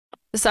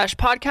The Sesh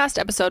Podcast,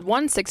 episode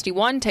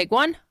 161, take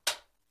one.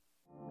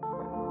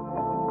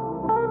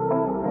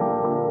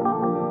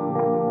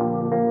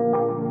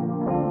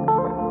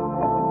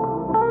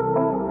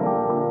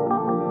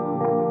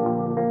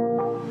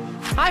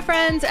 Hi,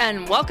 friends,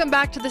 and welcome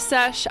back to The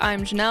Sesh.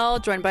 I'm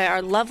Janelle, joined by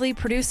our lovely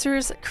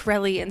producers,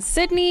 Karelly and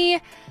Sydney.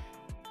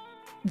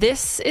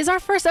 This is our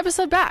first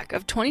episode back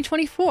of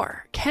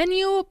 2024. Can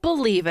you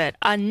believe it?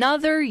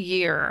 Another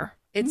year.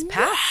 It's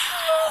past.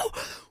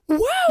 Wow!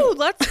 Woo!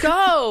 Let's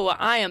go.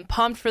 I am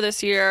pumped for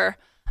this year.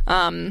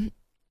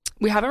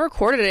 We haven't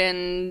recorded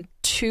in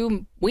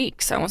 2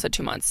 weeks. I almost said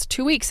 2 months.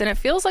 2 weeks, and it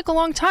feels like a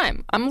long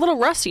time. I'm a little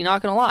rusty,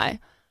 not gonna lie.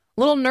 A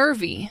little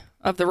nervy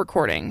of the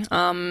recording.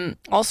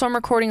 Also, I'm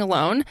recording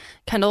alone.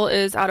 Kendall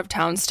is out of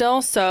town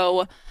still,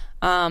 so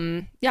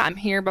yeah, I'm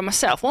here by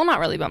myself. Well, not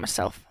really by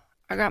myself.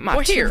 I got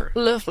my two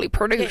lovely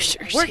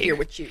producers. We're here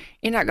with you.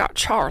 And I got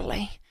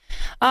Charlie.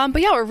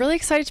 But yeah, we're really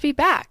excited to be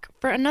back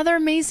for another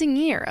amazing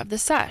year of the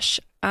Sesh.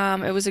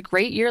 It was a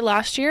great year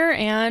last year,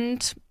 and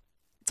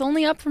it's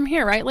only up from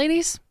here, right,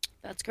 ladies?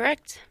 That's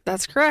correct.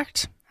 That's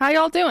correct. How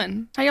y'all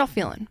doing? How y'all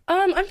feeling?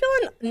 I'm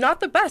feeling not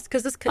the best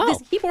because this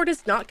keyboard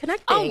is not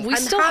connecting. Oh, I'm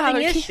still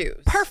having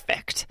issues.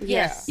 Perfect.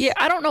 Yes. Yeah,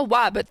 I don't know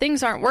why, but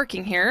things aren't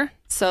working here.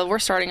 So we're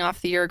starting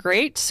off the year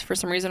great. For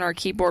some reason, our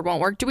keyboard won't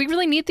work. Do we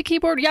really need the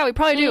keyboard? Yeah, we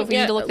probably do if we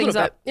need to look things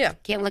up. Yeah.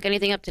 Can't look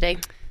anything up today.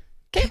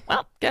 Okay,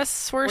 well,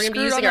 guess we're going to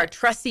screwed be using our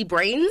trusty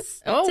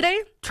brains today.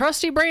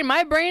 Trusty brain.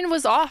 My brain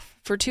was off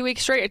for 2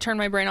 weeks straight. I turned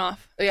my brain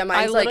off. Yeah,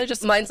 mine's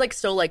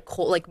still like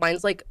coal. Like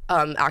mine's like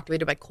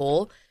activated by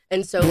coal,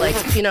 and so like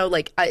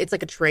it's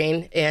like a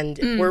train, and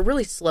we're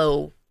really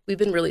slow. We've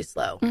been really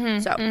slow.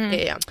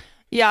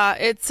 Yeah,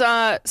 it's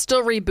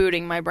still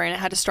rebooting my brain. I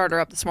had to start her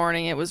up this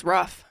morning. It was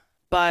rough,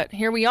 but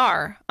here we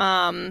are.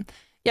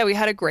 Yeah, we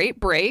had a great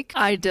break.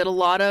 I did a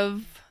lot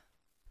of.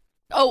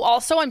 Oh,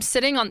 also, I'm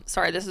sitting on.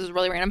 Sorry, this is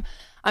really random.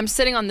 I'm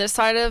sitting on this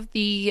side of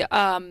the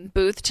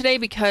booth today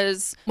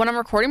because when I'm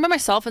recording by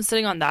myself and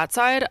sitting on that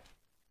side,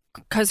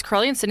 because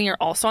Karelly and Sydney are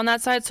also on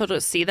that side, so to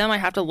see them, I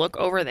have to look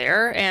over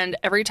there. And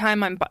every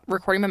time I'm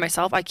recording by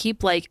myself, I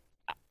keep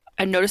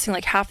I'm noticing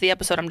half the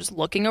episode I'm just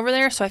looking over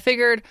there. So I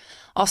figured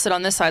I'll sit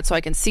on this side so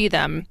I can see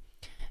them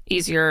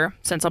easier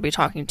since I'll be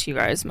talking to you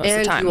guys most of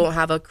the time. And you won't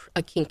have a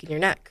kink in your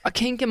neck. A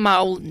kink in my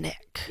old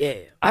neck. Yeah.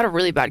 I had a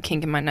really bad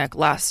kink in my neck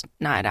last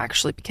night,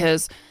 actually,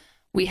 because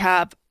we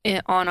have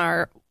on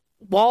our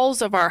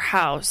walls of our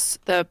house,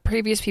 the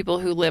previous people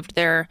who lived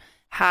there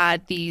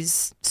had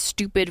these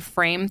stupid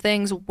frame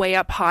things way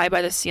up high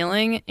by the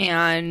ceiling,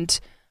 and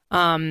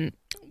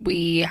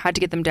we had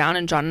to get them down,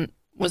 and John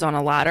was on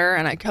a ladder,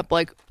 and I kept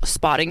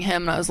spotting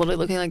him, and I was literally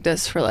looking like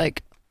this for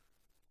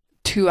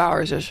 2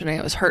 hours yesterday.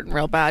 It was hurting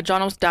real bad.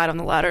 John almost died on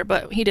the ladder,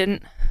 but he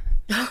didn't.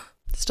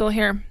 Still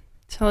here.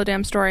 Tell a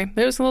damn story.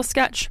 But it was a little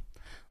sketch.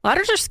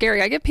 Ladders are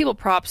scary. I give people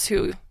props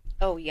who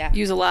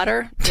use a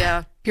ladder. Yeah.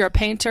 If you're a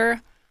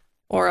painter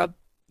or a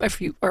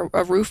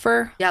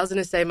roofer. Yeah, I was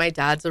gonna say my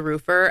dad's a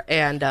roofer,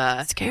 and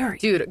scary.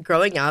 Dude,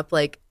 growing up,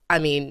 I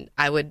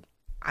wouldn't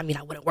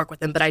work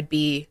with him, but I'd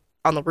be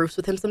on the roofs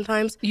with him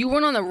sometimes. You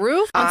weren't on the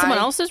roof? On someone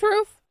else's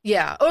roof?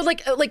 Yeah. Or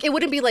it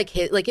wouldn't be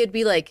his, it'd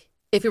be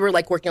if we were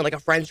working on a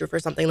friend's roof or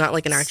something, not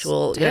an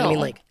actual, you know what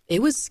I mean? It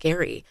was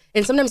scary.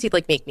 And sometimes he'd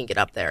make me get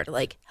up there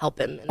to help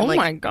him. And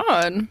my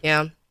God.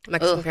 Yeah.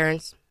 Mexican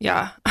parents.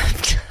 Yeah.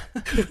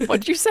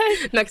 What'd you say?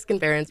 Mexican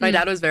parents. My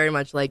dad was very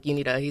much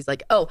he's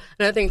oh,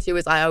 another thing too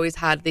is I always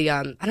had the,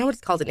 I don't know what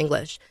it's called in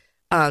English.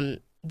 The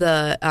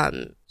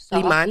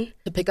liman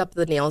to pick up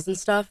the nails and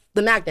stuff.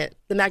 The magnet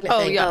thing to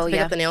pick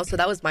up the nails. So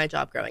that was my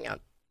job growing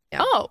up.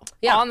 Yeah. Oh,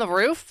 yeah. On the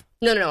roof?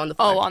 No, on the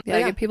floor. Oh,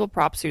 I give people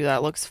props to that.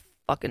 It looks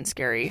fucking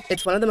scary.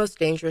 It's one of the most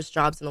dangerous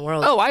jobs in the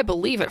world. Oh, I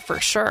believe it for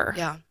sure.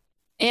 Yeah.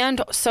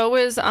 And so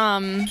is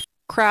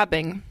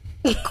crabbing.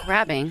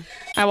 Crabbing?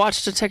 I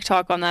watched a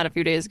TikTok on that a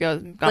few days ago.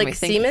 Got me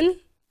thinking.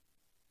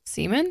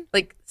 Semen?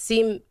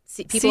 Semen?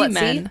 People at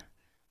sea?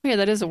 Yeah,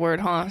 that is a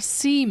word, huh?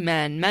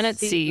 Seamen. Men at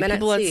sea. Men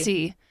people at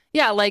sea.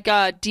 Yeah,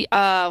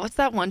 what's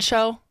that one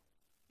show?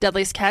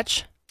 Deadliest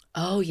Catch?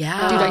 Oh,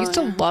 yeah. Dude, I used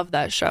to love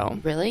that show.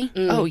 Really?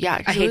 Oh,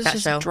 yeah. I hate that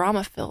just show.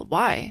 Drama-filled.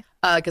 Why?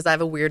 Because I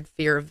have a weird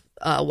fear of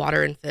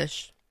water and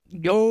fish.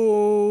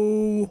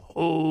 Yo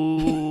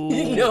ho.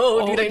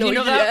 No, dude, I know you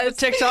know that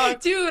TikTok?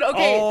 Dude,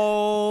 okay.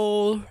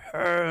 All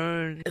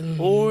hands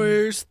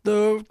hoist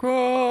the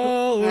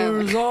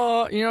colors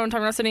on. You know what I'm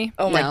talking about, Sydney?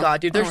 Oh my God,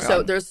 dude. One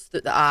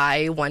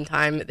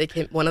time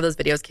one of those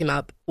videos came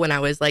up when I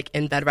was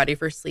in bed ready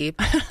for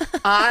sleep.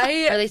 Are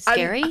they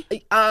scary?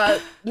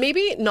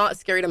 Maybe not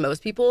scary to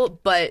most people,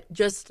 but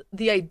just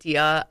the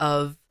idea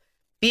of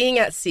being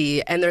at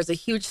sea and there's a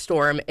huge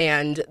storm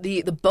and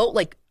the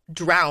boat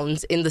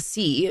drowns in the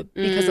sea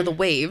because of the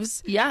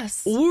waves.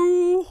 Yes. But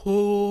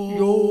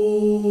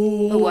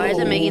why is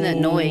it making that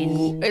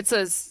noise? It's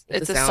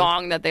a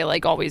song that they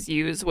always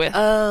use with the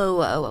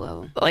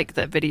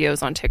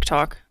videos on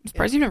TikTok. I'm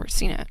surprised you've never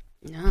seen it.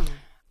 No.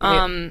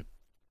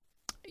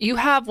 You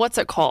have, what's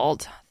it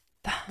called?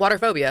 Water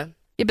phobia.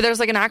 Yeah, but there's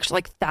an actual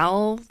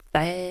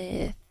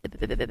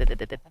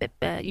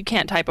you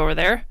can't type over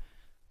there.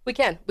 We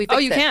can. We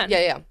fixed you it. can?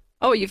 Yeah.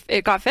 Oh,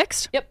 it got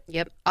fixed?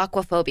 Yep.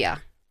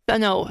 Aquaphobia.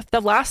 No,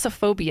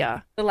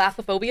 thalassophobia.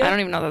 Thalassophobia? I don't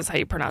even know that's how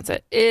you pronounce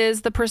it.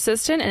 Is the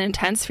persistent and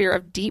intense fear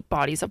of deep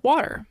bodies of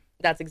water.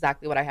 That's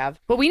exactly what I have.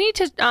 But we need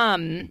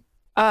to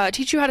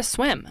teach you how to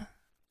swim.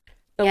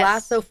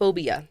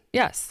 Thalassophobia.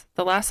 Yes,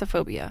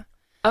 thalassophobia.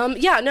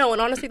 Yeah, no,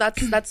 and honestly,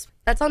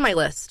 that's on my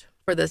list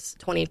for this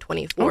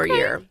 2024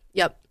 year.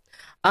 Yep.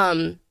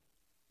 And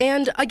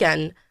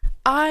again,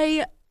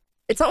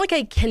 it's not like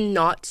I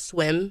cannot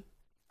swim.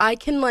 I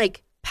can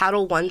like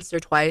paddle once or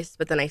twice,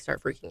 but then I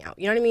start freaking out.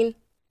 You know what I mean?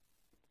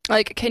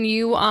 Like, can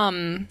you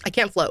I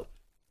can't float.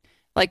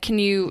 Like, can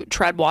you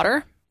tread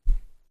water?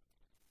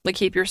 Like,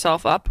 keep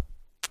yourself up?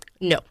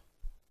 No.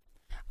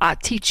 I'll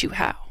teach you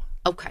how.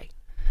 Okay.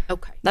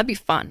 That'd be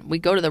fun. We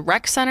go to the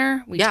rec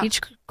center. We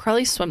teach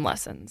Karelly swim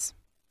lessons.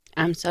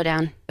 I'm so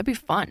down. That'd be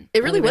fun.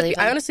 It really would be.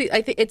 fun.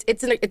 I think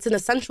it's an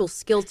essential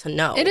skill to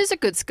know. It is a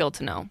good skill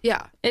to know.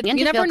 Yeah.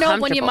 You never know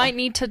when you might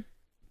need to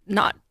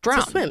not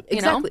drown. To swim.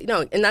 Exactly.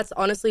 No, and that's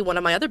honestly one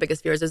of my other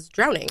biggest fears is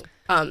drowning.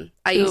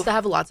 I used to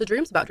have lots of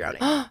dreams about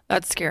drowning.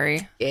 That's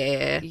scary.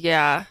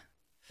 Yeah.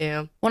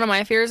 One of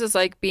my fears is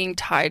like being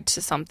tied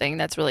to something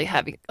that's really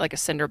heavy, like a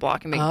cinder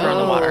block, and being thrown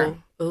in the water.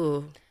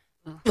 Ooh.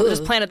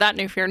 Just planted that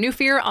new fear. New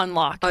fear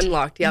unlocked.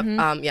 Yep.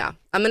 Yeah.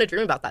 I'm gonna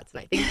dream about that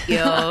tonight. Thank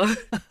you.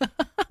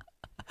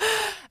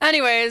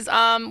 Anyways,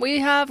 we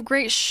have a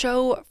great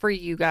show for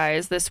you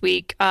guys this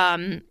week.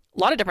 A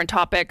lot of different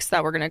topics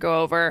that we're gonna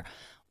go over.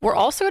 We're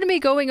also going to be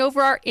going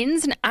over our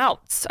ins and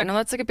outs. I know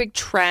that's like a big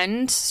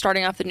trend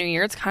starting off the new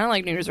year. It's kind of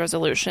like New Year's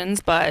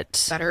resolutions,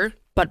 but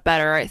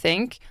better, I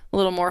think. A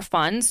little more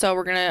fun. So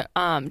we're going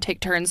to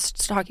take turns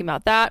talking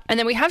about that. And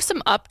then we have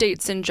some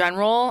updates in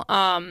general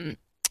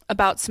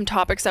about some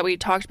topics that we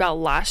talked about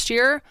last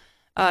year,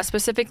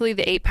 specifically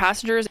the 8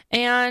 passengers.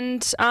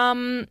 And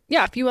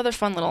a few other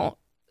fun little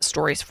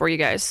stories for you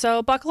guys.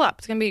 So buckle up.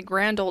 It's going to be a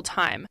grand old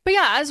time. But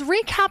yeah, as a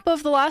recap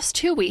of the last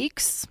 2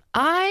 weeks,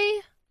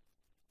 I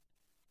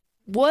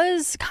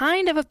was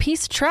kind of a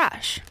piece of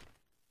trash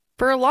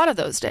for a lot of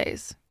those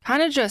days.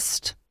 Kind of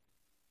just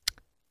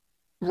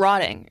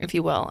rotting, if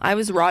you will. I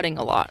was rotting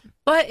a lot.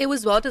 But it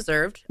was well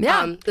deserved.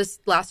 Yeah. This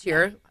last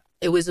year,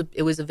 it was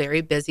a very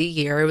busy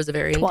year. It was a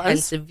very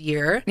intensive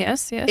year.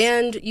 Yes.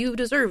 And you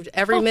deserved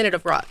every minute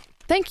of rot.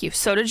 Thank you.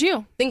 So did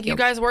you. Thank you. You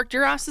guys worked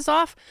your asses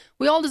off.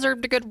 We all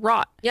deserved a good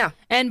rot. Yeah.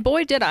 And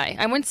boy, did I.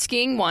 I went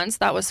skiing once.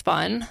 That was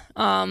fun.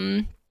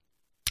 Had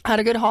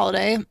a good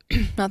holiday.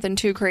 Nothing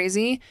too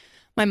crazy.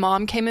 My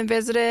mom came and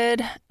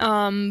visited.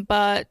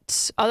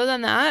 But other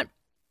than that,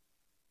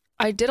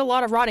 I did a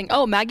lot of rotting.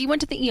 Oh, Maggie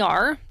went to the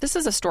ER. This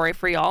is a story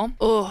for y'all.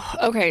 Oh,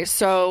 okay.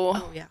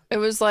 So It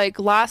was like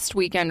last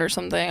weekend or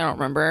something. I don't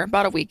remember.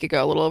 About a week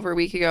ago, a little over a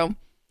week ago.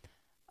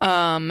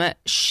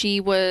 She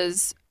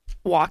was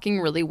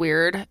walking really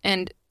weird.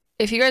 And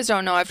if you guys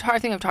don't know, I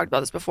think I've talked about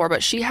this before,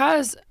 but she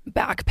has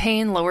back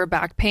pain, lower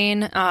back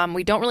pain.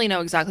 We don't really know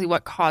exactly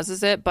what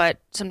causes it,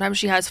 but sometimes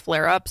she has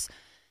flare-ups.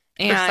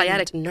 And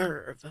sciatic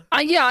nerve.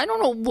 I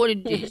don't know what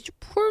it is.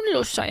 Poor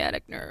little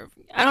sciatic nerve.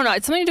 I don't know.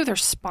 It's something to do with her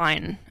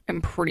spine, I'm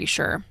pretty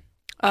sure.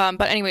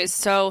 But anyways,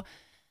 so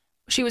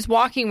she was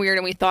walking weird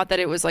and we thought that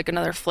it was like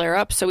another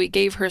flare-up. So we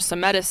gave her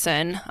some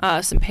medicine,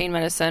 some pain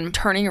medicine,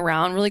 turning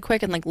around really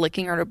quick and like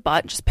licking her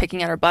butt, just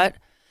picking at her butt.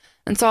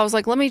 And so I was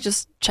like, let me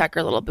just check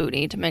her little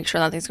booty to make sure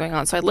nothing's going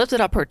on. So I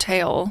lifted up her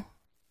tail.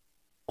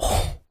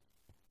 Oh,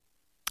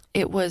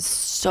 it was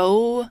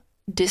so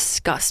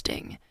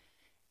disgusting.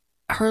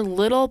 Her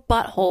little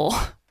butthole,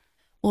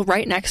 well,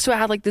 right next to it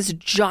had like this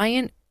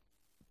giant,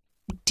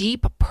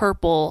 deep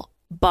purple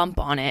bump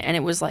on it. And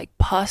it was like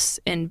pus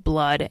and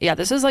blood. Yeah,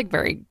 this is like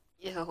very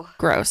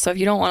gross. So if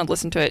you don't want to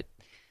listen to it,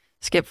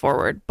 skip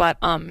forward. But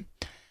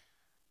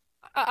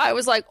I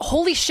was like,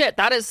 holy shit,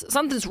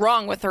 something's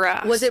wrong with her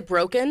ass. Was it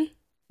broken?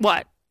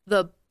 What?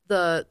 The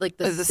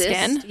cyst?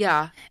 Skin?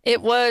 Yeah.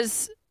 It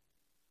was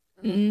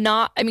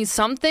not, I mean,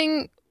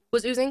 something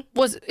was oozing.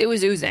 It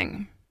was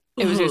oozing.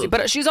 It was oozing.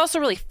 But she was also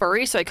really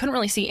furry, so I couldn't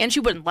really see. And she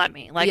wouldn't let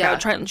me. Like, I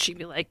would try and she'd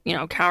be like,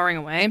 cowering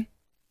away.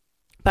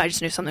 But I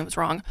just knew something was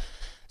wrong.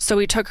 So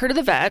we took her to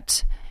the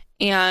vet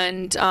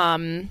and took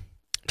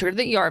her to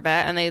the ER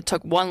vet. And they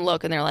took one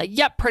look and they're like,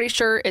 yep, pretty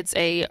sure it's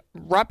a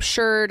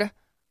ruptured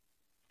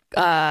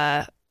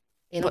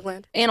anal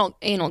gland.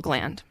 Anal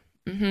gland.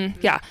 Mm-hmm.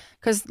 Yeah,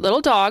 because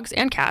little dogs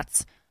and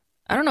cats,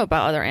 I don't know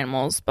about other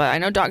animals, but I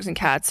know dogs and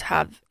cats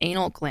have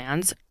anal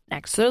glands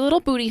next to their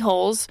little booty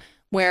holes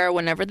where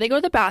whenever they go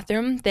to the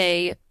bathroom,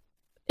 they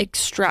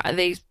express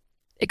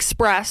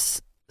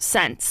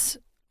scents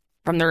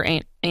from their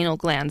anal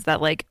glands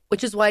that like...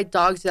 Which is why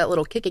dogs do that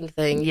little kicking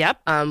thing.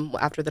 Yep.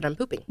 After they're done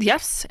pooping.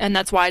 Yes, and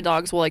that's why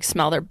dogs will like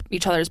smell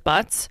each other's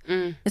butts.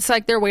 It's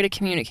like their way to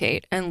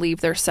communicate and leave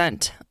their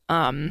scent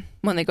when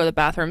they go to the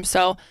bathroom.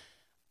 So,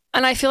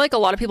 and I feel like a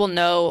lot of people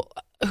know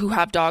who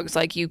have dogs,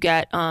 like you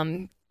get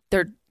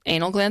their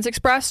anal glands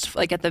expressed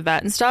like at the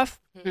vet and stuff.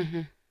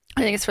 Mm-hmm.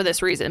 I think it's for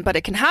this reason, but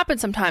it can happen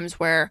sometimes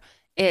where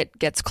it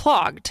gets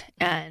clogged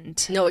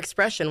and no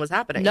expression was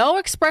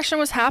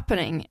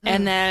happening.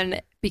 And then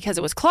because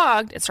it was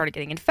clogged, it started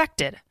getting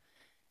infected.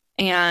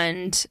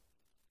 And,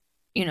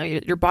 you know,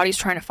 your body's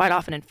trying to fight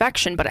off an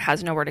infection, but it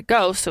has nowhere to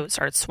go. So it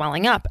started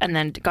swelling up and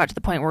then got to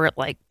the point where it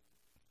like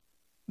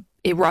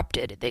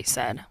erupted, they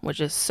said,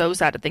 which is so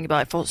sad to think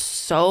about. I felt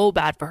so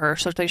bad for her.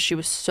 So like she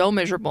was so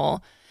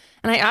miserable.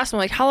 And I asked them,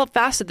 like, how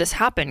fast did this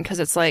happen? Because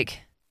it's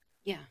like,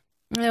 yeah.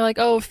 And they're like,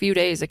 oh, a few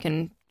days it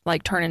can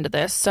like turn into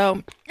this.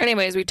 So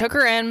anyways, we took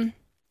her in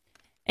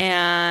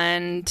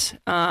and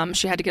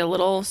she had to get a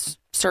little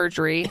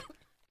surgery.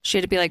 She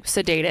had to be like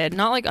sedated,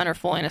 not like under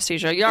full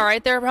anesthesia. You all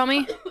right there,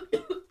 homie?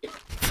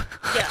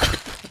 Yeah.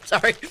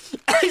 Sorry.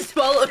 I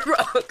swallowed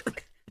wrong.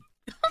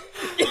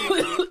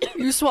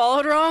 You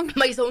swallowed wrong?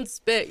 My own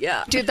spit,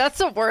 yeah. Dude, that's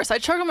the worst. I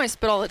choke on my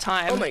spit all the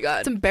time. Oh my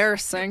God. It's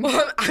embarrassing.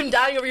 I'm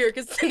dying over here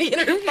because Cindy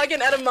and her fucking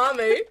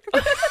edamame.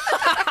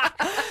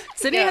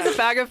 Sydney has a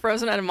bag of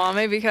frozen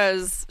edamame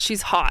because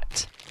she's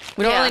hot.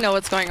 We don't really know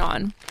what's going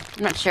on.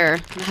 I'm not sure.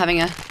 I'm having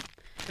an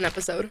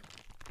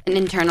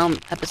internal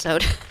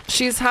episode.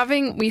 She's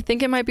having, we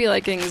think it might be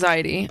like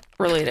anxiety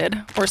related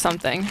or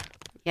something.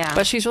 Yeah.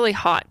 But she's really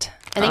hot.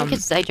 I think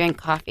it's I drank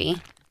coffee.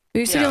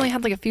 You said you only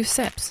had like a few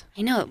sips.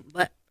 I know,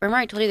 but remember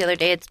I told you the other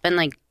day it's been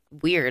like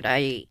weird.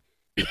 I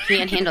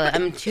can't handle it.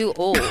 I'm too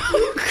old.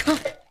 Oh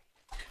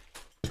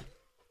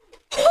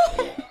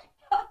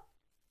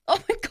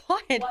my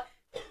God.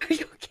 Are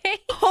you okay?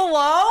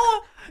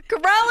 Hello?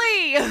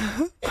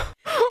 Karelly!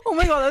 Oh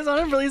my God, that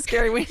sounded really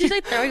scary. She's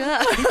like throwing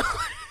up.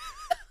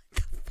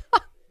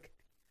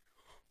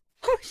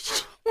 Oh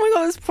my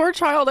God, this poor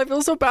child. I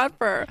feel so bad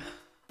for her.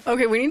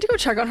 Okay, we need to go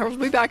check on her. We'll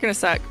be back in a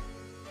sec.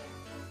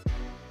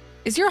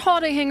 Is your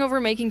holiday hangover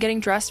making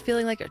getting dressed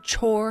feeling like a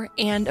chore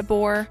and a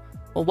bore?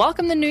 Well,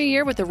 welcome the new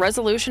year with a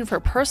resolution for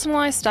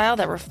personalized style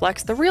that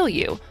reflects the real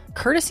you,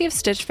 courtesy of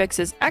Stitch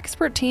Fix's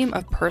expert team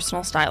of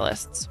personal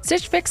stylists.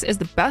 Stitch Fix is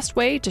the best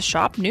way to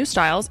shop new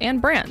styles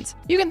and brands.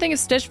 You can think of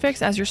Stitch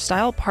Fix as your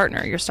style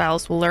partner. Your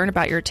stylist will learn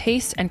about your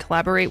tastes and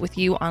collaborate with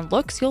you on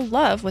looks you'll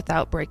love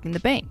without breaking the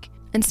bank.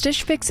 And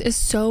Stitch Fix is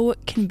so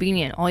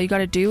convenient. All you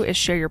gotta do is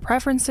share your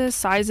preferences,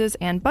 sizes,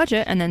 and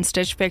budget, and then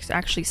Stitch Fix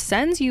actually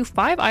sends you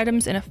 5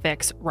 items in a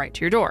fix right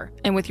to your door.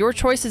 And with your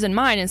choices in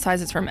mind in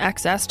sizes from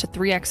XS to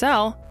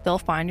 3XL, they'll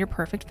find your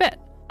perfect fit.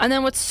 And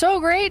then what's so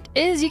great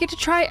is you get to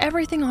try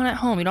everything on at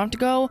home. You don't have to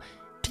go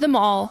to the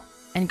mall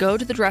and go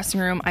to the dressing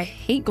room. I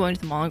hate going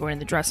to the mall and going to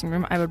the dressing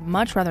room. I would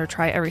much rather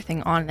try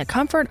everything on in the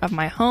comfort of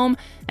my home,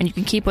 and you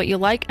can keep what you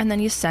like and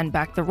then you send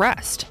back the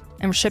rest.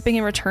 And shipping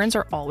and returns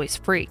are always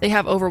free. They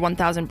have over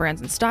 1,000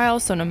 brands and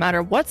styles, so no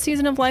matter what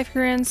season of life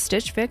you're in,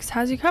 Stitch Fix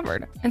has you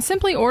covered. And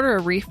simply order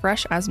a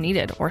refresh as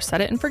needed, or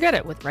set it and forget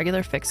it with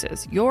regular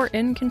fixes. You're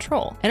in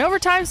control. And over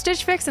time,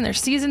 Stitch Fix and their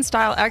seasoned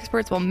style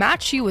experts will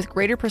match you with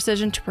greater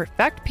precision to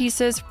perfect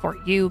pieces for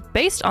you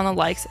based on the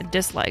likes and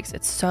dislikes.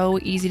 It's so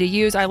easy to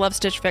use. I love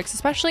Stitch Fix,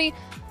 especially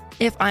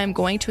if I'm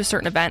going to a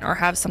certain event or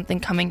have something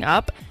coming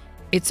up.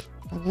 It's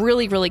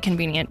really, really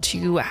convenient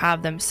to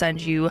have them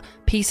send you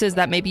pieces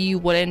that maybe you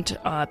wouldn't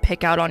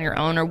pick out on your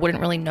own or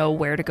wouldn't really know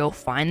where to go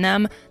find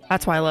them.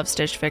 That's why I love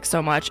Stitch Fix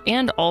so much.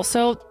 And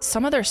also,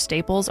 some of their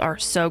staples are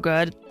so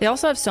good. They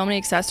also have so many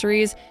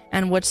accessories.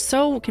 And what's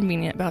so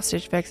convenient about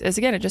Stitch Fix is,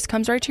 again, it just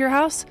comes right to your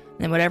house. And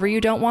then whatever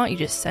you don't want, you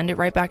just send it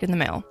right back in the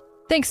mail.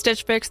 Thanks,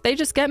 Stitch Fix. They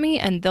just get me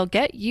and they'll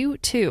get you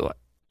too.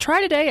 Try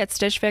today at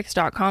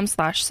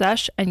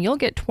stitchfix.com/sesh and you'll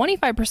get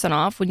 25%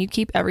 off when you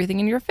keep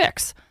everything in your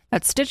fix.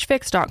 That's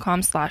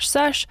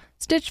stitchfix.com/sesh,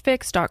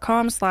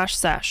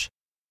 stitchfix.com/sesh.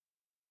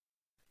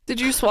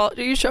 Did you swallow?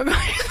 Did you choke on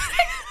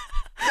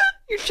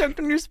You choked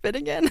on your spit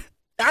again?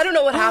 I don't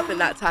know what happened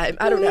that time.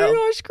 I don't know. Oh my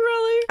gosh,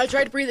 Karelly. I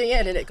tried breathing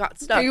in and it got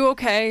stuck. Are you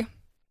okay?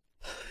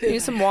 You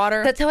need some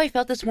water? That's how I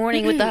felt this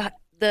morning with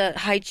the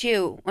high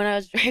chew when I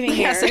was driving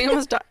here. So you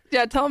almost died.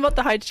 Yeah, tell them about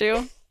the high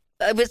chew.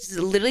 It was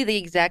literally the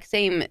exact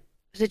same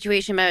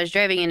situation, but I was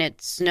driving and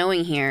it's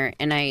snowing here,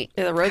 and I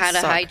had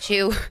a high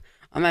chew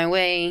on my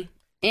way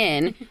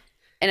in,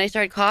 and I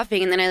started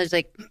coughing, and then I was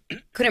like,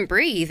 couldn't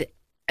breathe,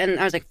 and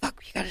I was like,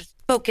 fuck, you gotta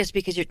focus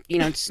because it's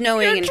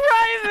snowing. You're and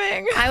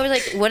driving. I was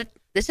like, what?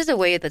 This is a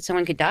way that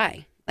someone could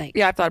die. Like,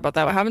 yeah, I've thought about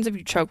that. What happens if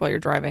you choke while you're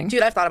driving?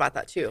 Dude, I've thought about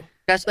that too.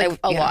 That's a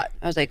lot.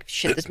 I was like,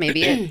 shit, this may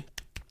be it.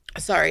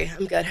 Sorry,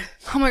 I'm good.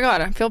 Oh my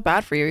God, I feel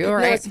bad for you. You all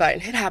right? No, it's fine.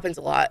 It happens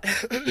a lot.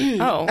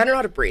 Oh. I don't know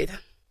how to breathe.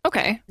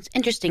 Okay. It's an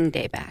interesting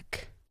day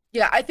back.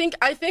 Yeah, I think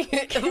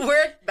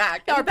we're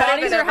back. Our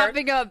bodies are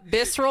having a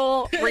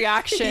visceral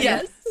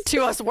reaction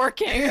to us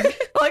working.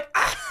 Like,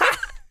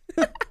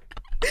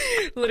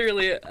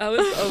 literally, I was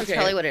okay. That's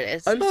probably what it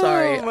is. I'm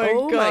sorry.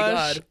 Oh my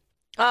God.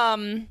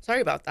 Sorry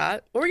about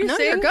that. What were you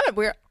saying? No, you're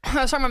good.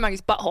 I was talking about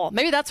Maggie's butthole.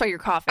 Maybe that's why you're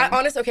coughing.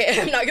 Okay,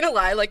 I'm not gonna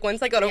lie. Like,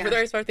 once I got over there,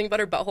 I started thinking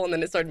about her butthole, and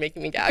then it started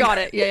making me gag. Got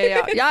it.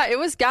 Yeah. Yeah, it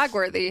was gag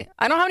worthy.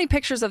 I don't have any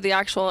pictures of the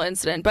actual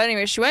incident, but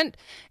anyway, she went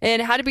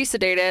and had to be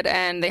sedated,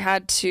 and they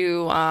had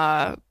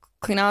to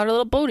clean out her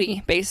little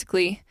booty,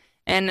 basically.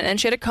 And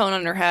she had a cone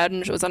on her head,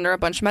 and she was under a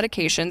bunch of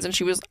medications, and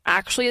she was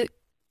actually,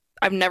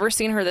 I've never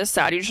seen her this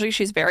sad. Usually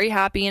she's very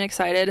happy and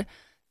excited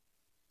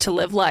to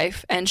live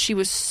life, and she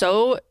was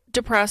so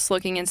depressed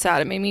looking and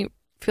sad. It made me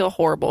feel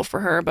horrible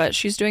for her, but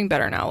she's doing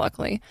better now,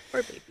 luckily.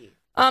 Poor baby.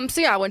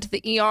 So yeah, I went to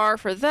the ER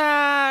for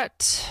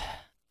that.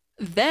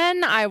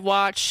 Then I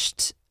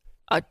watched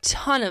a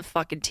ton of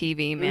fucking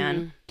TV,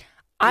 man.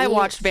 I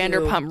watched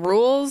Vanderpump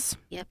Rules.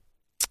 Yep.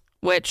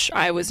 Which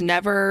I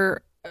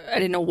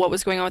didn't know what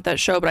was going on with that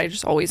show, but I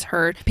just always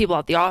heard people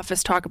at the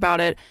office talk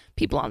about it,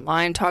 people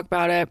online talk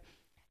about it.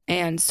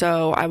 And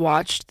so I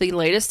watched the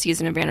latest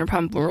season of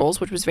Vanderpump Rules,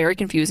 which was very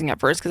confusing at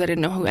first because I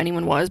didn't know who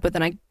anyone was. But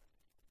then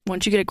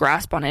once you get a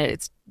grasp on it,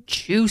 it's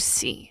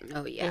juicy.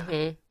 Oh,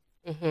 yeah.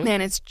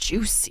 Man, it's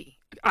juicy.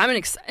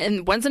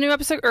 And when's the new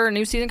episode or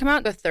new season come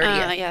out? The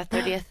 30th. Yeah,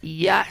 30th.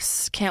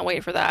 Yes. Can't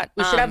wait for that.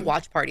 We should have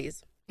watch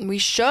parties. We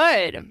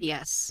should.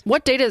 Yes.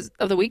 What date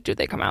of the week do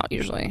they come out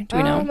usually? Do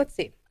we know? Let's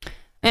see.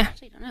 Yeah.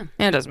 Actually, I don't know.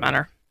 Yeah, it doesn't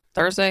matter.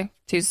 Thursday,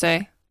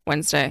 Tuesday,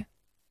 Wednesday.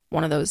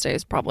 One of those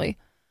days, probably.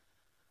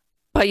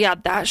 But yeah,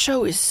 that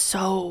show is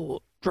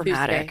so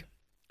dramatic.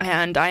 Tuesday.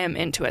 And I am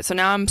into it. So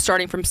now I'm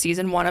starting from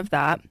season 1 of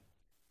that.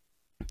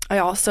 I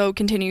also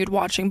continued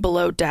watching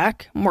Below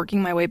Deck. I'm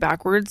working my way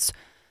backwards.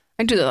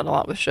 I do that a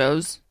lot with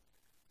shows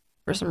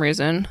for some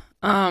reason.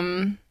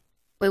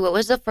 Wait, what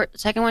was the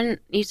second one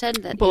you said?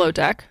 That Below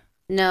Deck?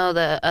 No,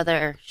 the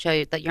other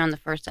show that you're on the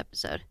first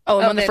episode. Oh,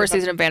 I'm on the first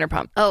season of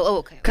Vanderpump. Oh,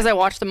 okay. Because I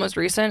watched the most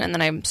recent, and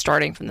then I'm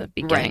starting from the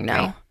beginning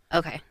now.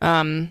 Right.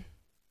 Okay.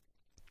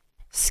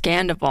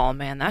 Scandival,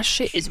 man, that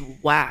shit is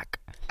whack.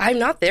 I'm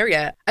not there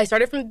yet. I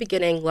started from the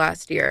beginning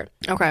last year.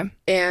 Okay.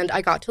 And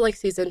I got to like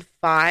season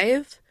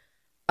 5.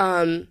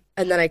 And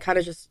then I kind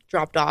of just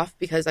dropped off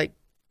because well,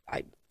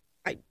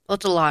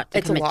 it's a lot.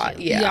 It's a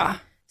lot. Yeah.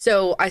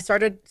 So I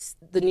started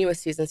the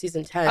newest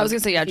season 10. I was gonna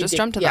say, yeah, just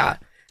jump to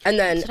that. And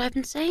then That's what I've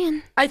been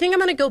saying. I think I'm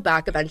gonna go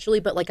back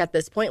eventually, but like at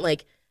this point,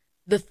 like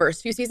the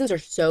first few seasons are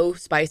so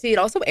spicy. It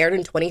also aired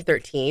in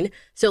 2013,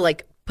 so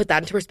like put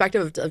that into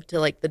perspective to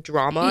like the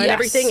drama and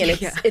everything, and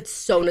it's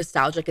so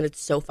nostalgic and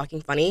it's so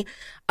fucking funny.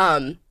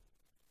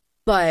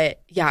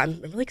 But yeah, I'm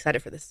really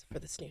excited for this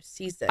new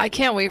season. I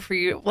can't wait for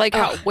you. Like,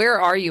 where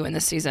are you in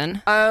this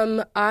season?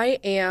 I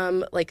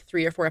am like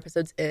 3 or 4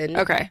 episodes in.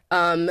 Okay.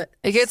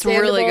 It gets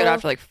really good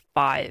after like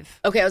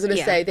 5. Okay, I was gonna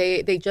say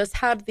they just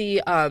had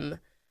the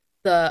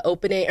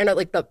opening, or not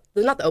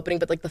the opening,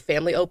 but like the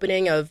family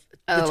opening of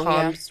the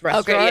Tom's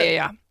restaurant. Okay,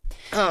 yeah.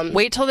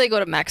 Wait till they go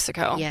to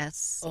Mexico.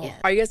 Yes. Oh.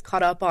 Are you guys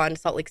caught up on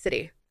Salt Lake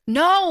City?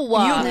 No.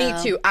 You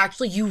need to.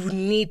 Actually, you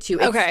need to.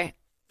 It's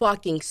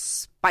fucking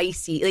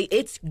spicy. Like,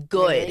 it's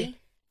good.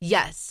 Really?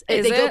 Yes.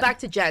 They go back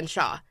to Jen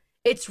Shaw.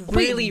 It's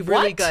really,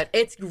 really good.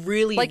 It's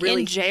really, like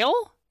really... in jail?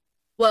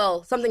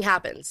 Well, something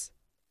happens.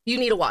 You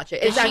need to watch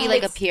it. Did she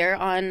like appear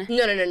on...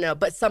 No.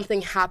 But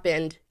something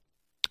happened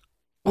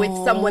with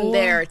someone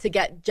there to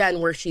get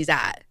Jen where she's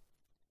at.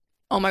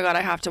 Oh my God,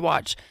 I have to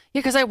watch. Yeah,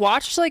 because I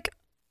watched like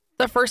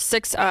the first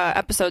 6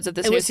 episodes of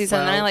this new season,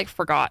 and then I like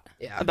forgot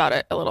about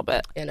it a little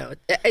bit. You know,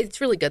 it's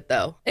really good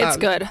though. It's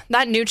good.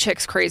 That new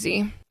chick's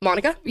crazy.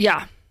 Monica?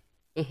 Yeah.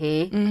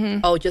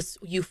 Oh, just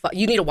you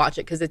need to watch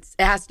it because it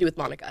has to do with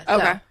Monica.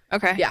 So.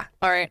 Okay. Yeah.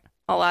 All right.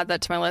 I'll add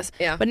that to my list.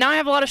 Yeah. But now I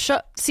have a lot of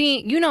shows.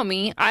 See, you know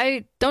me.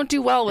 I don't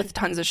do well with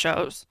tons of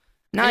shows.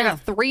 Now I got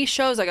 3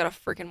 shows I gotta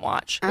freaking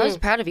watch. I was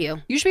proud of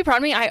you. You should be proud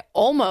of me.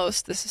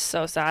 This is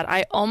so sad.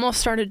 I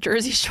almost started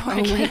Jersey Shore.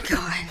 Oh my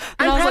God.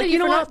 I'm proud of you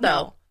for not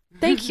though.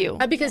 Thank you.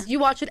 Because you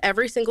watch it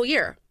every single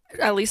year.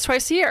 At least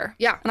twice a year.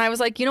 Yeah. And I was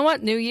like, you know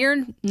what? New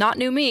year, not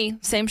new me.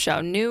 Same show.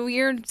 New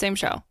year, same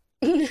show.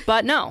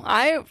 But no,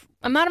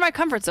 I'm out of my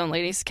comfort zone,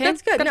 ladies. Okay?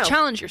 That's good. Gotta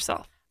challenge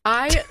yourself.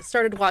 I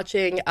started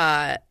watching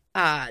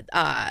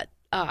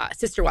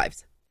Sister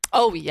Wives.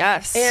 Oh,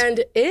 yes.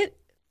 And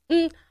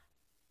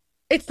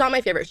it's not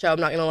my favorite show, I'm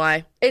not gonna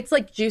lie. It's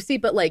like juicy,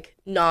 but like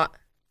not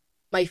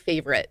my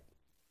favorite.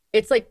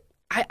 It's like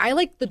I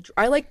like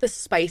the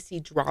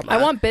spicy drama. I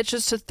want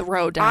bitches to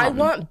throw down. I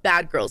want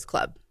Bad Girls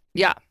Club.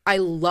 Yeah. I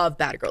love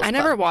Bad Girls Club. I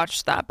never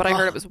watched that, but I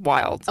heard it was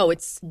wild. Oh,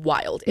 it's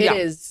wild. It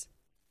is.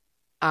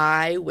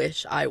 I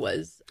wish I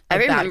was a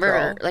bad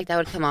girl. Like that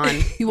would come on.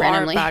 You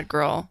randomly. Are a bad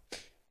girl.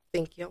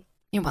 Thank you.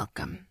 You're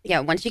welcome.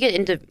 Yeah, once you get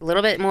into a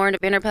little bit more into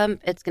Vanderpump,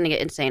 it's gonna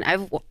get insane.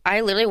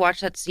 I literally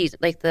watched that season,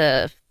 like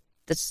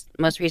this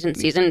most recent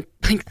season,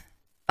 like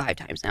 5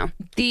 times now.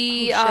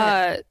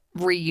 The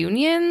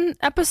reunion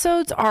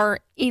episodes are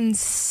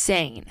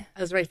insane.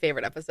 Those are my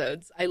favorite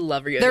episodes. I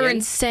love reunions. They're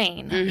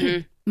insane.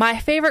 Mm-hmm. My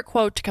favorite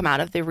quote to come out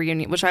of the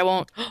reunion, which I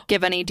won't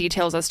give any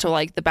details as to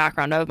like the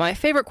background of, my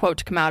favorite quote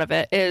to come out of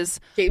it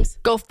is, James,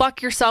 go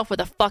fuck yourself with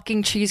a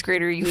fucking cheese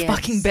grater, you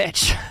fucking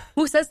bitch.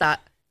 Who says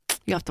that?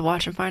 You have to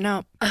watch and find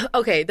out.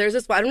 Okay, there's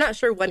this one. I'm not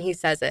sure when he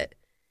says it,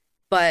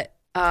 but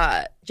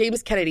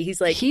James Kennedy,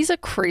 he's a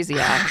crazy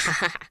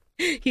ass.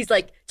 He's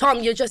like,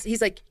 Tom,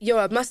 he's like, you're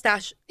a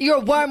mustache. You're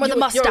a worm with a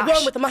mustache. You're a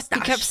worm with a mustache.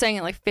 He kept saying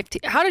it like 50.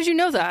 How did you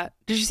know that?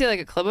 Did you see like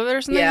a clip of it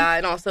or something? Yeah,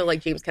 and also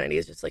like James Kennedy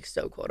is just like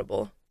so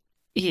quotable.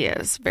 He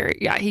is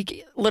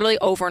he literally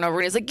over and over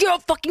and he's like, you're a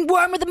fucking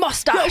worm with a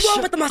mustache. You're a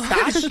worm with a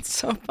mustache. It's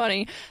so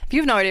funny. If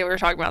you have no idea what we're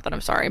talking about, then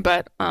I'm sorry.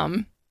 But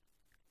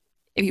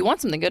if you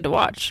want something good to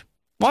watch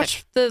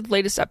Watch the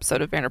latest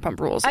episode of Vanderpump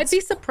Rules. I'd be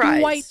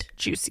surprised. Quite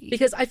juicy.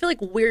 Because I feel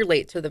like we're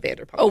late to the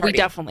Vanderpump party. We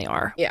definitely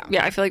are. Yeah.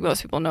 Yeah, I feel like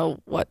most people know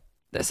what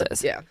this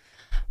is. Yeah.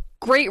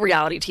 Great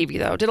reality TV,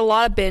 though. Did a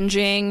lot of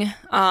binging,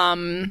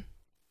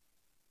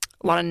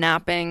 a lot of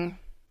napping.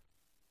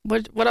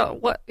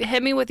 What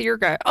hit me with your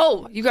guy?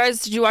 Oh, you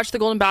guys, did you watch The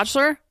Golden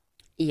Bachelor?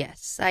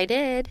 Yes, I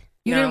did.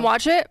 You didn't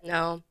watch it?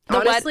 No.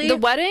 Honestly, the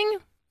wedding?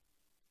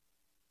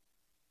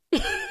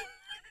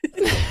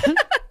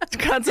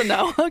 That's a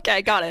no.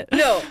 Okay, got it.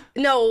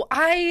 No,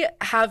 I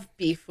have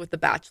beef with The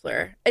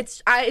Bachelor.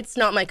 It's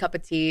not my cup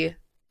of tea.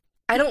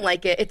 I don't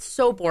like it. It's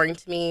so boring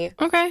to me.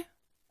 Okay.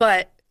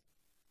 But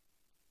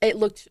it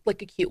looked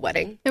like a cute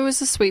wedding. It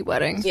was a sweet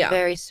wedding. Yeah.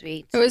 Very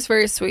sweet. It was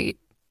very sweet.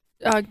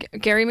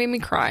 Gary made me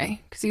cry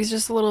because he's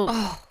just a little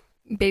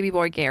baby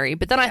boy Gary.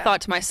 But then I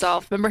thought to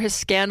myself, remember his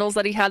scandals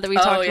that he had that we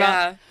talked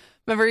about?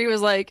 Remember he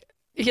was like,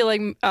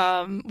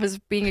 was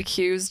being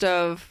accused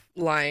of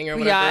lying or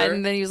whatever. Yeah,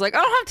 and then he was like, I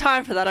don't have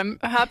time for that. I'm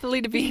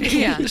happily to be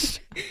engaged.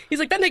 He's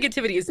like, that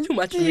negativity is too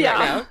much for me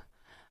right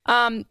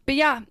now. But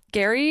yeah,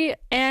 Gary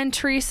and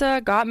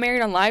Teresa got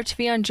married on live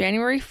TV on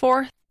January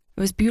 4th.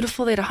 It was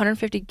beautiful. They had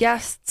 150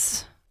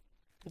 guests.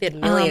 They had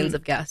millions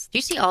of guests. Do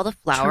you see all the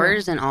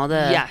flowers and all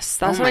the... Yes,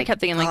 that's what I kept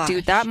thinking. Like,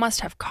 dude, that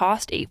must have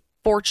cost a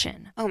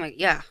fortune. Oh my,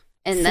 yeah.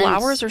 And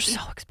flowers are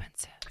so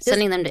expensive.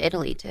 Sending them to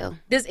Italy, too.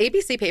 Does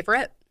ABC pay for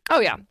it? Oh,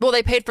 yeah. Well,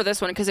 they paid for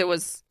this one because it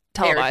was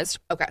televised.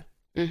 Okay.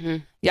 Mm-hmm.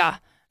 Yeah.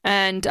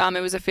 And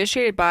it was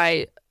officiated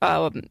by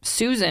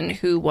Susan,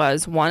 who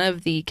was one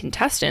of the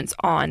contestants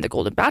on The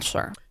Golden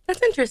Bachelor.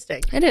 That's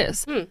interesting. It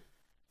is.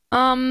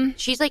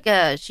 She's like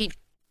she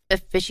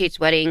officiates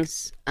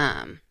weddings.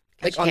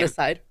 Like on the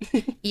side?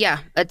 Yeah.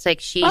 It's like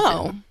she's...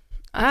 Oh.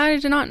 I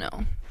did not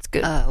know. It's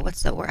good.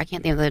 What's the word? I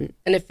can't think of the...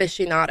 An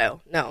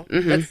aficionado. No.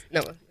 Mm-hmm. That's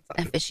not.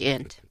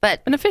 Officiant.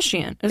 But... An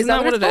officiant. Isn't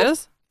that what it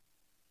is?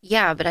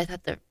 Yeah, but I thought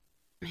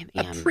maybe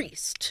a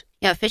priest.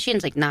 Yeah,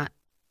 officiant's like not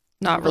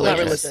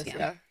religious.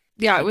 Yeah.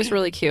 Yeah, it was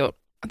really cute.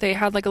 They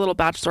had like a little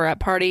bachelorette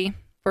party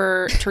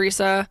for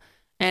Teresa,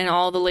 and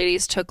all the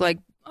ladies took like,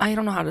 I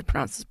don't know how to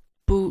pronounce this,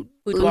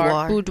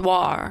 boudoir.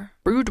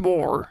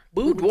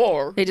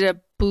 They did a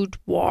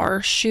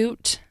boudoir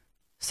shoot,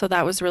 so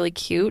that was really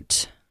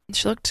cute.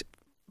 She looked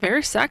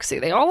very sexy.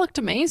 They all looked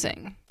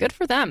amazing. Good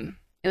for them.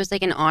 It was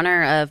like in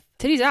honor of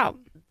titties out,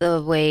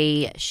 the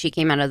way she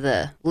came out of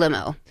the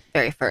limo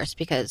very first,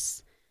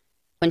 because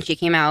when she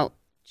came out,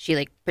 she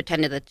like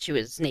pretended that she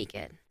was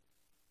naked.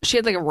 She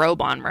had like a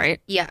robe on, right?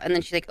 Yeah, and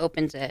then she like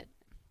opens it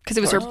because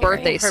it was her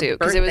birthday suit.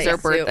 Because it was their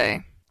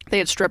birthday. They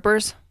had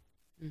strippers.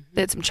 Mm-hmm.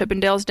 They had some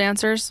Chippendales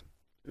dancers.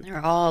 They were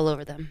all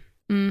over them.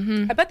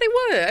 Mm-hmm. I bet they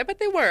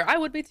were. I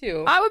would be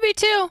too.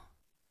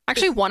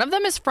 Actually, one of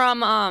them is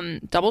from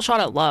Double Shot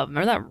at Love.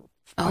 Remember that?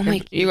 Oh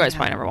my! You guys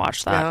probably never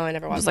watched that. No, I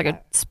never watched. It was like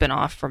a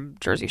spin-off from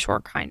Jersey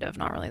Shore, kind of.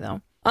 Not really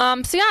though.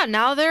 So yeah,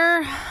 now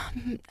they're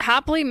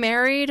happily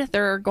married.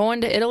 They're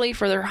going to Italy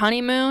for their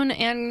honeymoon,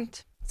 and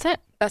that's it.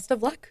 Best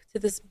of luck to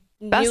this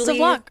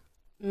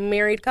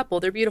married couple.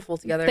 They're beautiful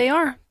together. They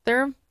are.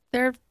 They're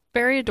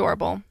very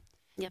adorable.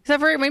 Yep. Except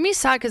for it made me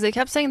sad because they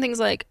kept saying things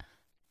like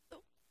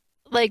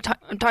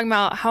talking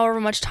about however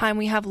much time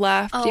we have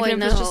left,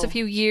 even if it's just a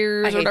few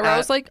years or whatever. I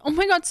was like, oh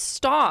my God,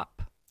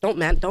 stop.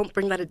 Don't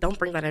bring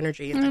that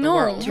energy into the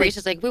world.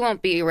 Teresa's like, we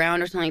won't be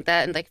around or something like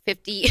that in like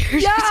 50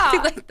 years. Yeah. Or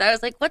something like that. I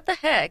was like, what the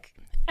heck?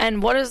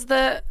 And what is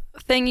the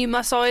thing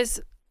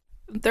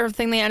their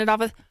thing they ended off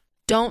with?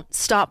 Don't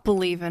stop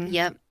believing.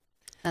 Yep.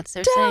 That's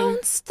their saying.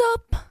 Don't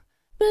stop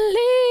believing.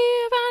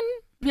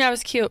 Yeah, it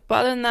was cute.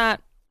 But other than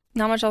that,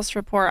 not much else to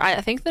report.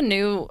 I think the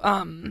new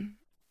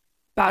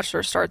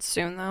Bachelor starts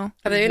soon, though.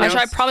 Have they announced?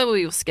 I probably will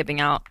be skipping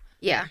out.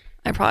 Yeah.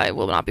 I probably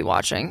will not be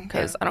watching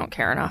because I don't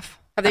care enough.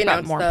 Have they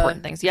announced more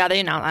important things? Yeah,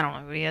 they announced. I don't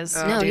know who he is.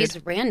 No, he's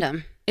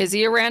random. Is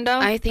he a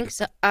random? I think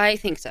so.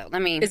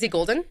 Is he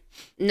golden?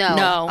 No.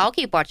 I'll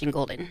keep watching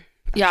Golden.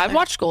 Yeah, I've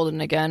watched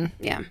Golden again.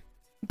 Yeah.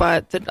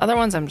 But the other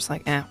ones, I'm just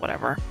like,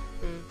 whatever.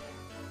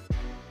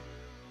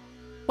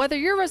 Whether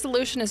your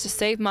resolution is to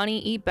save money,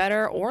 eat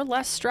better, or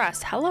less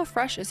stress,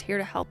 HelloFresh is here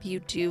to help you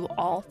do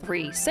all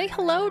three. Say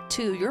hello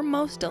to your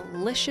most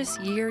delicious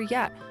year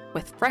yet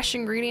with fresh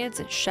ingredients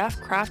and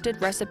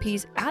chef-crafted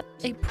recipes at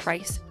a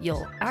price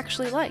you'll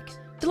actually like.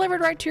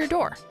 Delivered right to your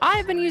door.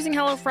 I've been using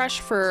HelloFresh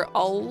for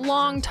a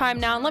long time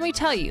now, and let me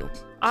tell you,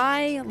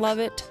 I love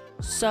it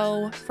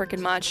so freaking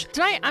much.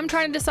 Tonight, I'm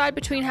trying to decide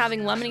between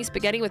having lemony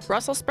spaghetti with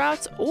Brussels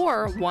sprouts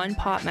or one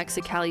pot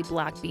Mexicali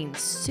black bean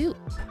soup.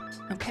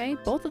 Okay,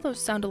 both of those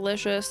sound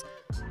delicious,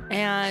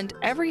 and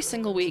every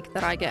single week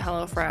that I get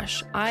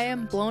HelloFresh, I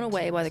am blown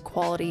away by the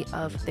quality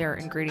of their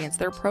ingredients.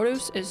 Their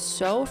produce is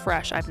so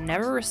fresh. I've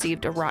never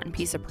received a rotten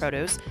piece of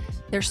produce.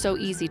 They're so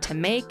easy to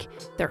make.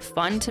 They're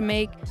fun to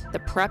make. The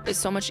prep is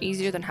so much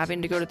easier than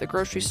having to go to the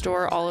grocery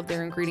store. All of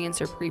their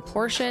ingredients are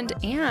pre-portioned,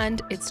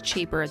 and it's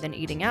cheaper than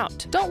eating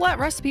out. Don't let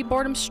recipe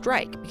boredom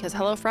strike, because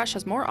HelloFresh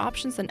has more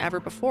options than ever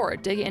before.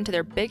 Dig into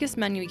their biggest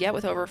menu yet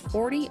with over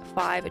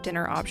 45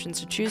 dinner options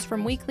to choose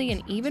from weekly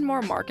and even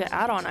more market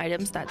add-on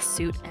items that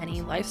suit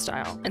any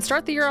lifestyle. And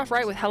start the year off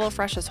right with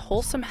HelloFresh's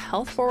wholesome,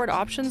 health-forward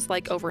options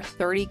like over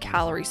 30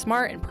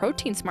 calorie-smart and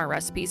protein-smart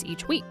recipes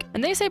each week.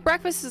 And they say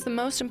breakfast is the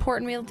most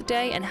important meal of the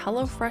day, and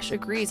HelloFresh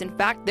agrees. In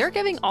fact, they're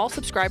giving all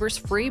subscribers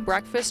free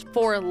breakfast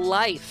for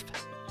life.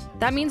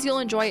 That means you'll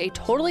enjoy a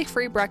totally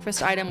free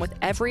breakfast item with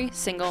every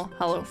single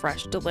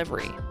HelloFresh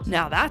delivery.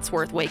 Now that's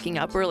worth waking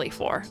up early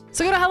for.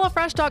 So go to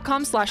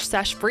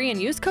HelloFresh.com/SeshFree and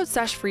use code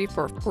SeshFree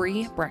for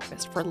free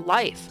breakfast for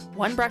life.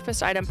 One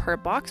breakfast item per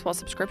box while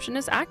subscription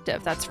is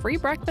active. That's free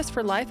breakfast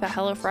for life at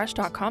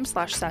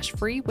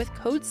HelloFresh.com/SeshFree with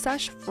code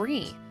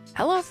SeshFree.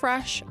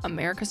 HelloFresh,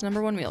 America's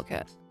 #1 meal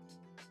kit.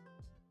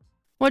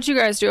 What'd you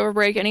guys do over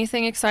break?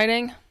 Anything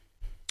exciting?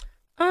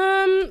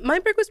 My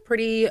break was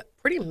pretty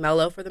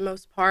mellow for the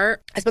most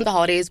part. I spent the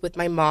holidays with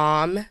my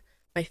mom,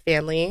 my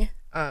family,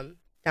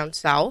 down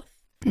south.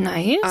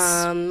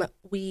 Nice.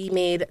 We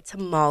made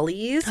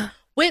tamales,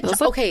 which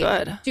Those look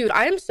good. Dude,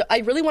 I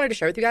really wanted to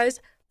share with you guys,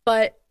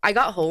 but I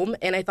got home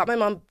and I thought my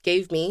mom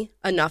gave me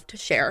enough to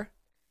share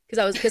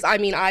because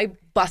I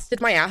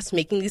busted my ass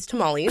making these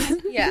tamales.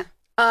 Yeah.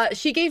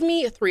 She gave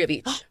me 3 of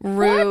each.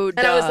 Rude.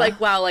 And I was like,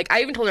 wow, like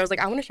I even told her, I was like,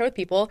 I want to share with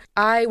people.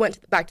 I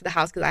went back to the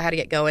house because I had to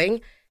get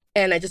going.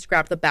 And I just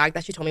grabbed the bag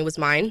that she told me was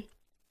mine.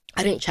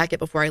 I didn't check it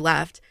before I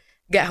left.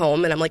 Get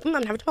home, and I'm like, I'm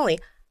going to have a tamale.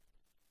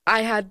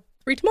 I had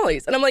 3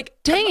 tamales. And I'm like,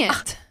 dang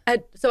it.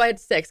 So I had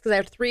 6, because I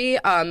had 3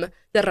 de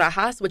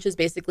rajas, which is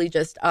basically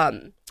just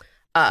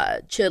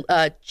cheese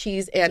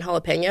and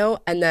jalapeno.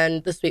 And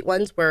then the sweet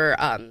ones were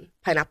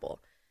pineapple.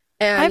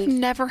 And I've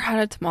never had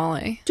a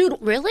tamale. Dude,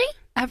 Really?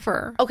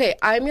 Ever. okay,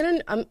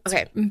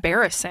 okay.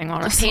 Embarrassing,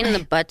 honestly. Pain in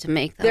the butt to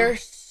make them. They're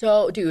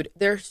so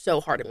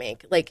hard to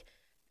make. Like,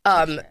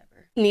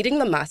 kneading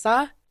the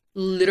masa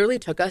literally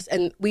took us,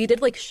 and we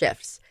did like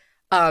shifts.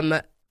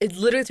 It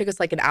literally took us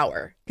like an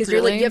hour because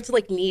you're like, you have to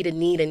like knead and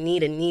knead and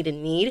knead and knead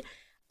and knead,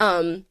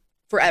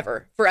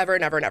 forever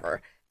and ever and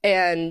ever.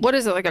 And what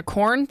is it, like a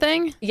corn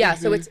thing? Yeah,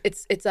 so it's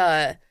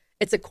a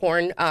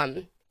corn,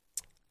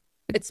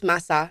 it's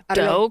masa. I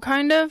don't know. Dough,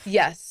 kind of?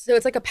 Yes, so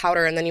it's like a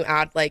powder, and then you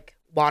add like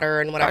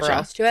water and whatever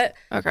else to it.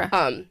 Okay.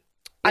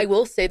 I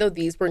will say though,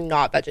 these were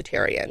not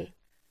vegetarian,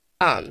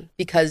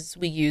 because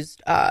we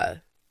used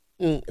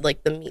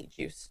like the meat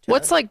juice.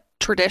 What's like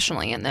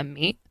traditionally in them?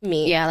 Meat?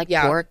 Yeah, like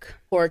pork.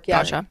 Yeah.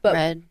 Gotcha. But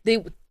bread.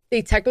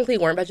 They technically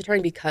weren't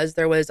vegetarian because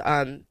there was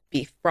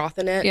beef broth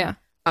in it. Yeah.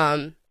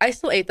 I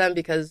still ate them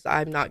because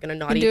I'm not gonna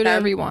not eat them. Do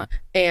whatever you want.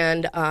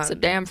 And it's a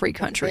damn free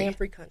country. Damn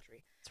free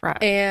country. That's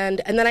right. And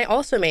then I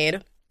also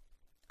made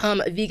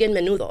vegan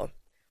menudo,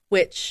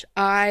 which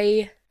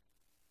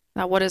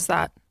Now what is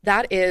that?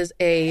 that is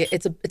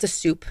it's a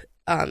soup.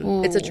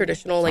 It's a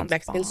traditional like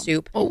Mexican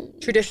soup.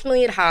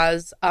 Traditionally, it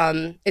has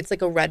it's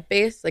like a red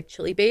base, like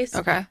chili base.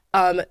 Okay.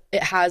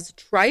 It has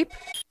tripe,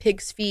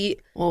 pig's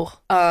feet, Oh.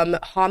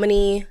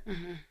 hominy,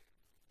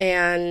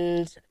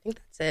 and I think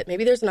that's it.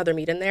 Maybe there's another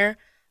meat in there,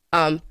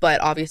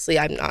 but obviously,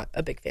 I'm not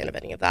a big fan of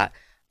any of that.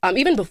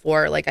 Even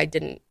before, like I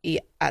didn't eat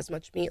as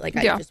much meat. Like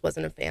I just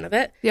wasn't a fan of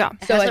it. Yeah.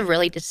 It has a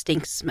really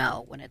distinct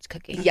smell when it's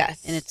cooking.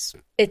 Yes. And it's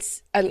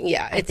it's a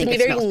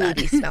very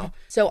meaty smell.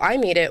 So I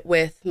made it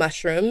with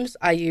mushrooms.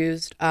 I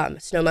used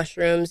snow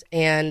mushrooms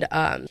and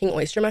king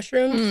oyster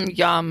mushrooms.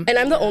 Yum. And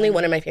I'm the only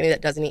one in my family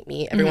that doesn't eat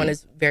meat. Everyone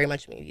is very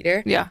much meat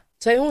eater. Yeah.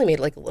 So I only made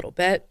like a little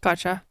bit.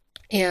 Gotcha.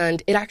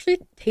 And it actually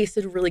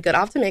tasted really good.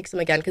 I'll have to make some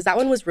again because that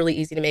one was really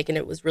easy to make and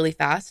it was really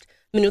fast.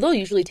 Menudo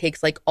usually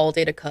takes like all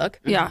day to cook.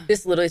 Yeah.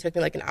 This literally took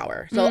me like an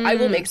hour. So I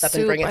will make stuff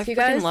and bring it to you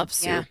guys. I love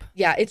soup.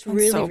 Yeah, it's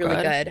really, so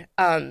really good.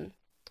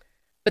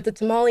 But the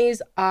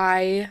tamales,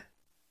 I'm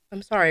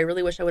sorry. I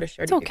really wish I would have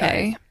shared it with you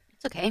guys.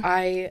 It's okay.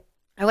 I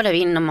would have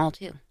eaten them all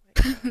too.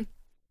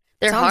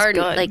 They're hard.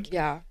 Good. Like,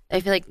 yeah. I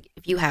feel like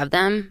if you have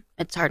them,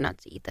 it's hard not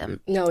to eat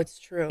them. No, it's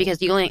true.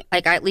 Because you only,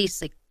 like, at least,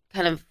 like,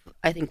 kind of,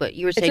 I think what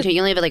you were saying too, you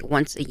only have it like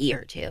once a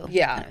year too.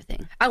 Yeah. Kind of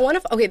thing. I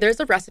want to, there's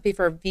a recipe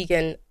for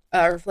vegan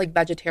or like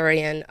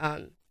vegetarian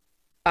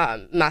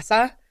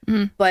masa,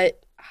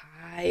 but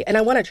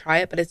I want to try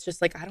it, but it's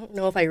just like, I don't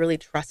know if I really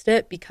trust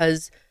it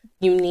because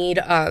you need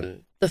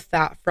the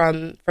fat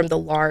from the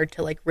lard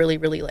to like really,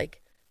 really like,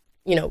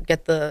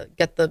 get the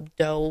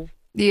dough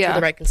to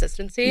the right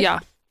consistency.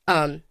 Yeah.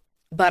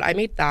 But I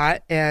made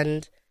that,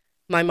 and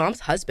my mom's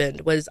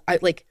husband was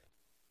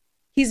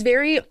he's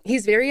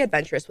very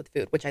adventurous with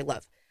food, which I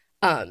love.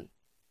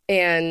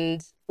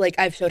 And like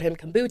I've showed him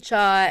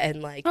kombucha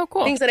and like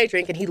things that I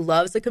drink, and he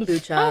loves the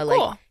kombucha.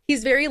 Like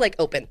he's very like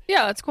open.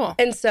 Yeah, that's cool.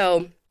 And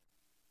so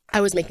I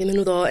was making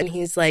menudo, and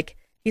he's like,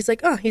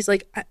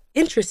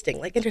 interesting.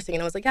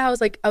 And I was like, yeah,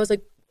 I was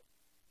like,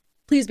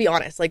 please be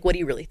honest. Like, what do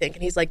you really think?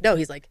 And he's like, no,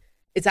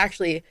 it's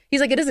actually,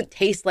 it doesn't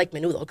taste like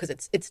menudo because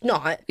it's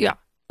not. Yeah.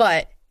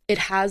 But it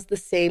has the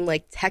same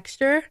like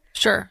texture.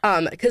 Sure.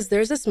 Because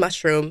there's this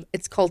mushroom.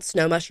 It's called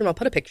snow mushroom. I'll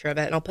put a picture of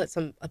it, and I'll put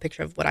a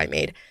picture of what I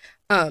made.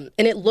 And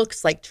it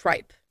looks like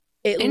tripe.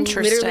 It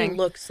literally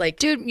looks like.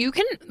 Dude,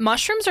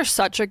 mushrooms are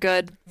such a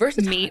good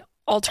meat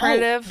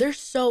alternative. Oh, they're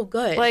so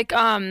good. Like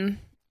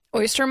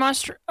oyster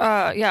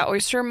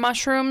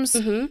mushrooms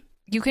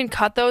you can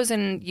cut those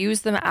and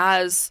use them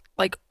as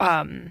like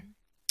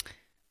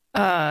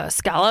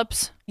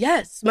scallops.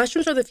 Yes,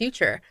 mushrooms are the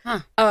future. Huh.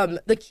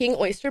 The king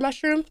oyster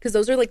mushroom, because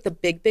those are like the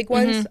big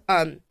ones.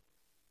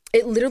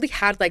 It literally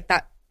had like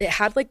that. It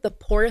had like the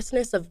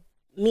porousness of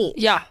meat.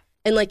 Yeah,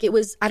 and like it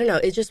was, I don't know,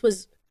 it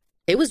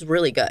was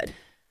really good.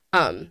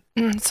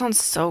 It sounds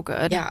so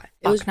good. Yeah,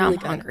 it was really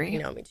good. Hungry. You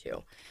know, me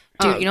too.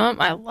 Dude, you know what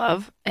I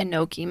love?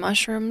 Enoki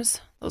mushrooms.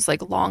 Those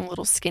like long,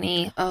 little,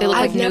 skinny. They look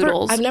like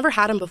noodles. I've never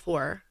had them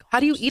before. How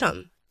do you eat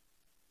them?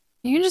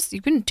 You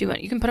can do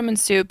it. You can put them in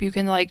soup. You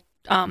can like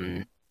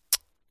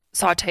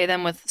saute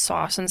them with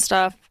sauce and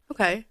stuff.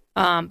 Okay.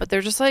 But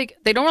they're just like,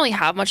 they don't really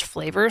have much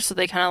flavor, so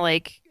they kind of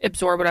like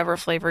absorb whatever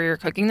flavor you're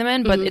cooking them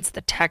in. But it's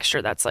the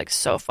texture that's like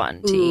so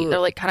fun to eat. They're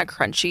like kind of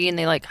crunchy and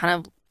they like kind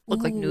of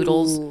look like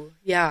noodles.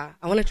 Yeah,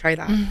 I want to try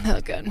that. They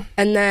look good.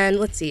 And then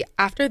let's see.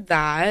 After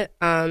that,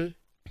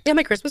 yeah,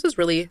 my Christmas was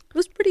pretty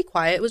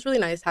quiet. It was really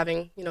nice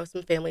having, you know,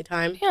 some family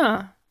time.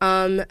 Yeah.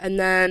 And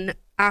then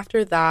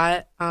after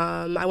that,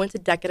 I went to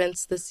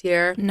Decadence this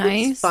year.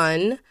 Nice. It was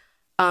fun.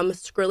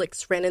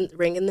 Skrillex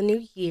rang in the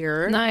new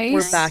year. Nice.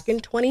 We're back in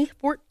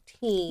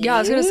 2014. Yeah, I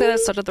was gonna say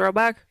that's such a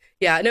throwback.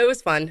 Yeah, no, it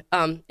was fun.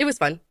 It was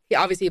fun. He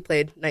obviously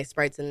played Nice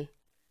Sprites and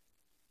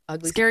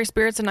Ugly. Scary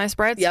Spirits and Nice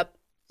Sprites. Yep.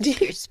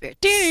 Scary Spirits.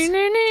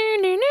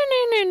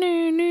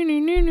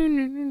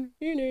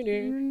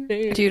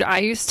 Dude, I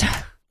used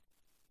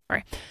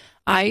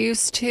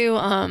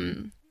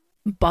to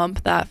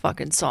bump that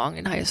fucking song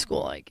in high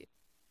school like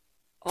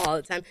all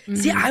the time.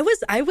 See, I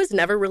was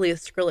never really a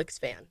Skrillex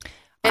fan.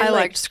 And I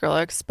liked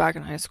Skrillex back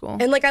in high school.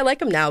 And like I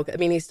like him now. I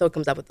mean, he still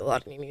comes up with a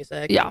lot of new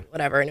music. Yeah. And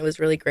whatever. And it was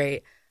really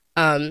great.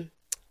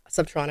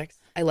 Subtronics.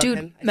 I love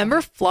him.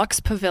 Remember Flux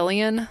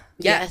Pavilion?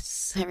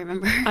 Yes. I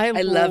remember. I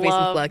love me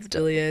some Flux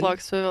Pavilion.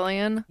 Flux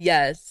Pavilion.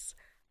 Yes.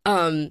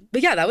 But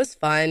yeah, that was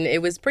fun.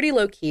 It was pretty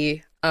low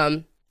key.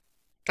 I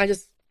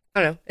don't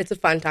know. It's a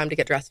fun time to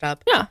get dressed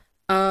up. Yeah.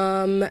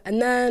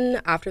 And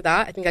then after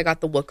that, I think I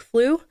got the Wook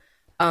flu.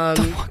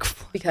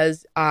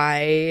 Because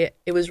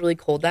it was really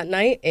cold that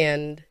night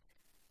and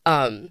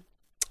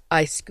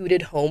I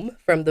scooted home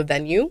from the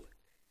venue.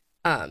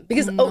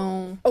 Because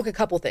a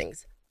couple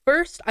things.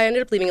 First, I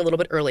ended up leaving a little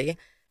bit early.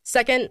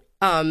 Second,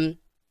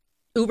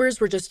 Ubers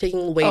were just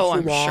taking way too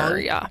long. Sure,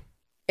 yeah.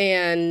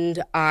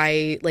 And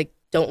I like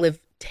don't live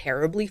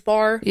terribly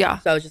far. Yeah.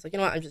 So I was just like, you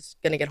know what? I'm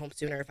just gonna get home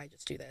sooner if I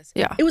just do this.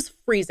 Yeah. It was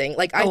freezing.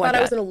 Like I thought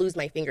I was gonna lose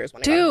my fingers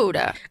when I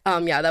got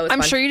home. Yeah, that was I'm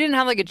fun. sure you didn't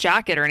have like a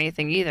jacket or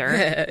anything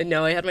either.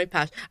 No, I had my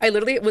I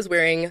literally was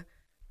wearing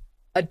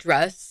a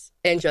dress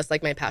and just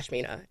like my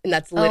pashmina. And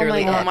that's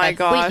literally Oh my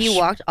gosh. Wait, you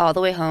walked all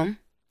the way home?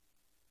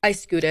 I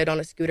scooted on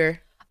a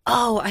scooter.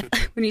 Oh,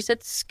 when you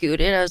said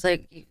scooted, I was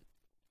like, you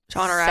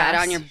sat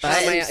on your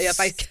butt. Yep,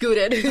 I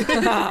scooted.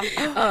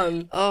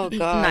 Oh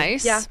god,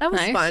 nice. Yeah, that was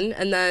fun.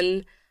 And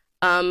then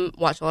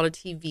watched a lot of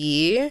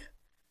TV.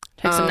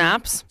 Take some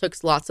naps.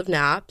 Took lots of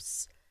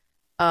naps.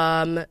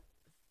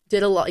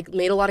 Did a lot, like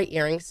made a lot of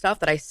earring stuff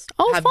that I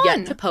have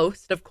yet to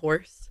post, of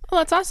course. Oh,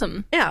 that's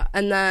awesome. Yeah,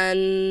 and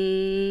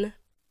then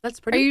that's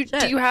pretty much it.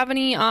 Do you have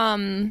any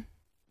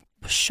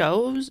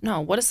shows?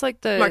 No. What is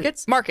like the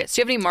markets? Markets.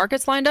 Do you have any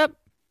markets lined up?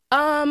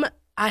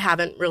 I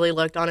haven't really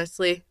looked,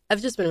 honestly. I've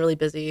just been really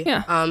busy.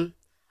 Yeah. I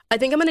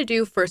think I'm gonna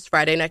do First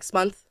Friday next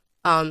month.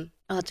 In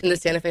the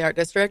Santa Fe Art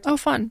District. Oh,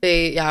 fun.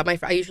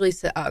 I usually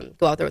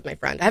go out there with my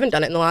friend. I haven't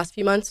done it in the last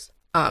few months.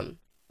 But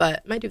I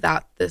might do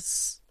that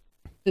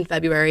in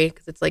February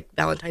because it's like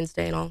Valentine's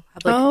Day and I'll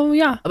have like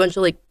a bunch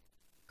of like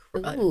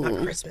not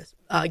Christmas,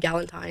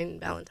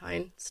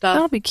 Valentine stuff.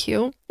 That'll be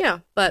cute. Yeah,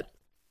 but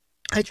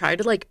I tried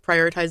to like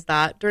prioritize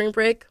that during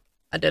break.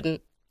 I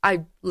didn't.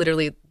 It's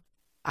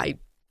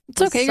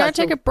okay. You gotta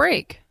take a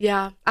break.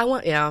 Yeah,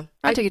 I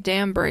take a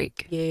damn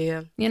break.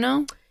 Yeah. You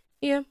know?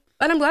 Yeah.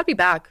 And I'm glad to be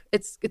back.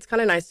 It's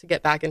kind of nice to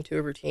get back into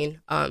a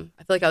routine. I feel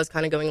like I was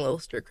kind of going a little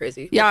stir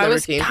crazy. Yeah, I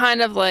was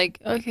kind of like,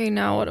 okay,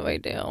 now what do I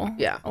do?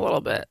 Yeah. A little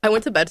bit. I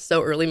went to bed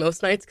so early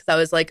most nights because I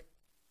was like,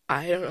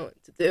 I don't know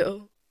what to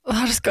do.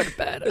 I'll just go to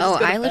bed.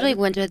 I literally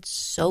went to bed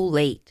so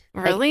late.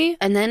 Really?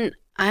 And then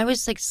I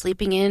was like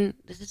sleeping in,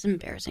 this is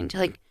embarrassing, to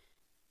like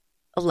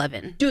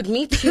 11. Dude,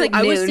 me too. Like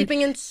I was noon.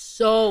 sleeping in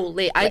so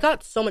late. I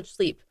got so much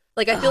sleep.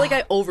 Like, I feel like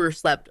I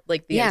overslept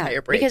like the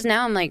entire break. Because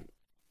now I'm like,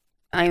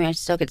 I mean, I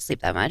still could sleep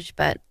that much,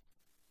 but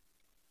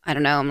I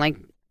don't know.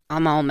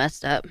 I'm all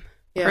messed up.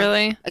 Yeah.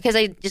 Really? Because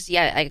I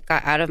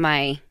got out of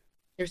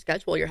your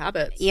schedule, your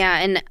habits. Yeah,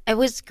 and it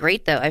was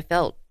great though. I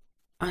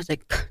was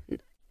like,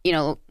 you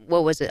know,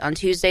 what was it? On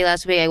Tuesday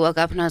last week, I woke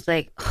up and I was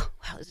like, oh,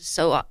 wow, this is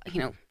so,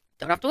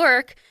 don't have to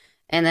work.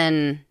 And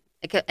then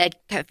I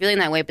kept feeling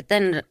that way, but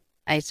then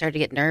I started to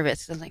get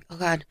nervous. I was like, oh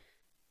God,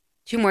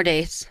 2 more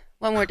days,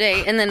 1 more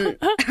day. And then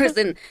I was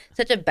in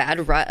such a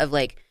bad rut of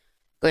like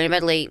going to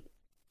bed late,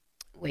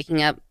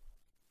 waking up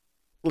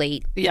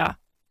late. Yeah.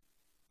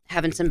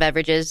 Having some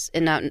beverages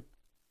and not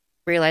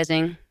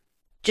realizing,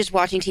 just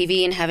watching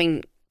TV and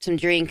having some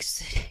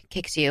drinks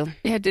kicks you.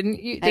 Yeah, didn't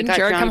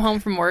Jared come home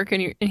from work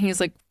and he's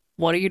like,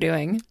 what are you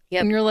doing?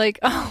 Yep. And you're like,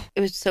 oh.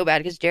 It was so bad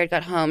because Jared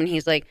got home and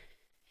he's like,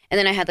 And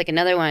then I had like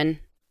another one.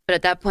 But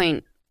at that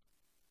point,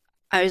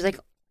 I was like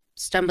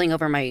stumbling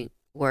over my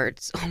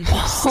words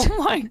almost.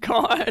 Oh my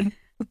God.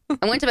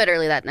 I went to bed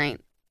early that night.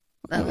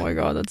 Oh my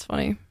God, that's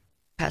funny.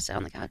 Passed out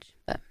on the couch.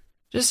 But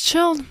just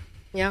chilled.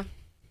 Yeah.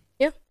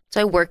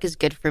 So work is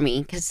good for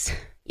me because,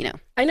 you know.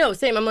 I know,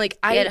 same. I'm like,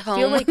 I at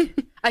feel home.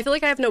 I feel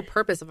like I have no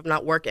purpose if I'm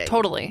not working.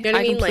 Totally. You know what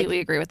I mean? Completely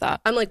agree with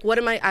that. I'm like, what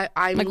am I?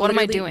 I'm like, what am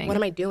I doing? What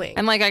am I doing?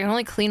 I'm like, I can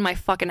only clean my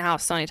fucking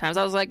house so many times.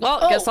 I was like,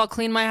 well, I guess I'll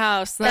clean my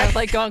house. And then I'd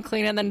like go and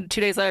clean it. And then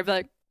 2 days later, I'd be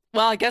like,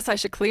 well, I guess I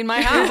should clean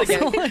my house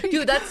again.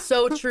 Dude, that's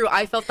so true.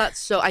 I feel that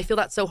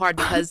so hard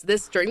because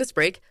during this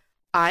break,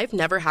 I've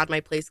never had my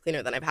place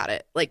cleaner than I've had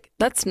it. Like,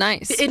 that's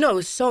nice. It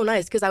was so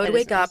nice because I would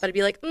wake up and I'd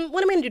be like,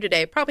 what am I gonna do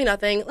today? Probably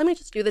nothing. Let me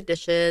just do the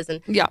dishes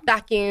and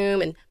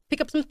vacuum and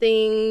pick up some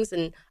things.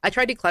 And I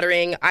tried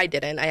decluttering. I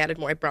didn't. I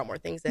brought more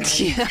things in.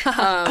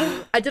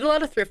 Yeah. I did a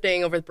lot of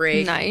thrifting over the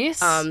break.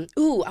 Nice. I'm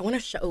gonna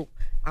show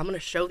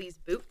these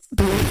boots.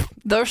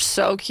 They're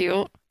so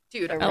cute.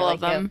 Dude, I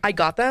love them. I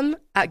got them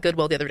at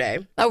Goodwill the other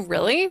day. Oh,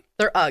 really?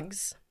 They're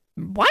Uggs.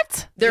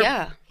 What?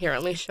 Here,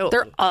 let me show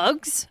They're them.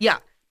 Uggs? Yeah.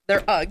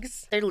 They're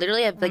Uggs. They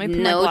literally have like Let me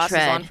put no my glasses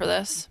tread on for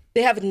this.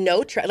 They have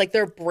no tread. Like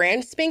they're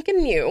brand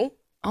spanking new.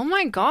 Oh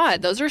my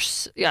God. Those are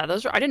I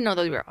didn't know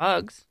those were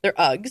Uggs. They're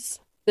Uggs.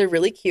 They're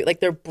really cute. Like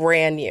they're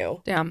brand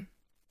new. Damn.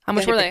 How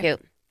much were they?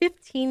 Cute.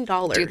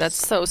 $15. Dude, that's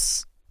so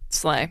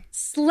slay.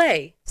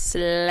 Slay.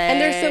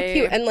 And they're so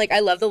cute. And like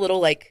I love the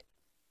little like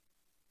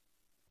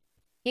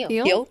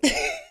heel.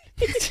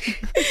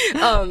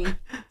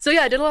 So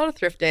yeah, I did a lot of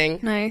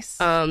thrifting. Nice.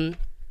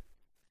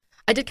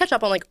 I did catch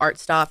up on like art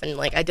stuff and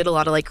like I did a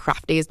lot of like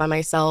craft days by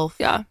myself.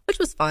 Yeah. Which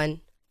was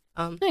fun.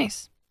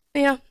 Nice.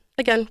 Yeah.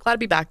 Again, glad to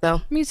be back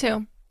though. Me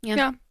too.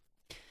 Yeah.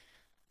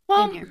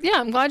 Well, yeah,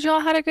 I'm glad you all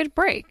had a good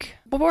break.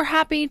 But we're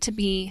happy to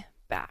be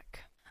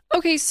back.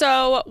 Okay,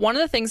 so one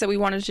of the things that we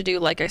wanted to do,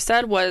 like I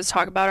said, was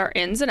talk about our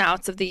ins and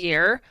outs of the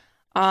year.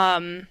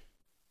 And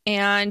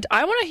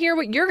I want to hear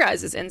what your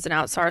guys' ins and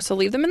outs are. So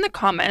leave them in the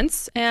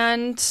comments.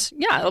 And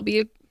yeah, it'll be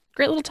a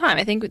great little time.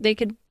 I think they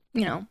could,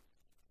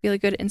 be a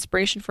good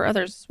inspiration for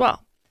others as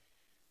well.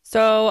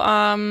 So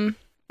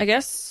I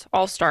guess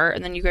I'll start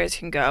and then you guys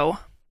can go.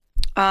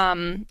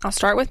 I'll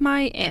start with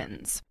my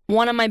ins.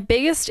 One of my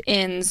biggest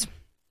ins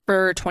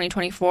for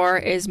 2024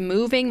 is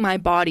moving my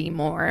body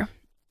more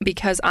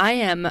because I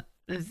am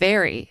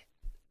very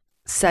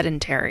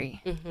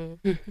sedentary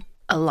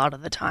a lot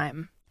of the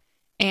time.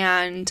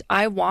 And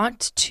I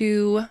want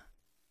to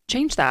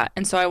change that.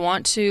 And so I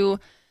want to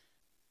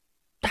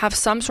have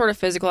some sort of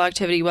physical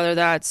activity, whether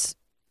that's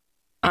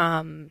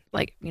quote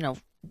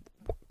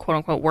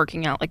unquote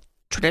working out, like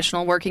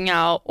traditional working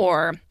out,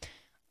 or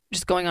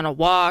just going on a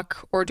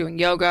walk, or doing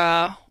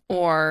yoga,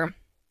 or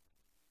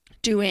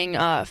doing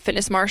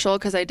fitness martial,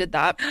 because I did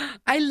that.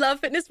 I love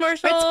fitness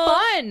martial. It's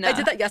fun. I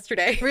did that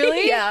yesterday.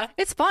 Really? Yeah.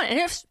 It's fun. And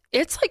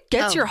it's like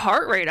gets your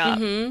heart rate up.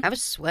 I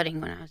was sweating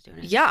when I was doing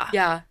it. Yeah.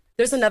 Yeah.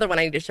 There's another one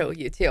I need to show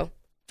you too.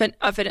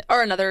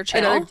 Or another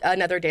channel.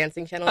 Another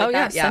dancing channel like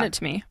that. Send it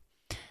to me.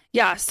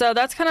 Yeah, so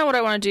that's kind of what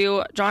I want to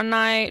do. John and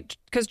I,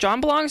 because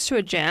John belongs to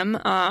a gym,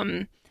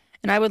 and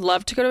I would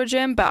love to go to a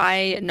gym, but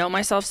I know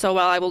myself so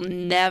well, I will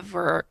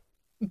never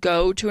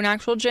go to an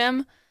actual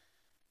gym.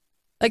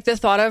 Like the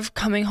thought of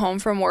coming home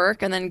from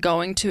work and then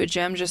going to a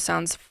gym just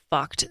sounds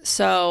fucked.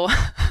 So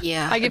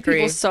yeah, I give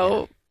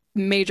people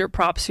major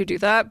props who do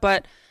that,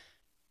 but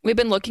we've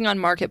been looking on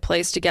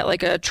Marketplace to get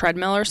like a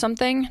treadmill or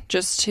something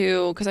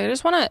because I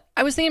was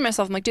thinking to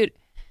myself, I'm like, dude,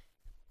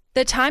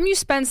 the time you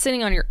spend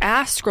sitting on your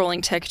ass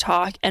scrolling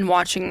TikTok and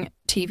watching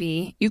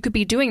TV, you could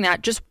be doing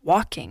that just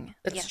walking.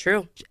 That's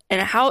true.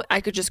 And how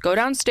I could just go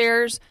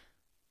downstairs,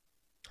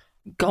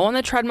 go on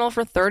the treadmill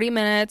for 30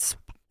 minutes,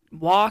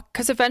 walk,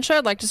 because eventually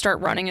I'd like to start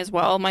running as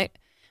well. My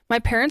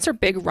parents are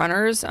big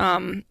runners.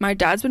 My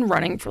dad's been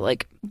running for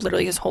like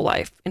literally his whole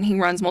life, and he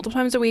runs multiple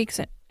times a week,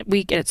 and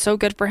it's so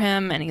good for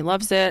him, and he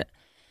loves it.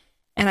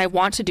 And I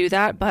want to do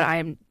that, but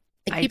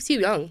it keeps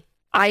you young.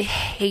 I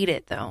hate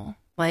it though.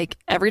 Like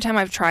every time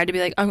I've tried to be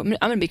like, I'm going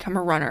to become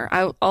a runner,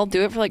 I'll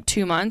do it for like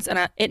 2 months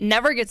and it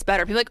never gets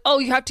better. People are like, oh,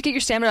 you have to get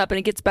your stamina up and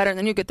it gets better and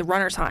then you get the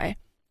runner's high.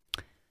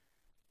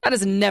 That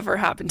has never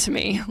happened to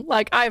me.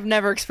 Like I've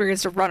never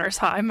experienced a runner's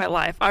high in my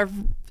life. I've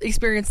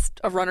experienced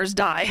a runner's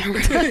die.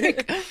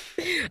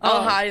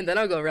 I'll high and then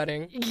I'll go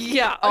running.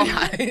 Yeah. I'll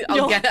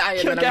get high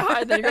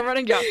and then you go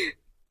running. Yeah.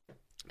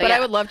 But yeah. I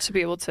would love to be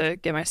able to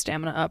get my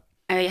stamina up.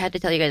 I had to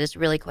tell you guys this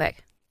really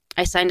quick.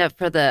 I signed up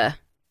for the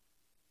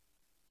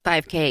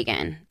 5K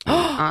again.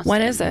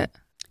 When is it?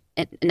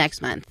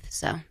 Next month.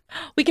 So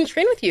we can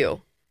train with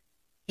you.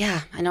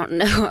 Yeah, I don't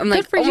know. I'm like,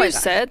 good for you,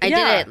 Sid. I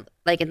did it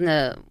like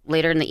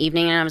later in the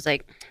evening, and I was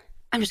like,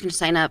 I'm just gonna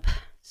sign up.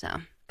 So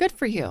good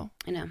for you.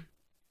 I know,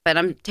 but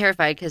I'm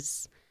terrified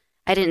because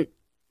I didn't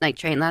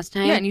train last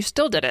time. Yeah, and you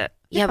still did it.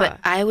 Yeah, but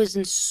I was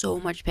in so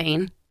much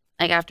pain.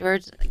 Like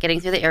afterwards, getting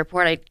through the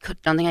airport,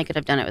 don't think I could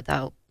have done it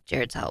without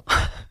Jared's help.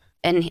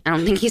 And I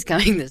don't think he's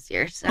coming this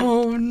year. So.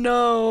 Oh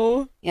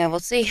no. Yeah, we'll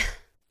see.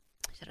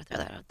 Should I throw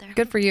that out there?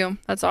 Good for you.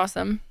 That's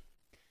awesome.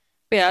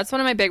 But yeah, that's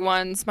one of my big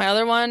ones. My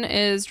other one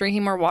is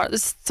drinking more water.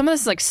 Some of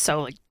this is like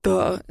so like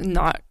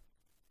not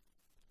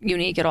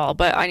unique at all,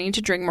 but I need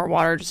to drink more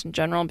water just in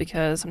general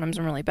because sometimes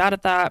I'm really bad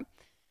at that.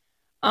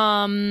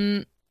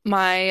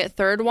 My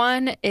third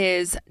one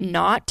is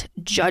not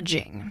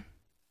judging,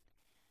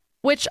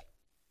 which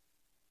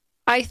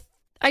I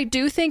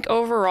do think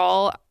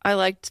overall I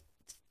like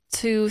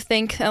to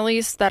think at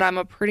least that I'm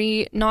a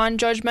pretty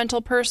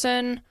non-judgmental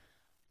person.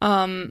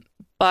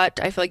 But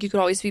I feel like you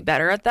could always be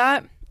better at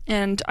that.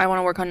 And I want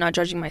to work on not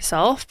judging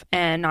myself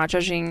and not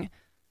judging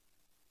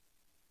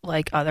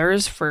like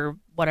others for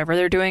whatever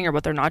they're doing or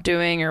what they're not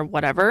doing or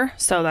whatever.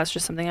 So that's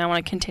just something I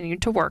want to continue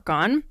to work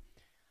on.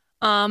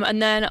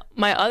 And then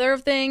my other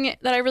thing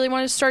that I really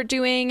want to start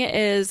doing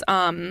is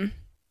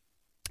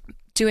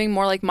doing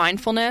more like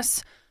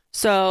mindfulness.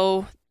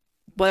 So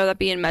whether that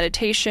be in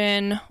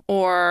meditation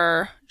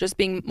or just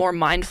being more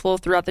mindful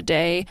throughout the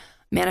day,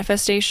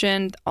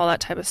 manifestation, all that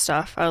type of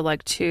stuff I would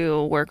like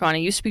to work on. I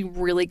used to be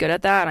really good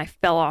at that and I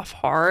fell off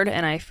hard.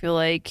 And I feel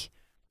like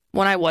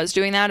when I was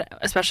doing that,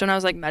 especially when I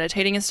was like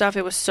meditating and stuff,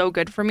 it was so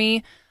good for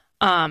me.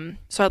 So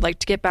I'd like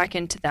to get back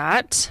into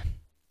that.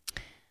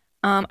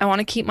 I want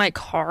to keep my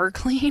car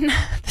clean.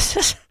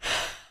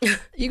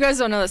 You guys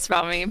don't know this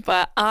about me,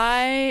 but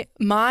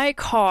my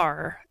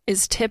car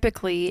is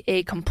typically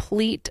a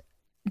complete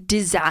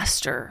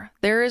disaster.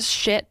 There is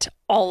shit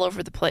all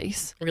over the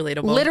place.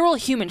 Relatable. Literal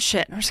human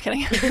shit. I'm just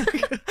kidding.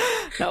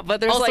 No,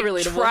 but there's also like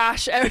relatable.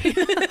 Trash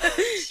everywhere.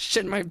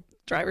 Shit in my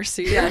driver's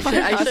seat. Yeah,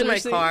 I shit in my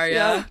car,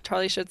 yeah.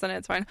 Charlie shits in it,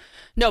 it's fine.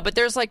 No, but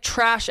there's like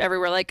trash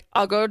everywhere. Like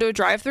I'll go to a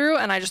drive-thru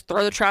and I just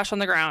throw the trash on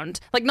the ground.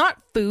 Like not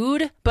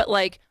food, but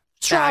like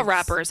straw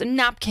wrappers and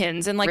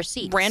napkins and like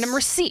random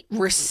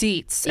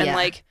receipts. And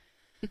like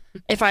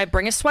if I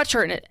bring a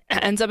sweatshirt and it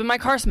ends up in my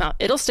car smell,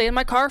 it'll stay in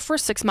my car for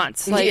 6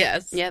 months. Like,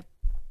 yes. Yep.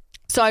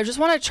 So I just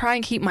want to try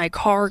and keep my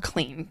car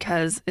clean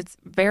because it's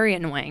very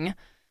annoying.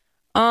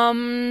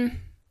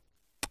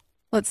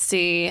 Let's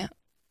see.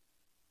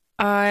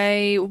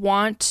 I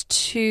want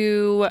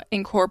to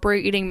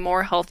incorporate eating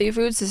more healthy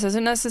foods. This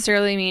doesn't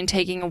necessarily mean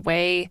taking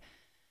away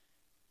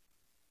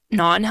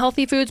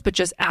non-healthy foods, but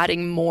just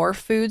adding more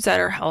foods that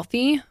are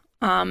healthy.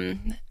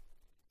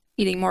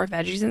 Eating more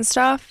veggies and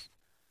stuff.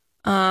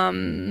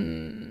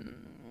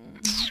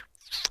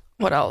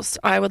 What else?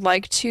 I would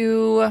like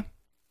to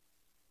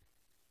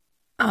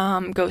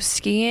go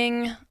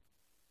skiing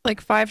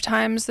like 5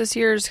 times this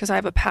year just because I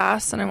have a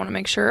pass and I want to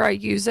make sure I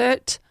use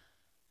it.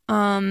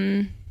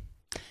 And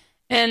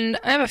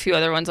I have a few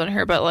other ones on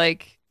here, but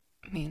like,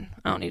 I mean,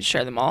 I don't need to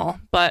share them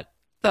all. But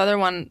the other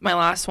one, my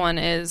last one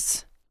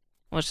is,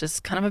 which is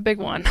kind of a big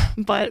one,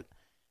 but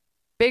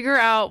figure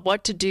out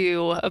what to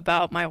do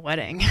about my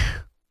wedding.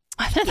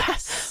 Whether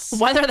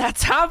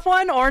that's have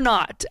one or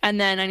not.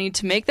 And then I need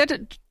to make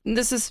that,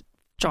 this is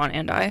John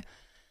and I,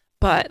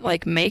 but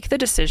like make the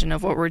decision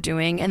of what we're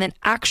doing and then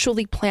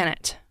actually plan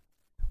it,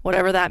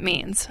 whatever that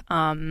means.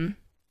 That's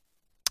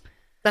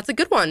a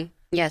good one.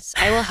 Yes,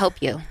 I will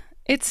help you.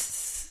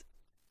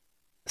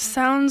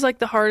 Sounds like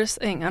the hardest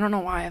thing. I don't know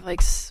why.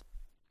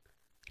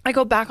 I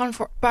go back and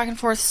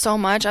forth so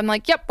much. I'm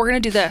like, yep, we're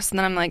gonna do this, and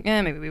then I'm like,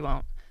 maybe we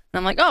won't. And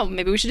I'm like, oh,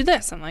 maybe we should do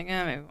this. I'm like,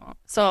 maybe we won't.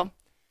 So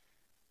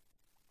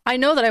I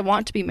know that I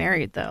want to be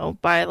married though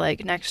by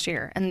like next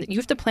year, and you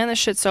have to plan this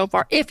shit so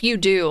far. If you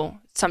do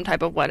some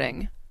type of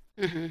wedding,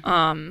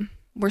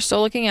 we're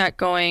still looking at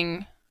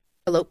going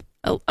elope,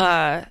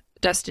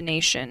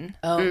 destination.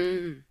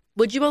 Oh,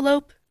 would you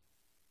elope?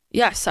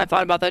 Yes, I've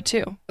thought about that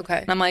too. Okay,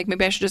 and I'm like,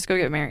 maybe I should just go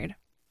get married.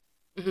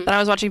 Then I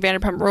was watching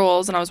Vanderpump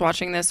Rules, and I was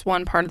watching this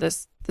one part of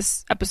this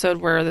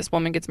episode where this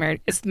woman gets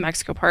married. It's the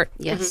Mexico part.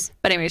 Yes.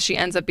 But anyways, she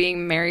ends up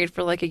being married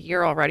for like a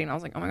year already, and I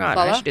was like, oh my god,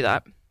 I should do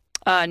that.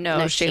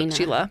 No,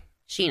 Sheila.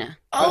 Sheena.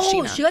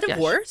 Oh, she got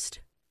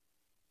divorced?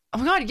 Oh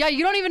my god, yeah,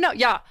 you don't even know.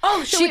 Yeah.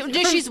 Oh,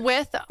 she's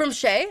with from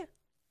Shay?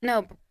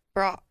 No,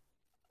 bro.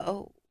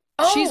 Oh.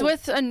 She's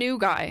with a new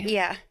guy.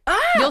 Yeah.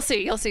 You'll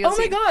see. Oh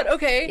my god.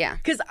 Okay. Yeah.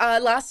 Because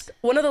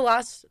one of the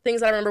last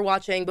things I remember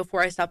watching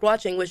before I stopped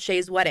watching was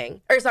Shay's wedding.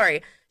 Or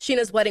sorry,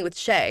 Sheena's wedding with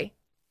Shay.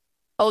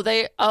 Oh,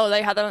 they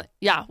had that.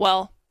 Yeah.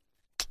 Well,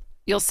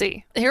 you'll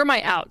see. Here are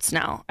my outs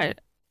now.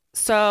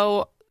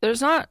 So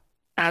there's not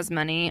as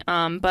many,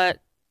 but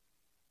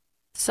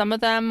some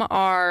of them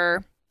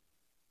are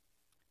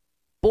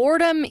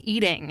boredom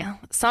eating.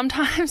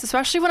 Sometimes,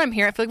 especially when I'm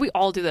here, I feel like we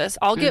all do this.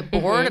 I'll get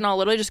bored and I'll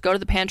literally just go to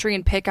the pantry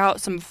and pick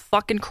out some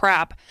fucking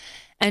crap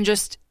and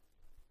just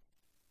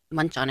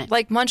munch on it.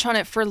 Like munch on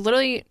it for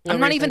literally, I'm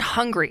not even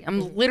hungry.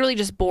 I'm literally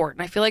just bored.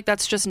 And I feel like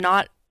that's just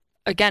not,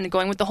 again,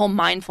 going with the whole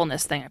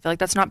mindfulness thing. I feel like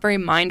that's not very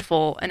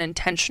mindful and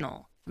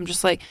intentional. I'm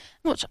just like,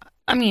 which,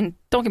 I mean,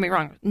 don't get me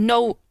wrong.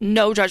 No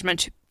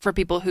judgment for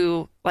people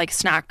who like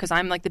snack, because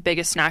I'm like the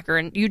biggest snacker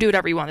and you do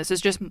whatever you want. This is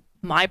just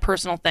my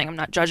personal thing. I'm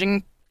not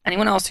judging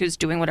anyone else who's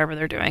doing whatever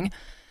they're doing,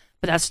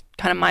 but that's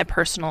kind of my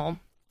personal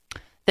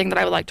thing that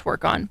I would like to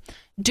work on.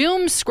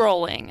 Doom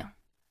scrolling.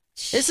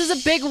 This is a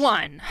big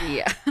one.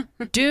 Yeah.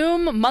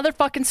 Doom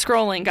motherfucking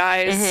scrolling,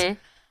 guys.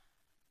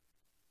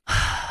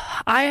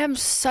 I have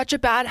such a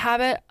bad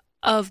habit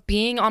of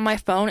being on my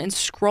phone and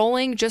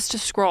scrolling just to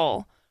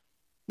scroll.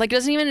 Like,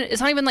 it's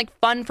not even like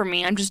fun for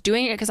me. I'm just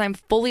doing it because I'm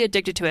fully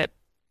addicted to it.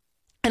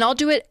 And I'll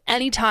do it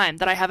anytime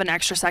that I have an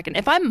extra second.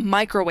 If I'm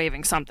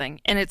microwaving something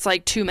and it's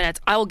like 2 minutes,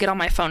 I will get on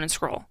my phone and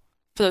scroll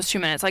for those 2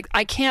 minutes. Like,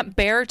 I can't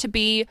bear to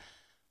be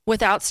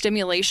without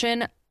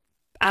stimulation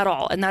at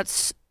all. And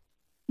that's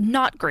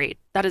not great.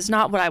 That is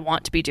not what I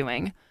want to be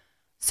doing.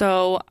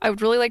 So I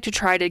would really like to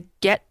try to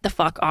get the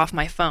fuck off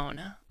my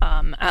phone,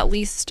 at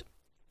least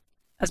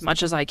as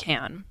much as I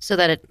can. So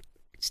that it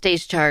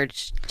stays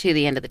charged to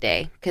the end of the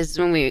day. Because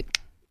it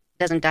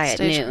doesn't die at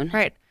noon.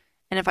 Right.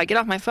 And if I get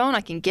off my phone, I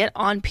can get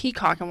on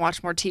Peacock and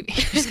watch more TV.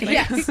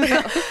 Yes.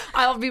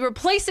 I'll be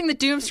replacing the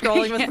doom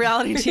scrolling with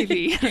reality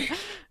TV.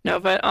 No,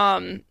 but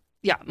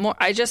yeah, more.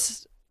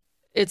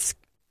 It's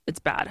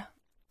bad.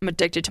 I'm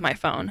addicted to my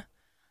phone.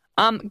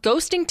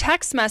 Ghosting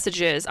text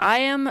messages. I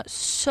am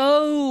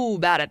so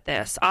bad at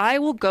this. I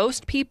will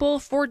ghost people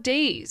for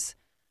days.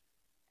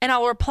 And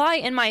I'll reply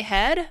in my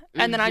head,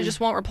 and then I just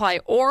won't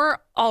reply. Or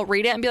I'll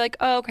read it and be like,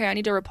 oh, okay, I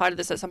need to reply to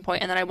this at some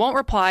point. And then I won't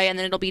reply, and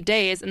then it'll be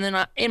days. And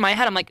then in my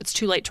head, I'm like, it's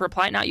too late to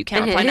reply now. You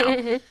can't reply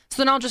now.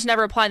 So then I'll just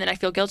never reply, and then I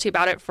feel guilty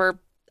about it for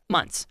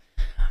months.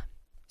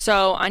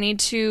 So I need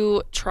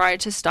to try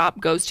to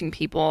stop ghosting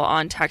people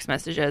on text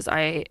messages.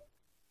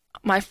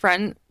 My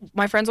friends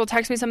will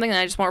text me something, and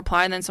I just won't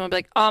reply. And then someone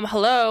will be like,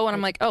 hello. And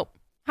I'm like, oh,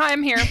 hi,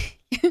 I'm here.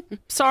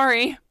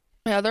 Sorry.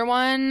 The other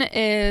one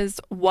is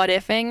what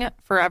ifing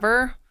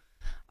forever.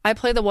 I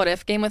play the what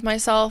if game with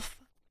myself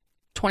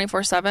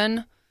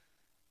 24/7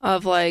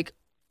 of like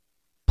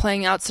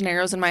playing out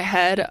scenarios in my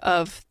head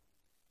of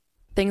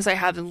things I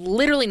have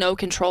literally no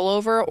control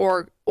over,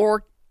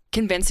 or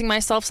convincing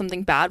myself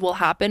something bad will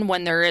happen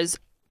when there is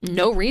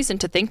no reason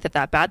to think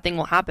that bad thing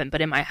will happen.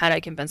 But in my head, I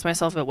convince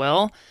myself it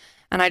will.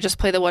 And I just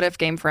play the what if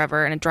game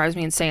forever, and it drives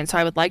me insane. So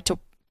I would like to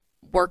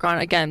work on,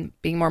 again,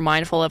 being more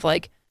mindful of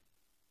like,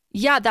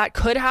 yeah, that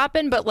could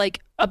happen, but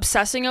like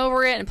obsessing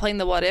over it and playing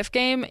the what if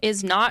game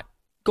is not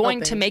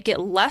going to make it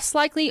less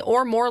likely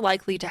or more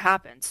likely to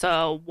happen.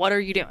 So what are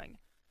you doing?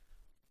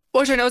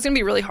 Which I know is going to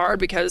be really hard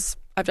because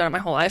I've done it my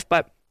whole life,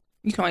 but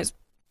you can always,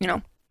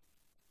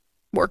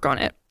 work on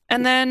it.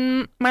 And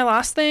then my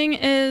last thing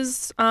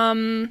is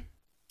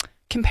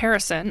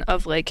comparison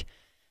of like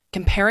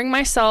comparing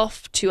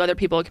myself to other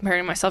people,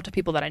 comparing myself to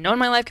people that I know in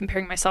my life,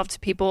 comparing myself to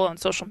people on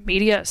social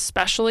media,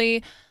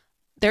 especially.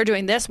 They're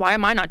doing this. Why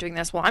am I not doing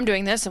this? Well, I'm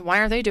doing this, and why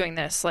aren't they doing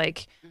this?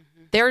 Like,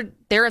 they're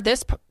at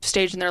this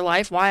stage in their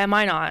life. Why am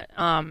I not?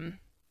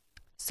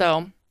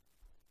 So,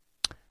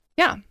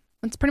 yeah,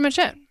 that's pretty much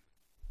it.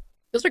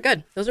 Those are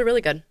good. Those are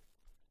really good.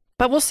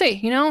 But we'll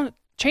see.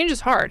 Change is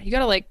hard. You got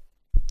to like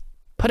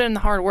put in the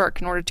hard work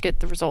in order to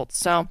get the results.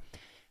 So,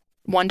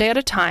 one day at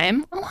a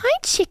time. Oh, hi,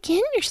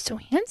 chicken. You're so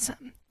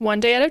handsome. One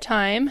day at a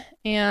time,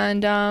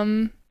 and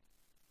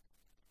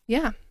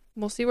yeah,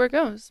 we'll see where it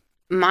goes.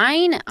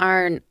 Mine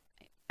are.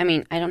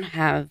 I don't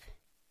have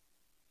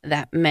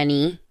that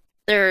many.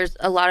 There's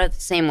a lot of the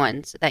same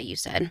ones that you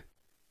said.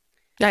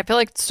 Yeah, I feel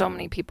like so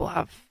many people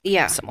have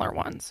similar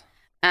ones.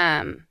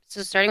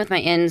 So starting with my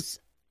ins,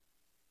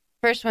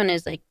 first one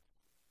is like,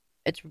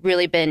 it's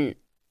really been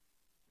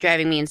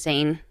driving me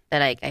insane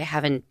that I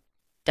haven't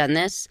done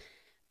this,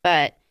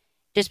 but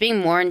just being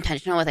more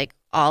intentional with like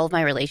all of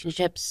my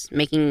relationships,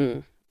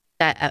 making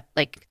that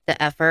like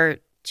the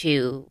effort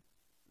to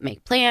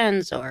make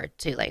plans or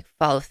to like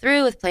follow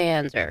through with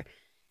plans, or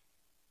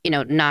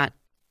not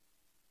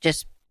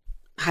just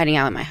hiding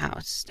out in my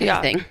house type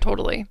of thing.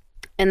 Totally.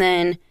 And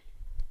then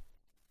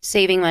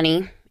saving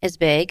money is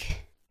big.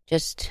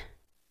 Just,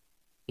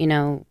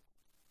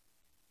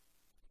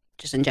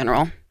 just in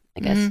general, I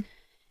guess. Mm-hmm.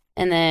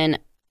 And then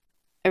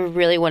I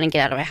really want to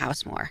get out of my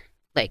house more.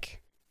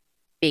 Like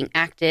being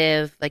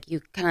active, like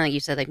you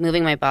said, like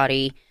moving my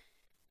body,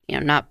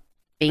 not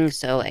being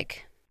so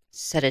like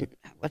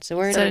what's the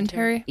word?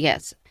 Sedentary?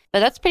 Yes.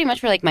 But that's pretty much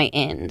for like my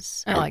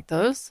ins. I like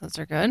those. Those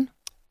are good.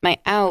 My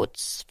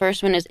outs,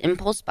 first one is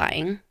impulse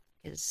buying,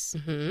 because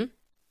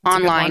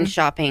online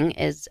shopping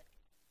is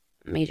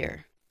a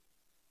major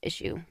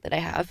issue that I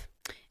have.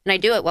 And I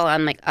do it while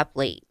I'm like up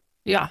late.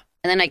 Yeah.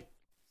 And then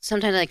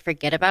sometimes I like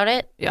forget about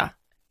it. Yeah.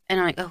 And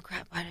I'm like, oh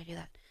crap, why did I do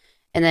that?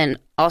 And then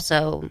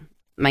also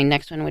my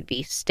next one would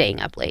be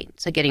staying up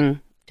late. So getting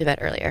to bed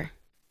earlier.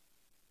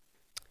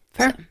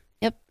 Fair. So,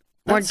 yep.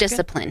 More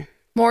discipline. Good.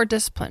 More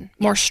discipline.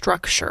 More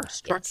structure.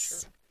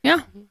 Yes.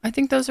 Yeah. I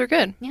think those are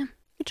good. Yeah.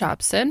 Good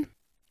job, Sid.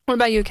 What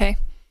about you, Kay?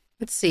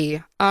 Let's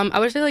see. I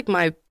would say like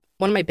one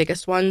of my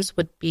biggest ones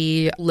would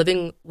be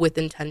living with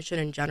intention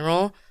in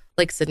general.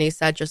 Like Sydney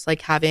said, just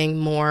like having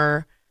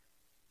more,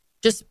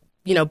 just,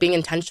 being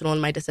intentional in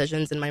my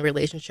decisions and my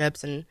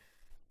relationships, and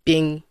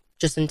being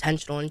just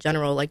intentional in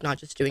general, like not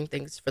just doing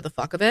things for the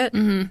fuck of it.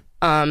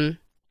 Mm-hmm.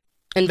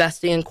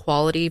 Investing in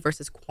quality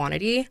versus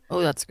quantity.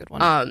 Oh, that's a good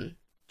one.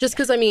 Just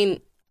because,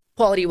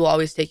 quality will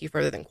always take you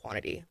further than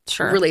quantity.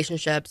 Sure.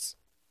 Relationships,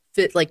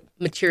 fit like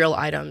material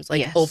items,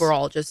 like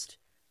overall just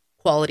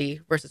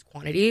quality versus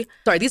quantity.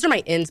 Sorry, these are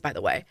my ins, by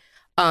the way.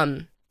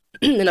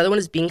 Another one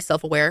is being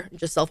self-aware,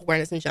 just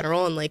self-awareness in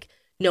general, and like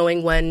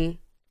knowing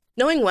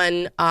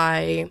when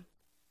I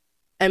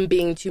am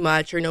being too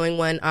much, or knowing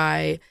when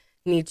I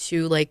need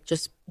to like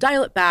just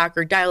dial it back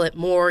or dial it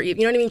more. You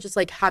know what I mean? Just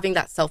like having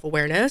that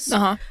self-awareness.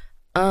 I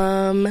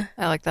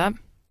like that.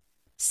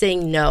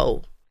 Saying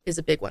no is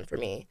a big one for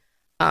me,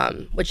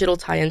 which it'll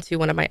tie into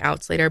one of my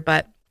outs later.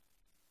 But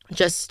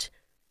just,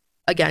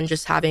 again,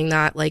 just having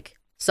that like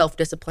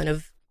self-discipline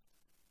of,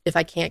 if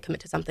I can't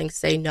commit to something,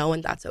 say no,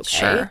 and that's okay.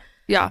 Sure.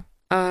 Yeah.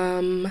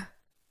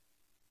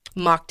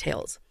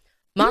 Mocktails,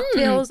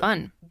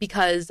 fun.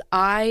 because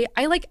I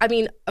like, I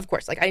mean, of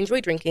course, like I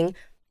enjoy drinking,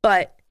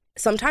 but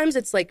sometimes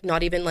it's like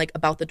not even like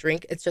about the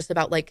drink. It's just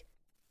about like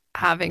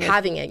having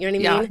it. You know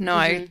what I mean? No,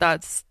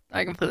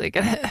 I completely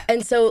get it.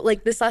 And so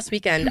like this last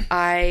weekend,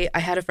 I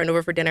had a friend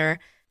over for dinner,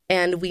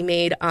 and we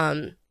made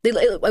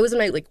it was in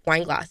my like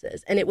wine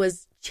glasses, and it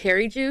was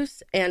cherry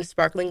juice and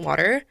sparkling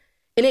water,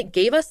 and it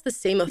gave us the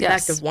same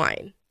effect of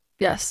wine.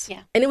 Yes.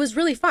 Yeah. And it was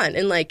really fun,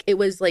 and like it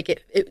was like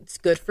it's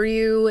good for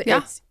you.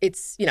 Yeah.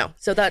 It's you know,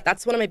 so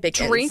that's one of my big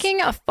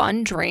drinking a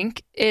fun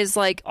drink is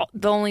like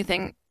the only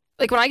thing.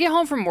 Like when I get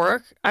home from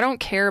work, I don't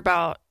care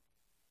about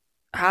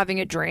having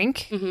a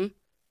drink.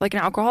 Like an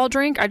alcohol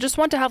drink. I just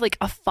want to have like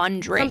a fun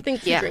drink. Something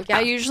to drink. Yeah.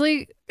 I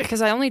usually, because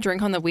I only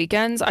drink on the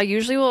weekends, I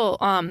usually will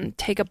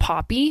take a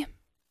Poppy.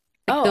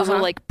 Those are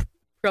like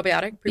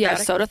probiotic. Yeah,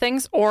 soda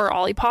things, or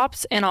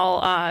Olippops, and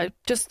I'll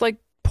just like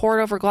pour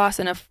it over glass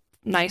in a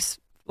nice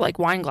like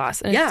wine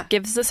glass, and it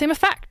gives the same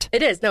effect.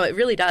 It is. No, it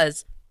really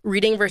does.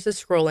 Reading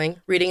versus scrolling.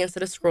 Reading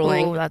instead of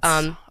scrolling. Oh,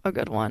 that's a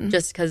good one.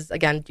 Just because,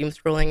 again, doom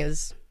scrolling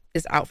is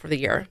out for the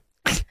year.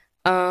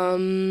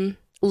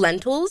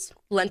 Lentils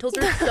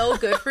are so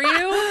good for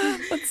you.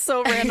 That's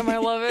so random. I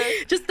love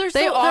it. They're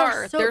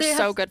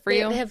so good for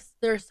you.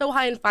 They're so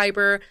high in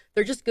fiber.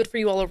 They're just good for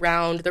you all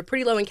around. They're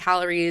pretty low in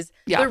calories.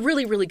 Yeah. They're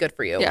really, really good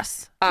for you.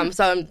 Yes.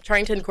 So I'm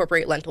trying to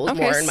incorporate lentils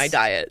more in my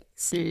diet.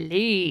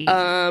 Sleep.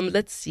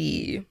 Let's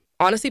see.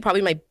 Honestly,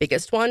 probably my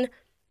biggest one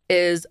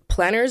is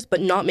planners,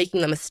 but not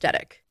making them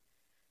aesthetic.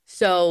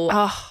 So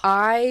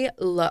I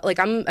love, like,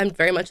 I'm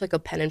very much like a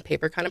pen and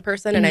paper kind of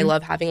person, and I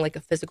love having like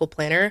a physical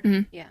planner.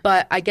 Yeah.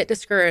 But I get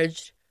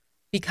discouraged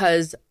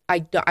because I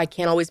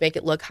can't always make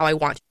it look how I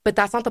want. But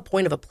that's not the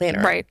point of a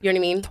planner, right? You know what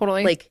I mean?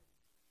 Totally. Like,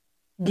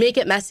 make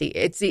it messy.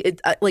 It's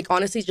like,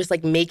 honestly, just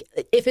like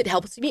if it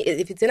helps me,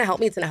 if it's gonna help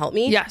me, it's gonna help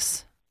me.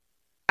 Yes.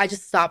 I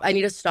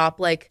need to stop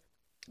like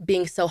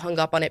being so hung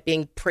up on it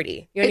being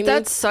pretty. You know what I mean?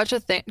 That's such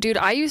a thing, dude.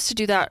 I used to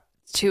do that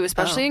too,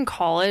 especially in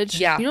college.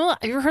 Yeah. You know,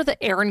 have you ever heard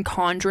the Erin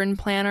Condren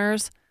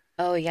planners?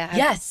 Oh yeah.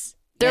 Yes.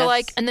 They're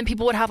like, and then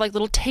people would have like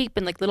little tape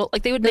and like little,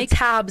 like they would make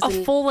tabs a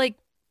full like.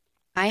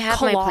 I have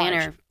collage. my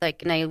planner,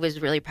 like, and I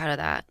was really proud of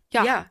that.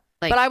 Yeah. Yeah.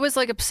 Like, but I was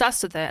like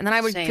obsessed with it, and then I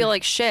would feel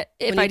like shit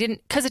if I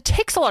didn't, because it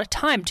takes a lot of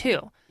time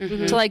too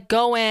to like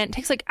go in. It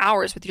takes like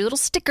hours with your little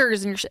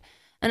stickers and your shit,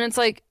 and it's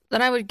like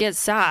then I would get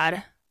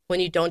sad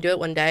when you don't do it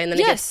one day, and then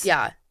it gets,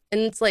 and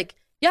it's like,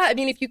 yeah, I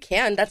mean, if you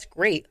can, that's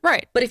great.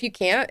 Right. But if you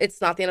can't,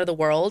 it's not the end of the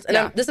world.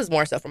 And this is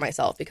more so for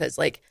myself because,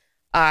 like,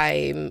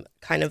 I'm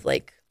kind of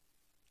like,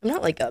 I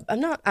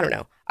don't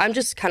know. I'm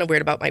just kind of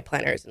weird about my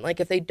planners. And, like,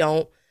 if they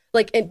don't,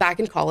 like, back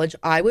in college,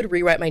 I would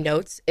rewrite my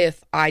notes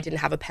if I didn't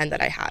have a pen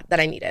that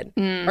I needed.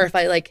 Or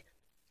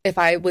if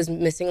I was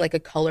missing, like, a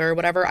color or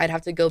whatever, I'd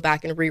have to go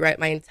back and rewrite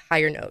my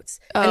entire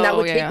notes. And that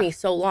would take me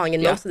so long.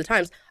 And most of the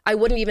times, I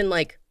wouldn't even,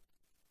 like,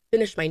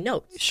 finish my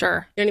notes.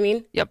 Sure. You know what I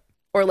mean? Yep.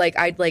 Or, like,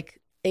 I'd, like,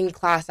 in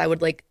class, I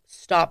would like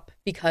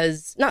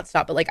not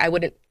stop, but like I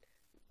wouldn't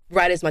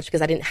write as much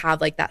because I didn't have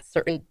like that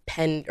certain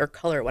pen or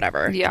color or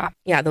whatever. Yeah.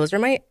 Yeah, those are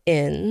my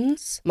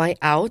ins. My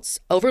outs: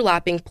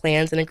 overlapping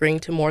plans and agreeing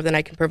to more than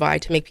I can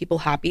provide to make people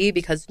happy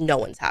because no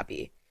one's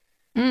happy.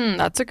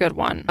 That's a good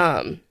one.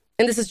 And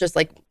this is just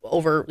like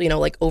over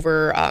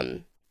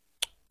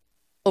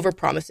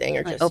promising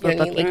or like just, overbooking. You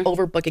know what I mean? Like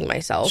overbooking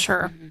myself.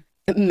 Sure.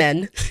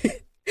 Men.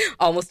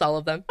 Almost all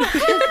of them.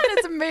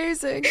 It's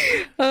amazing.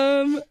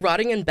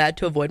 Rotting in bed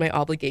to avoid my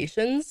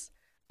obligations.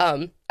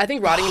 I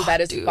think rotting in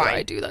bed is fine.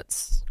 I do.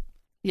 That's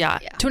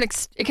to an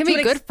it can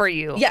be good for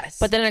you. Yes,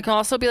 but then it can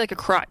also be like a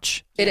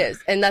crutch. It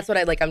is, and that's what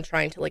I'm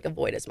trying to like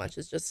avoid as much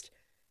as just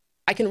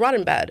I can rot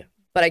in bed,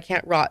 but I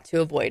can't rot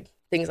to avoid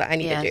things that I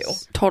need to do.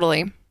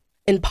 Totally.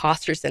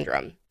 Imposter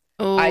syndrome.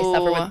 Oh, I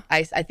suffer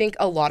with. I think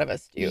a lot of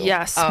us do.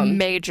 Yes,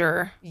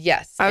 major.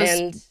 Yes, I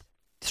was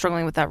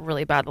struggling with that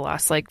really bad the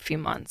last like few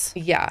months.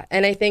 Yeah,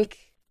 and I think.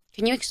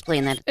 Can you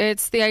explain that?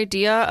 It's the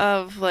idea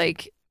of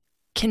like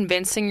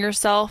convincing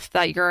yourself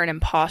that you're an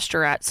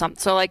imposter at something.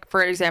 So like,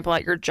 for example,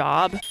 at your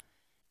job,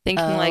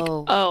 thinking like,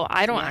 oh,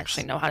 I don't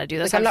actually know how to do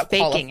this. Like, I'm not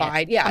faking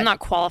qualified. it. Yeah. I'm not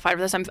qualified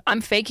for this.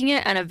 I'm faking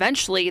it. And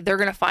eventually they're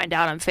going to find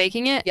out I'm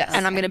faking it. Yes.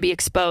 And I'm going to be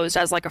exposed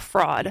as like a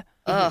fraud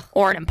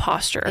or an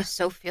impostor. I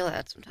so feel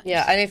that sometimes.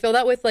 Yeah. And I feel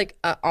that with like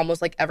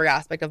almost like every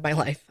aspect of my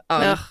life.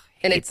 And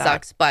it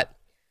sucks, but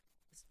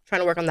trying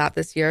to work on that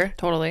this year.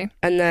 Totally.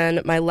 And then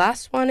my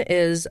last one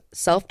is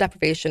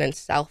self-deprivation and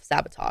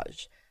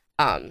self-sabotage.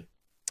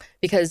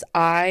 Because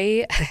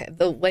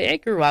the way I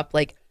grew up,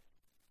 like,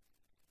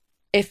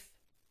 if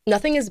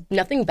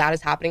nothing bad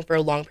is happening for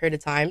a long period of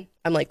time,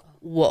 I'm like,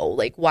 whoa,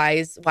 like why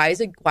is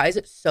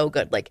it so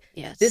good? Like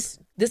yes.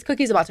 this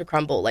cookie's about to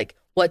crumble. Like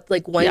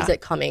when is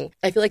it coming?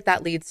 I feel like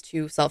that leads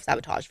to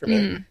self-sabotage for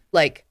me.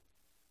 Like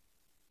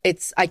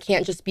I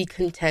can't just be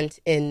content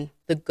in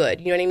the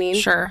good. You know what I mean?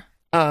 Sure.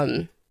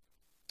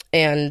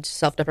 And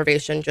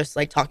self-deprivation, just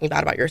like talking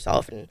bad about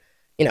yourself and,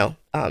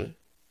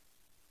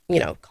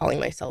 calling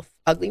myself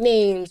ugly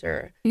names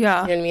or, you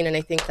know what I mean? And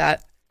I think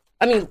that,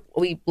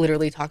 we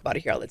literally talk about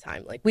it here all the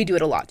time. Like we do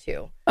it a lot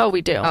too. Oh,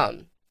 we do.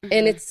 And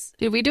it's,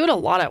 dude, we do it a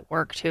lot at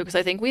work too. Cause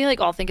I think we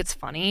like all think it's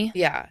funny.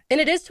 Yeah. And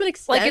it is to an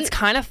extent. Like it's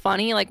kind of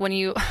funny. Like when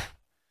you,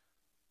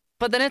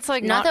 but then it's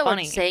like not that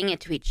funny. we're saying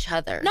it to each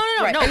other. No.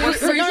 Right. We're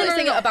usually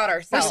saying it about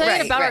ourselves. We're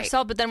saying it about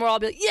ourselves, but then we're all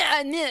be like,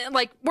 yeah,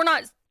 like we're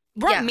not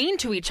mean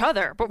to each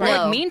other, but we're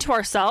like mean to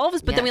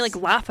ourselves, but then we like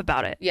laugh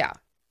about it. Yeah.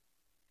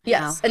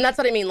 Yes. And that's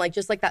what I mean. Like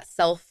just like that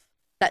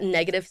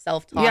negative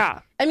self-talk. Yeah.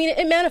 I mean,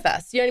 it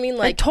manifests. You know what I mean?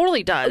 Like it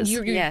totally does.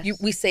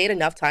 We say it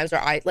enough times, or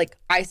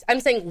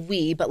I'm saying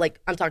we, but like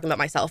I'm talking about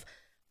myself.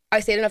 I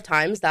say it enough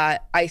times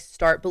that I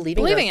start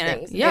believing those in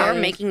things. it. Yeah. Or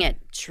making it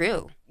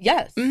true.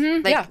 Yes.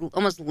 Mm-hmm. Like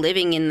almost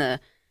living in the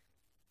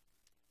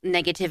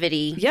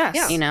negativity.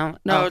 Yes. You know?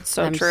 No, it's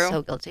so true. I'm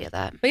so guilty of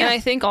that. But and I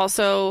think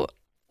also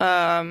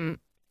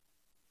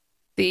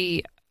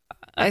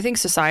I think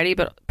society,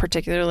 but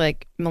particularly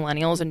like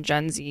millennials and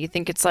Gen Z,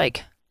 think it's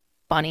like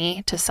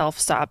funny to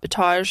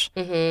self-sabotage.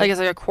 Like it's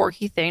like a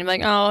quirky thing.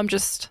 Like, oh, I'm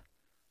just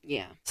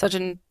such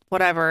an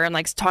whatever, and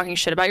like talking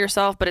shit about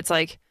yourself, but it's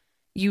like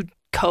you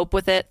cope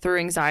with it through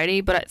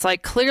anxiety, but it's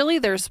like clearly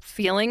there's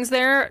feelings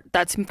there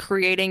that's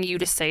creating you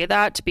to say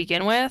that to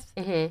begin with.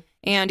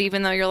 And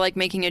even though you're like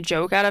making a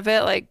joke out of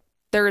it, like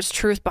there is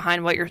truth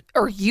behind what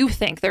you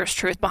think there's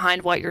truth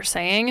behind what you're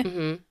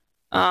saying.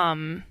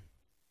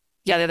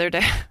 The other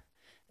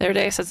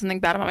day I said something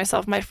bad about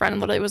myself. My friend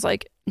literally was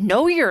like,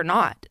 no, you're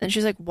not. And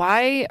she's like,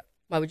 why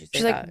would you say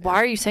she's that? Like, why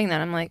are you saying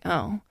that? I'm like,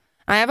 oh,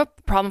 I have a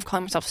problem of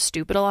calling myself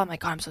stupid a lot. I'm like,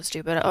 God, I'm so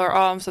stupid. Or,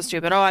 oh, I'm so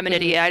stupid. Oh, I'm an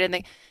idiot. I didn't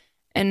think.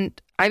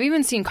 And I've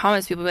even seen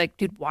comments, people be like,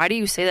 dude, why do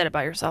you say that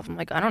about yourself? I'm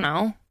like, I don't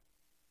know.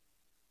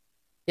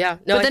 Yeah.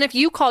 No, but then if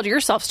you called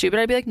yourself stupid,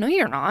 I'd be like, no,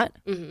 you're not.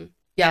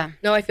 Yeah.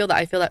 No, I feel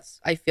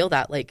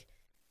that like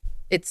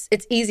it's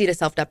easy to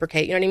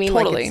self-deprecate. You know what I mean?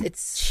 Totally. Like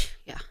it's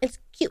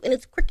cute and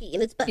it's quirky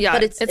and it's but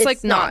it's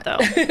like not though.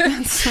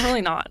 It's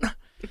really not.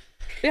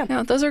 Yeah.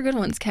 No, those are good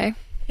ones, Kay.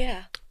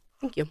 Yeah.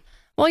 Thank you.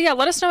 Well, yeah,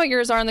 let us know what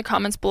yours are in the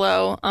comments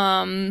below.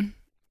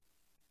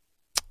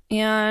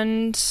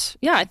 And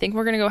yeah, I think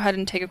we're going to go ahead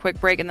and take a quick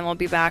break and then we'll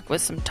be back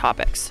with some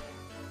topics.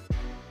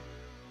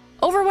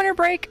 Over winter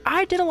break,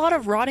 I did a lot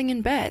of rotting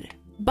in bed.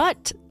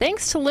 But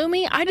thanks to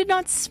Lumi, I did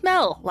not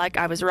smell like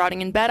I was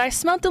rotting in bed. I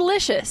smelled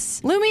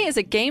delicious. Lumi is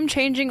a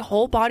game-changing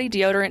whole-body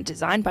deodorant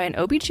designed by an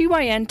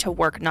OBGYN to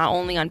work not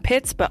only on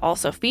pits, but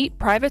also feet,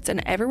 privates,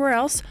 and everywhere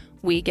else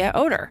we get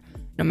odor.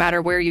 No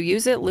matter where you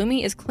use it,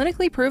 Lumi is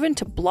clinically proven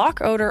to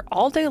block odor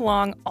all day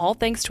long, all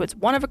thanks to its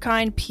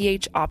one-of-a-kind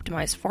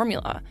pH-optimized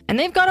formula. And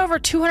they've got over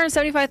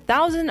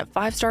 275,000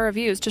 5-star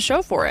reviews to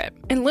show for it.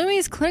 And Lumi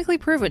is clinically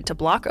proven to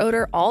block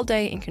odor all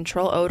day and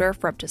control odor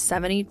for up to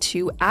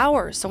 72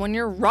 hours. So when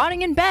you're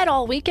rotting in bed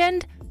all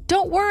weekend,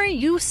 don't worry,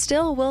 you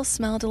still will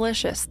smell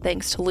delicious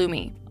thanks to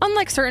Lumi.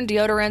 Unlike certain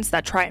deodorants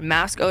that try and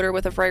mask odor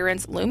with a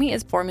fragrance, Lumi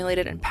is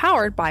formulated and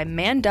powered by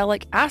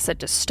mandelic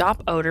acid to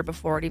stop odor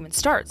before it even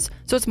starts.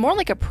 So it's more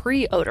like a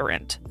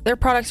pre-odorant. Their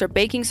products are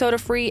baking soda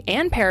free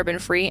and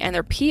paraben free, and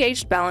they're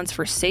pH balanced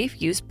for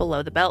safe use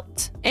below the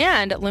belt.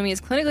 And Lumi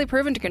is clinically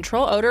proven to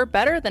control odor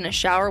better than a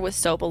shower with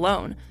soap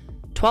alone.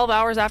 12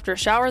 hours after a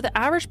shower, the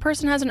average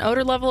person has an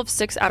odor level of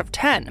 6 out of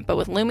 10, but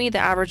with Lumi, the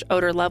average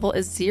odor level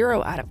is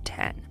 0 out of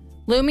 10.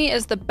 Lumi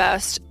is the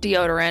best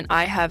deodorant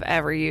I have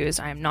ever used.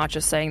 I am not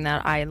just saying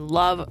that. I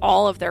love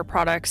all of their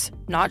products,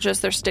 not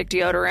just their stick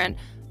deodorant,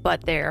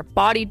 but their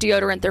body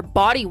deodorant. Their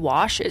body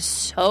wash is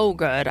so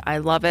good. I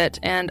love it,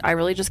 and I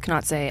really just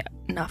cannot say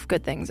enough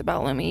good things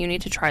about Lumi. You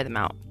need to try them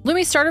out.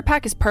 Lumi Starter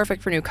Pack is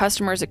perfect for new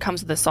customers. It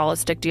comes with a solid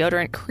stick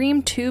deodorant,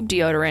 cream tube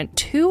deodorant,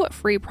 2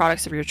 free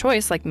products of your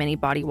choice like mini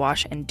body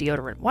wash and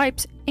deodorant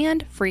wipes,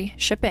 and free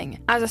shipping.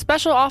 As a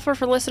special offer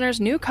for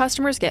listeners, new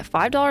customers get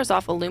 $5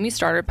 off a Lumi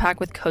Starter Pack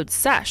with code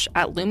SESH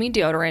at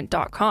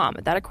LumiDeodorant.com.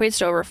 That equates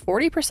to over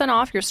 40%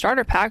 off your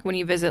starter pack when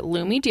you visit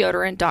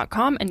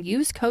LumiDeodorant.com and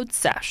use code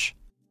SESH.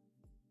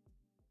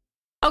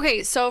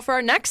 Okay, so for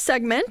our next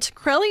segment,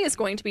 Karelly is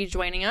going to be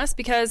joining us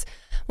because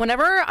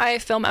whenever I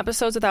film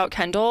episodes without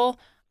Kendall,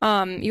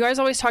 you guys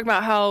always talk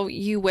about how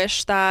you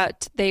wish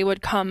that they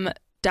would come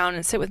down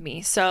and sit with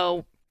me.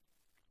 So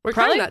we're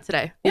trying that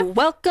today. Yeah.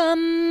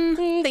 Welcome.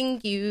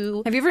 Thank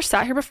you. Have you ever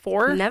sat here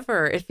before?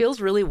 Never. It feels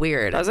really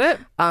weird. Does it?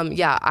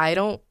 Yeah, I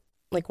don't,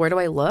 like, where do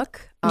I look?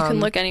 You can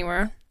look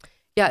anywhere.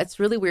 Yeah, it's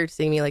really weird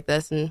seeing me like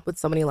this and with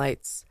so many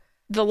lights.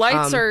 The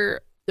lights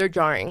they're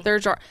jarring.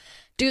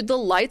 Dude, the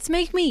lights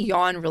make me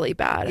yawn really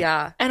bad.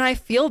 Yeah. And I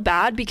feel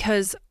bad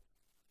because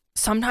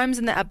sometimes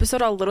in the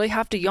episode I'll literally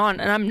have to yawn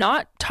and I'm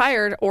not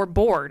tired or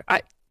bored.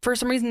 for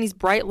some reason, these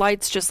bright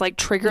lights just like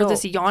trigger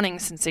this yawning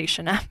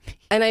sensation at me.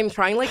 And I'm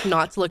trying like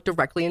not to look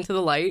directly into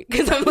the light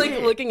because I'm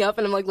like looking up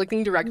and I'm like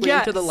looking directly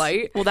into the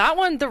light. Well, that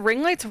one, the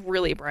ring light's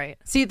really bright.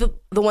 See, the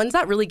ones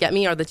that really get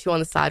me are the two on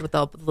the side with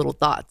the little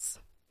dots.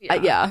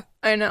 Yeah,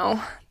 I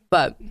know,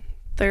 but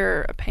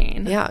they're a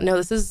pain. Yeah,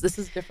 no, this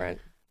is different.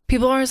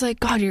 People are always like,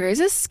 God, your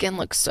guys' skin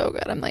looks so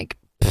good. I'm like,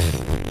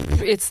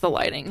 it's the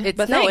lighting. It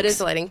is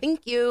the lighting.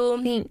 Thank you.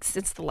 Thanks.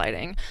 It's the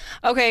lighting.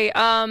 Okay.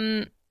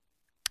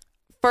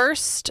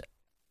 First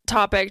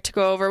topic to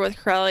go over with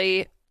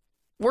Karelly.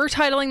 We're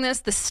titling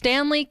this the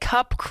Stanley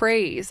Cup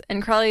Craze,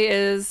 and Karelly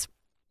is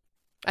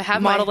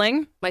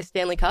modeling my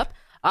Stanley Cup.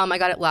 I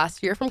got it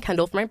last year from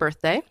Kendall for my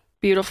birthday.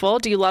 Beautiful.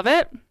 Do you love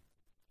it?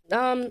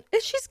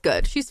 She's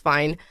good. She's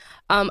fine.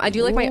 I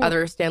do like my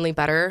other Stanley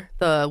better,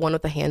 the one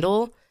with the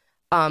handle.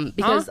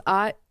 Because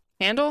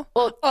handle?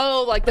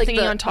 Well, like the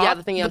thingy on top? Yeah,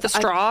 the thingy with the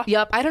straw?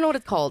 Yep. I don't know what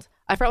it's called.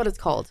 I forgot what it's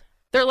called.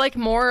 They're like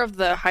more of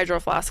the hydro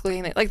flask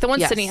looking thing. Like the one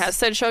Sydney has.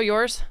 Sid, show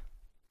yours.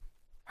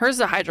 Hers is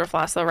a hydro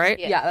flask though, right?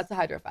 Yeah, that's a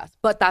hydro flask.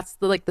 But that's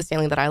the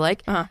Stanley that I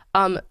like.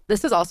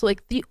 This is also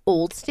like the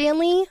old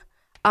Stanley.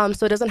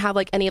 So it doesn't have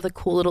like any of the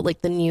cool little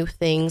like the new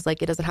things.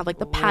 Like it doesn't have like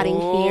the padding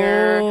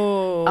here.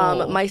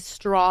 My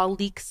straw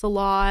leaks a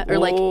lot. Or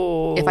like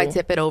if I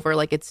tip it over,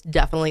 like it's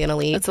definitely gonna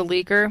leak. It's a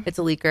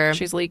leaker.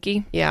 She's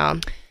leaky. Yeah.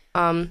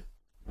 But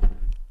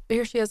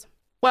here she is.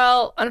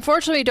 Well,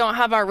 unfortunately, we don't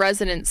have our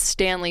resident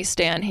Stanley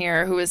stan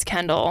here, who is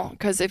Kendall.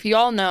 Because if you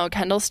all know,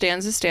 Kendall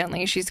stans is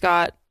Stanley. She's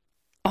got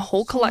a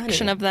whole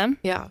collection of them.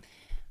 Yeah.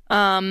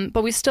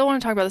 But we still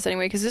want to talk about this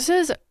anyway, because this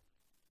is...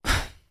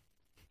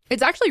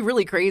 It's actually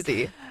really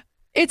crazy.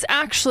 It's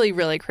actually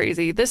really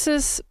crazy. This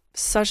is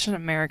such an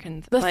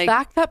American... The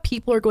fact that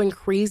people are going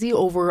crazy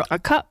over a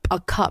cup. A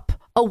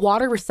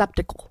water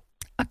receptacle.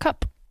 A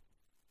cup.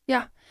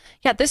 Yeah.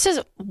 Yeah, this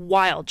is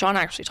wild. John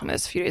actually told me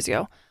this a few days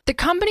ago. The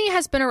company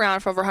has been around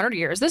for over 100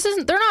 years.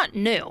 They're not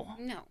new.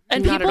 No.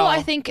 And people,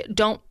 I think,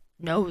 don't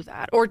know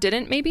that or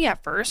didn't maybe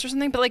at first or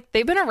something, but like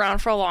they've been around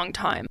for a long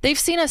time. They've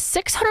seen a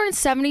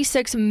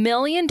 $676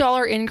 million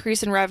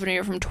increase in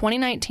revenue from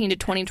 2019 to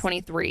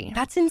 2023.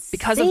 That's insane.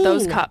 Because of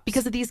those cups.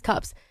 Because of these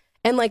cups.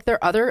 And like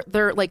their other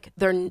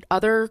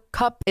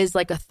cup is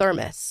like a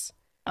thermos.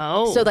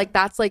 Oh. So like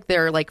that's like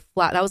their like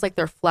flag. That was like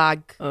their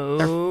flag.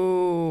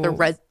 Oh. Their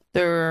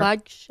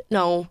flag.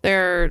 No.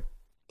 Their.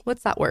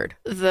 What's that word?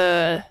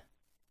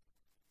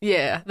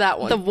 Yeah, that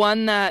one. The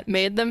one that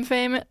made them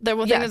famous. The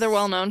one thing that they're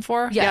well known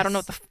for. Yes. Yeah, I don't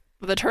know what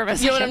the term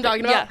is. You know what I'm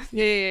talking about?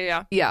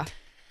 Yeah. Yeah.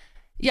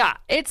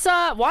 It's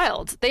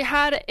wild. They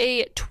had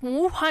a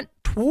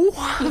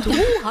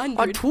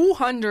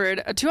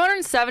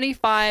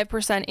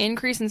 275%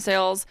 increase in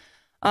sales.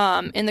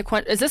 In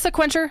the is this a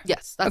quencher?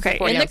 Yes. That's okay.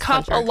 In the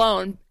cup quencher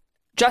alone,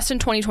 just in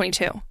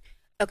 2022.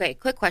 Okay.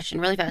 Quick question,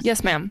 really fast.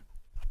 Yes, ma'am.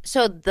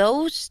 So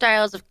those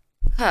styles of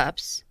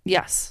cups,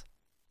 yes,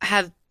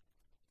 have,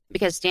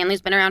 because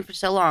Stanley's been around for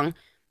so long,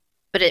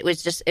 but it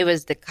was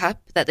the cup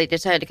that they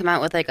decided to come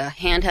out with, like a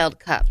handheld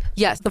cup.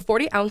 Yes, the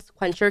 40-ounce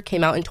quencher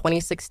came out in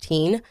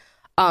 2016.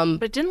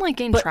 But it didn't like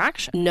gain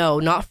traction. No,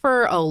 not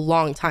for a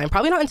long time.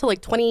 Probably not until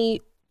like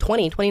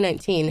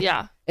 2019.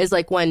 Yeah. Is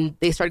like when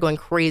they started going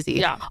crazy.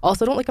 Yeah.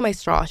 Also, don't look at my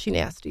straw. She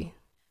nasty.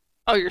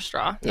 Oh, your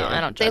straw. No, I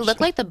don't judge. They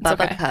look like the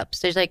Bubba cups.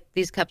 There's like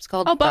these cups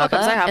called Bubba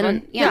cups. I have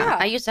one. Yeah,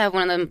 I used to have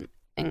one of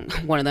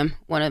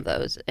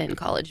those in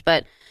college.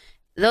 But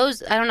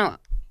those, I don't know.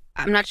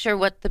 I'm not sure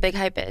what the big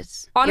hype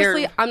is.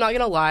 Honestly, I'm not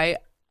gonna lie.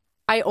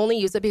 I only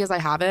use it because I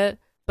have it,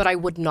 but I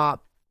would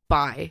not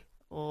buy.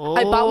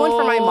 I bought one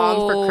for my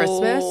mom for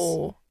Christmas,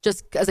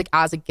 just as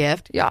a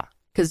gift. Yeah,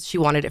 because she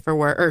wanted it for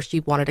work, or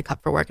she wanted a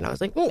cup for work, and I was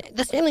like,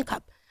 the Stanley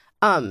cup.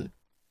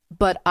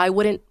 But I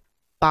wouldn't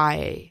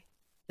buy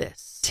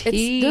this.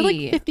 They're like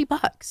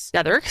 $50.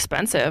 Yeah, they're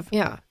expensive.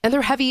 Yeah, and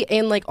they're heavy,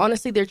 and like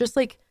honestly, they're just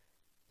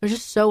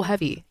so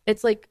heavy.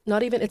 It's like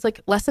not even. It's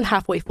like less than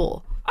halfway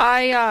full.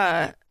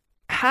 I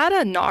had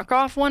a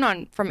knockoff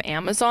one from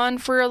Amazon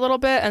for a little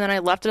bit, and then I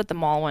left it at the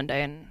mall one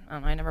day, and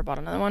I never bought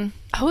another one.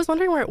 I was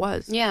wondering where it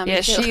was. Yeah,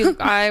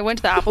 I went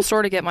to the Apple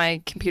store to get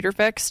my computer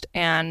fixed,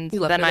 and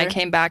then I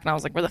came back and I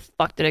was like, where the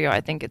fuck did it go? I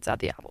think it's at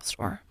the Apple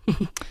store.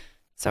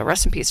 So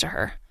rest in peace to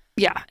her.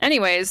 Yeah.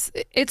 Anyways,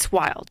 it's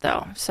wild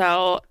though.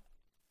 So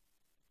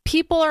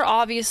people are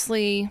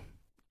obviously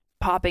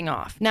popping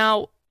off.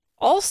 Now,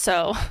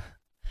 also,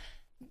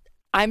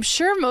 I'm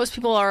sure most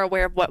people are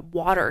aware of what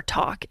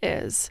WaterTok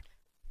is.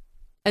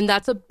 And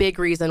that's a big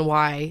reason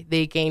why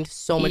they gained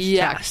so much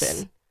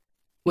traction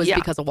was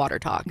because of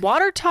WaterTok.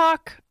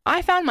 WaterTok,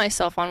 I found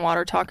myself on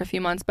WaterTok a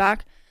few months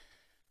back.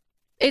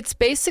 It's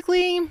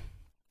basically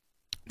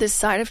this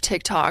side of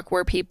TikTok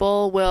where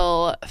people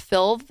will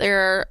fill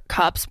their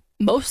cups.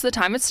 Most of the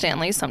time it's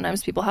Stanley.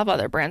 Sometimes people have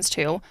other brands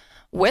too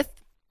with,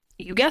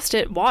 you guessed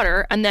it,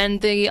 water. And then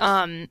they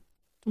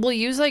will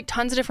use like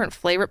tons of different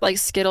flavor, like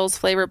Skittles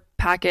flavor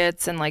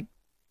packets and like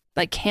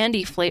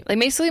candy flavor. They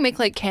basically make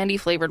like candy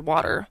flavored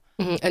water.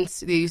 Mm-hmm. And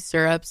these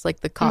syrups,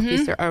 like the coffee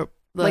syrup,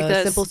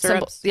 the simple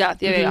syrups.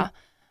 Yeah.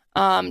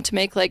 To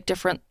make like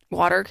different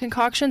water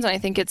concoctions, and I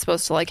think it's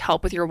supposed to like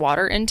help with your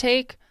water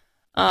intake.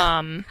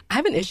 I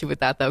have an issue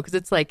with that though, because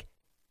it's like,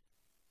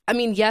 I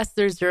mean, yes,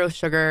 there's zero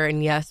sugar,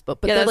 and yes, but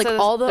yeah, like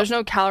there's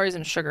no calories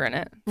and sugar in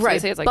it, so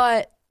right? It's like,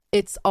 but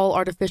it's all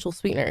artificial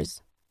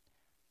sweeteners.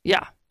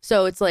 Yeah,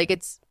 so it's like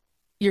it's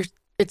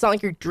not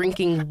like you're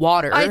drinking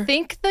water. I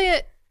think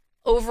the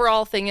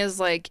overall thing is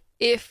like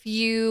if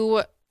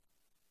you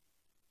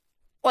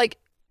like.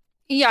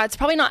 Yeah, it's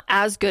probably not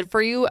as good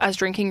for you as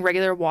drinking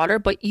regular water,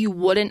 but you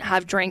wouldn't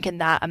have drinking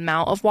that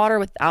amount of water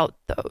without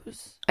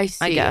those. I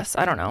see. I guess.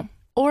 I don't know.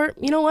 Or,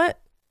 you know what?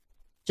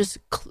 Just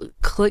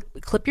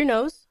clip your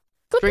nose,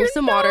 drink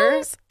some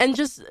water, and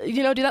just,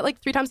 do that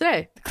like 3 times a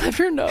day. Clip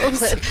your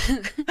nose.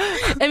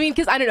 I mean,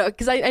 because I don't know.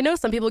 Because I know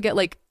some people get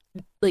like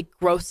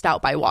grossed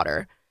out by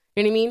water.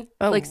 You know what I mean?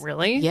 Oh, like,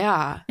 really?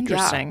 Yeah.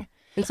 Interesting. Yeah.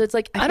 And so it's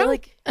like, I don't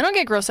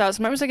get grossed out.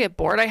 Sometimes I get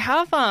bored. I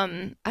have I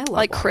love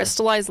like water.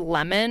 Crystallized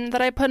lemon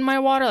that I put in my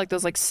water, like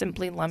those like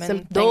Simply Lemon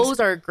things.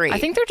 Those are great. I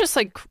think they're just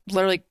like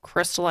literally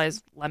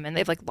crystallized lemon. They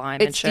have like lime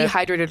and shit. It's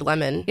dehydrated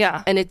lemon.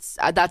 Yeah. And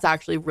that's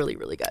actually really,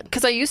 really good.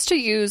 Because I used to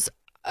use,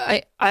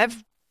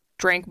 I've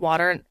drank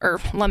water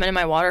or lemon in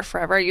my water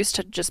forever. I used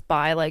to just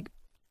buy like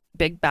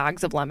big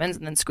bags of lemons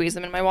and then squeeze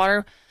them in my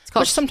water,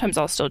 which sometimes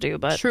I'll still do.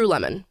 But True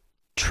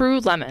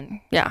Lemon.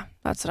 Yeah,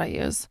 that's what I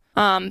use.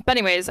 But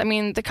anyways, I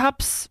mean, the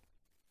cups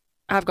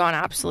have gone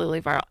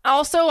absolutely viral.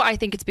 Also, I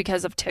think it's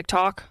because of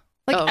TikTok.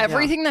 Like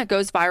everything that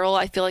goes viral,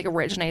 I feel like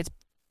originates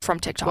from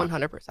TikTok.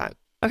 100%.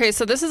 Okay,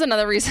 so this is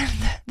another reason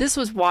this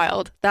was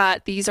wild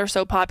that these are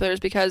so popular is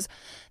because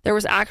there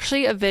was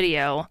actually a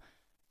video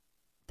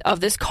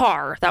of this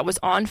car that was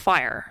on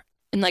fire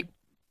and like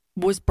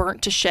was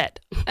burnt to shit.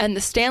 And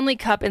the Stanley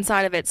cup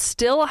inside of it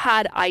still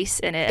had ice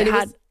in it. And it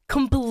was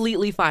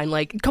completely fine.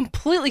 Like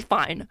completely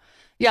fine.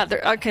 Yeah,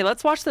 okay,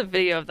 let's watch the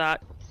video of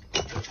that.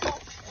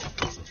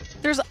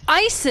 There's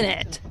ice in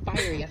it.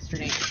 Fire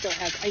yesterday. It still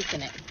has ice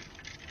in it.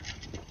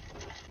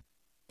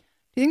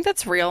 Do you think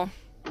that's real?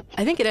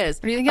 I think it is.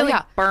 Or do you think it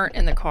burnt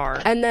in the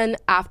car? And then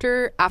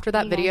after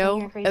that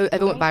video,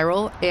 it went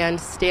viral,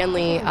 and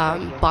Stanley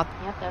bought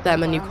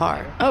them a new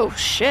car. Oh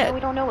shit! So we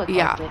don't know what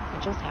caused it.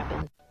 It just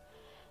happened.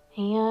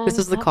 And this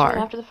is the car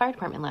after the fire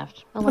department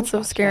left. That's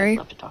so scary.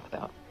 Love to talk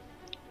about.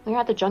 We were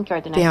at the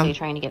junkyard the next day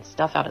trying to get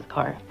stuff out of the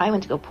car. I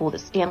went to go pull the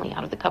Stanley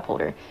out of the cup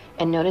holder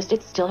and noticed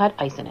it still had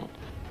ice in it.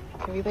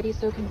 Everybody's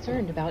so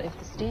concerned about if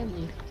the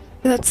Stanley.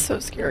 That's so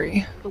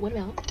scary. But what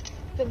about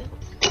the milk?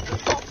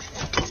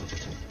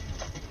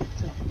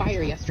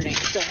 Fire yesterday. It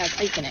still has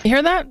ice in it. You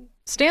hear that?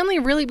 Stanley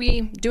really be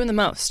doing the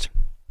most.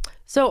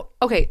 So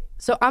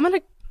I'm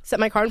gonna set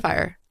my car on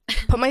fire,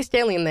 put my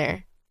Stanley in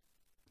there,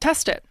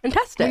 test it. We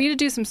need to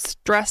do some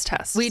stress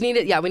tests. We need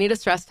a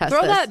stress test.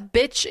 Throw that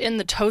bitch in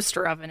the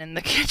toaster oven in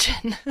the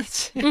kitchen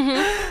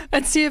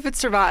and see if it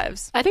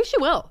survives. I think she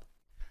will.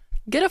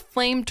 Get a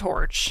flame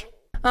torch.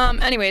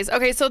 Anyways,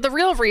 okay, so the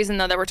real reason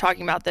though that we're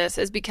talking about this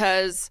is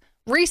because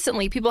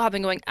recently people have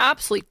been going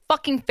absolutely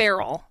fucking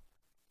feral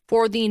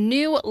for the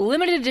new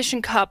limited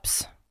edition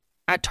cups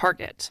at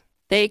Target.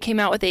 They came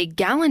out with a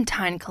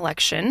Galentine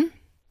collection.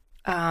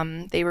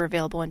 They were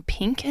available in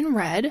pink and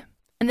red.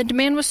 And the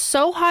demand was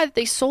so high that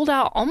they sold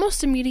out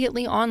almost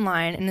immediately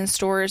online and in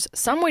stores.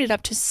 Some waited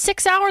up to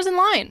 6 hours in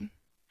line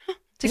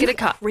to get a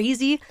cup.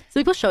 Crazy.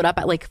 So people showed up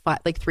at like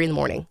 3 in the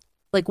morning,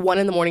 like 1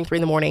 in the morning, 3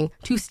 in the morning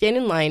to stand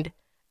in line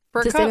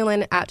stand in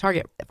line at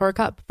Target for a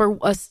cup for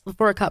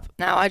a cup.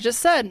 Now I just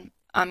said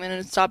I'm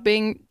gonna stop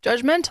being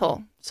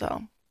judgmental.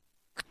 So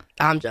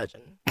I'm judging.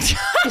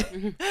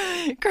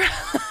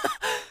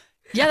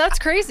 Yeah, that's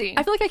crazy.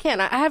 I feel like I can.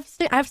 I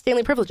have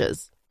Stanley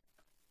privileges.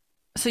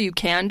 So you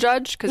can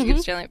judge because you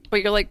have Stanley,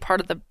 but you're like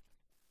part of the.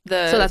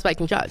 So that's why I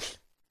can judge.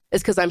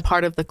 It's because I'm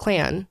part of the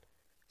clan,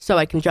 so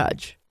I can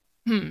judge.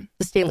 The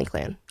Stanley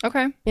clan.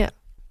 Okay. Yeah.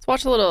 Let's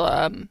watch a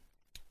little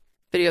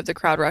video of the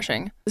crowd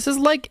rushing. This is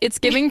like it's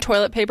giving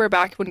toilet paper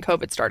back when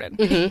COVID started.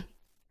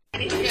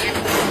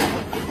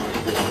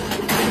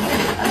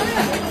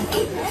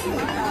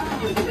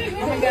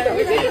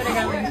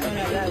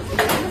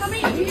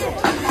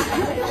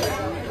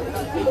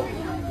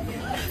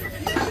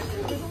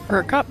 For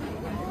a cup.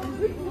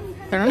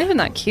 They're not even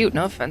that cute.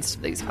 No offense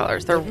to these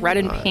colors. They're red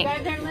and pink.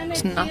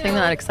 There's nothing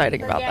that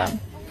exciting about them.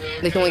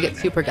 They can only get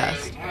super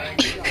guest.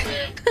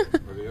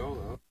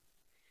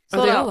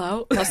 Are they all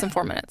out? Less than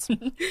 4 minutes.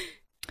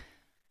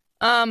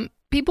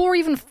 People were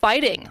even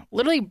fighting,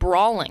 literally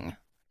brawling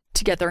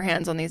to get their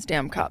hands on these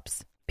damn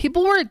cups.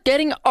 People were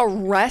getting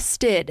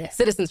arrested.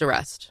 Citizens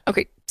arrest.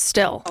 Okay,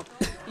 still.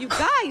 You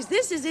guys,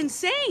 this is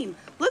insane.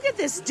 Look at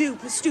this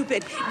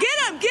stupid. Get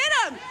him!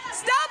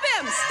 Stop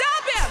him!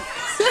 Stop him!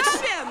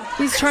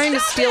 He's trying to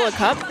steal a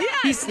cup?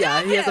 Yes, he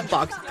has a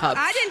box of cups.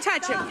 I didn't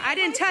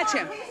touch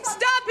him.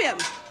 Stop him!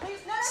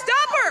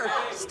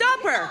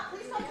 Stop her!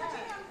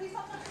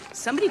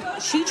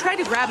 She tried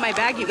to grab my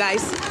bag, you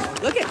guys.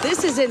 Look at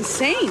this is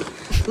insane.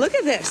 Look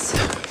at this.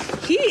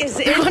 He is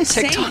insane. On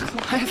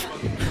TikTok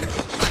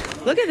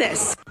Live. Look at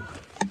this.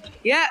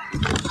 Yeah.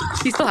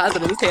 He still has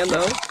it in his hand,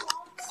 though.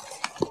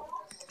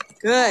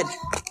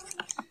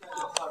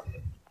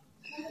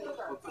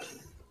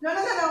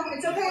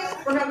 okay?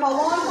 We're gonna call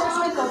law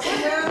enforcement. They'll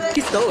take care of it.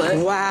 He stole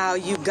it. Wow,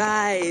 you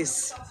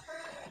guys.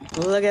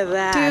 Look at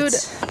that.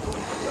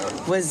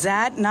 Dude. Was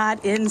that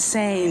not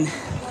insane?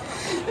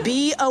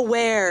 Be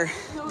aware.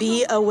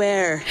 Be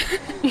aware.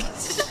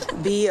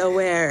 Be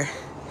aware.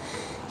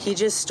 He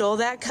just stole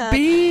that cup.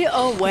 Be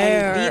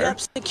aware. And beat up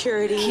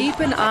security. Keep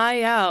an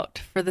eye out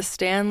for the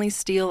Stanley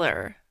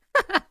stealer.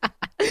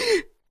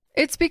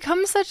 It's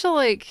become such a,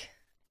 like,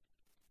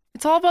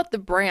 it's all about the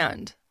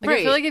brand. Like, Right.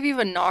 I feel like if you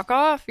have a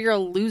knockoff, you're a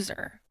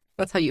loser.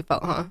 That's how you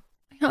felt, huh?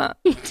 Yeah.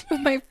 With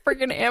my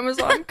freaking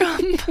Amazon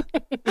cup.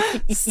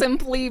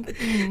 Simply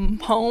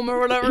Home or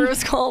whatever it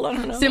was called. I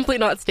don't know. Simply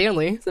not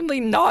Stanley. Simply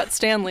not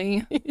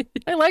Stanley.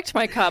 I liked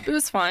my cup. It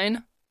was fine.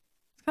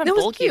 It's kind It of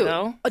was bulky, cute.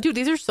 though. Oh, dude,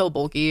 these are so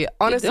bulky.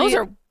 Honestly, Those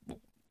are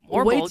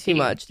more way bulky. too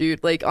much,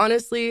 dude. Like,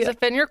 honestly, Does it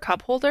fit in your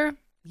cup holder?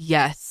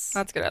 yes.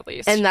 That's good, at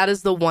least. And that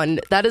is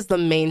the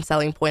main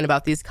selling point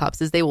about these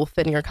cups is they will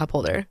fit in your cup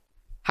holder.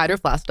 Hydro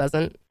Flask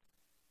doesn't.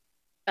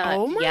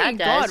 Oh my yeah, it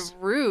God, does.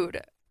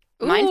 rude.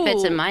 Mine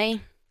fits Ooh. in my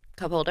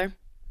cup holder,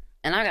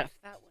 and I got a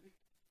fat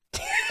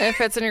one. It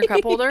fits in your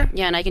cup holder?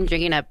 Yeah, and I can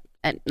drink it up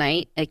at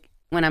night, like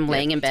when I'm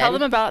laying in bed. Tell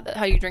them about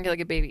how you drink it like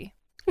a baby.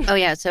 Oh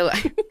yeah, so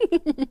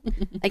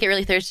I get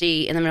really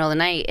thirsty in the middle of the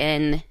night,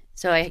 and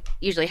so I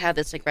usually have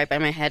this like right by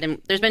my head.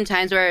 And there's been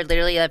times where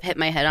literally I've hit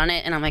my head on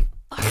it, and I'm like,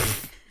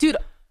 Dude,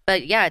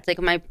 but yeah, it's like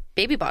my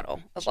baby bottle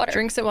of water.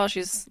 Drinks it while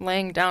she's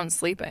laying down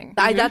sleeping.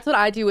 that's what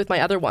I do with my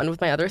other one, with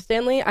my other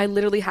Stanley. I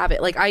literally have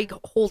it. Like, I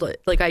hold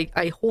it. Like,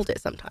 I hold it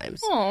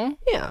sometimes. Oh,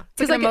 Yeah.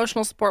 it's like an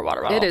emotional support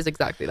water bottle. It is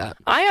exactly that.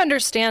 I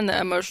understand the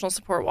emotional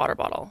support water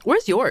bottle.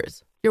 Where's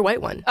yours? Your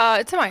white one.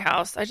 It's in my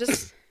house. I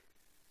just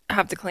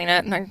have to clean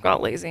it, and I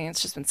got lazy.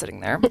 It's just been sitting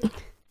there.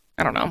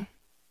 I don't know.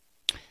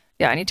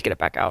 Yeah, I need to get it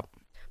back out.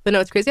 But no,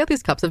 it's crazy how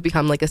these cups have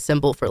become like a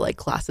symbol for like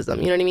classism.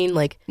 You know what I mean?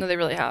 Like, No, they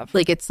really have.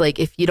 like it's like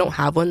if you don't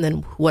have one,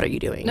 then what are you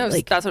doing? No,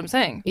 like, that's what I'm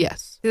saying.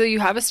 yes. Either you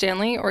have a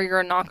Stanley or you're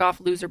a knockoff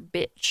loser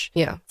bitch.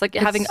 Yeah. It's like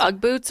having Ugg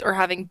boots or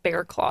having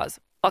bear claws.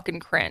 Fucking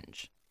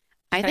cringe.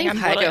 I think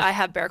I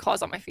have bear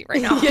claws on my feet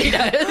right now.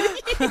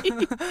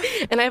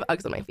 And I have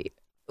Uggs on my feet.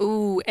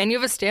 Ooh, and you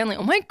have a Stanley.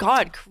 Oh my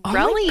God, Oh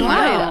Karelly.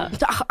 my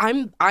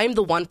God. I'm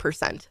the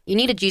 1%. you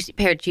need a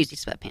pair of juicy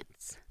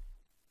sweatpants.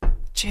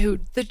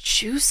 Dude, the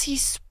juicy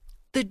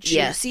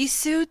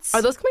suits.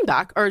 Are those coming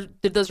back, or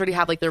did those already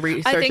have like their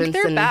resurgence? I think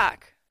they're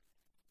back.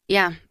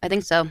 Yeah, I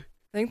think so.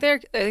 I think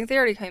they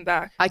already came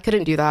back. I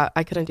couldn't do that.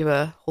 I couldn't do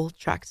a whole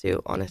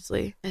tracksuit,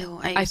 honestly. Ew,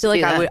 I feel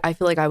like I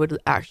feel like I would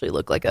actually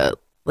look like a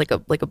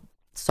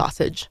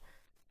sausage.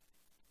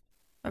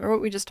 Remember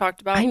what we just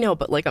talked about? I know,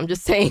 but like I'm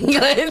just saying.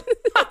 I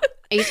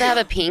used to have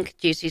a pink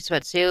juicy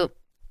sweatsuit,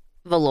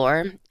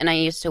 velour, and I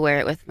used to wear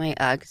it with my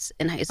Uggs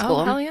in high school.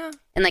 Oh, hell yeah.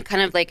 And like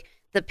kind of like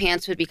the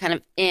pants would be kind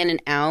of in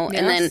and out.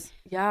 And then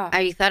yeah,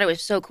 I thought it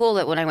was so cool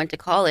that when I went to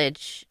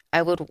college,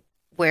 I would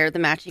wear the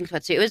matching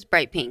sweatsuit. It was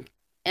bright pink.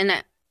 And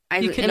I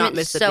You could not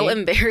miss it, so babe.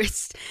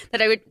 embarrassed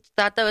that I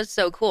thought that was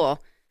so cool.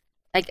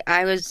 Like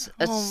I was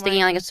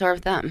stinging like a sore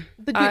thumb.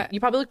 but you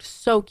probably looked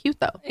so cute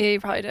though. Yeah, you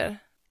probably did.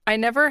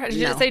 Did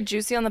you just say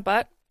juicy on the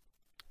butt?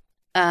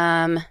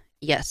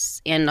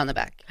 Yes, and on the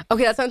back.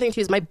 Okay, that's another thing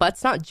too. Is my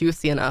butt's not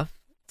juicy enough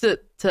to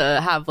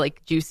have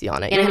like juicy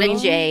on it. And it You had know a what I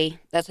mean? J.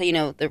 That's how you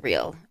know the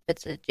real.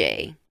 It's a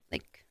J.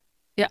 Like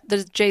Yeah,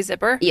 there's J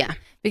zipper. yeah.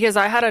 Because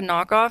I had a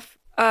knockoff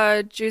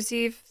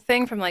juicy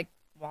thing from like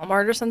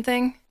Walmart or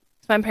something.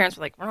 So my parents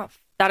were like,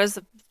 that is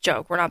a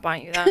joke. We're not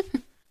buying you that.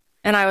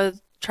 And I would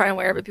try and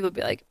wear it, but people would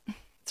be like,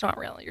 it's not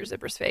real. Your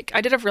zipper's fake.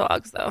 I did have real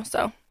Uggs though,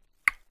 so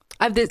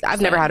I've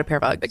never had a pair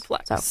of Uggs. big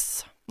flex.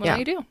 So, What do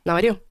you do? No,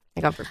 I do.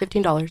 I got it for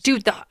 $15.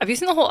 Dude, have you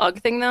seen the whole Ugg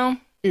thing though?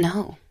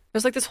 No.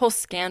 There's like this whole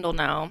scandal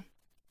now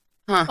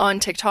on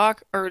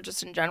TikTok or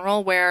just in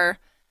general where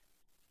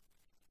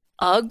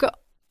Ugg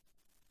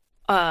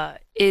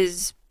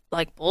is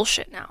like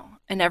bullshit now.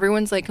 And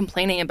everyone's like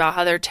complaining about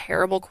how they're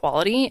terrible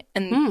quality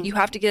and you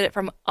have to get it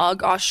from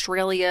Ugg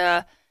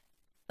Australia.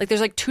 Like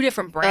there's like two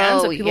different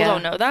brands, but people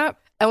don't know that.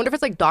 I wonder if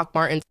it's like Doc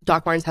Martens.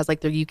 Doc Martens has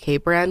like their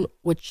UK brand,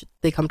 which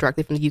they come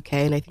directly from the UK,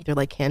 and I think they're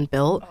like hand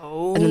built.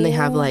 Oh, and then they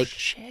have like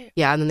shit.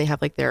 Yeah, and then they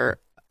have like their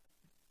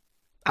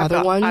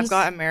ones. I've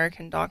got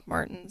American Doc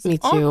Martens. Me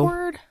too.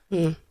 Awkward.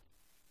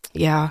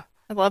 Yeah,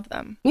 I love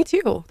them. me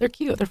too. They're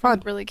cute. They're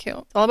fun. Really cute.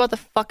 It's all about the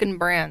fucking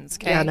brands.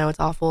 Okay. Yeah, no, it's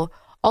awful.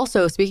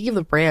 Also, speaking of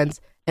the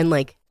brands and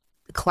like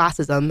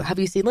classism, have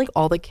you seen like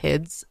all the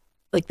kids,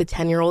 like the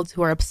 10-year-olds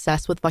who are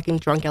obsessed with fucking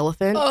Drunk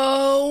Elephant?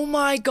 Oh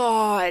my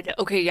God.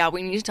 Okay, yeah,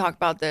 we need to talk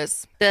about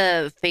this.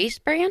 The face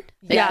brand?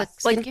 Yeah,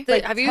 Like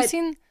like have you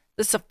seen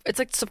the? It's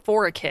like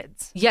Sephora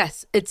kids.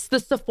 Yes, it's the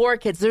Sephora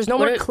kids. There's no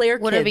more Claire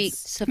kids. What are we?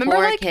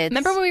 Sephora kids.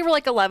 Remember when we were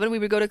like 11? We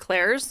would go to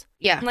Claire's.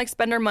 Yeah. And like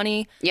spend our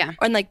money. Yeah.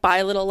 And like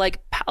buy little like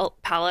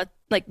palette,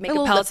 like makeup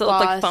little palettes that lip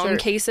look like gloss phone or-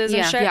 cases and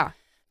Yeah. shit. Yeah.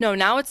 No,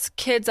 now it's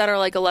kids that are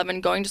like 11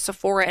 going to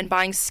Sephora and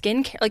buying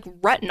skincare, like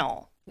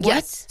retinol.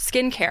 Yes.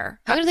 Skincare.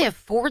 How do they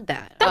afford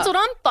that? That's what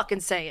I'm fucking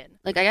saying.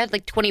 Like I got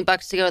like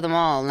 $20 to go to the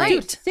mall. And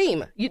Dude,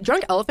 same.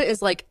 Drunk Elephant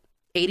is like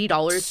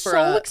 $80 for so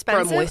a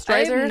expensive.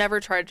 moisturizer. I've never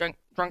tried drunk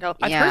elephant.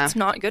 I've heard it's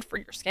not good for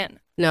your skin.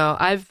 No,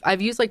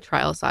 I've used like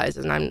trial size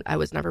and I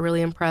was never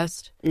really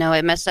impressed. No,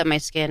 it messed up my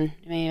skin.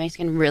 It made my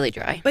skin really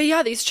dry. But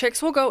yeah, these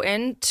chicks will go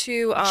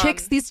into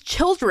these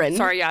children.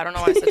 Sorry, yeah, I don't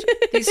know why I said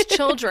these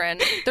children.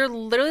 They're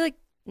literally like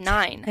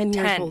 9, 10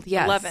 years old,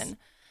 yes. 11.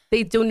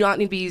 They do not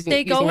need to be using.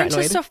 They go into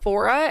retinoid.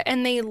 Sephora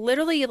and they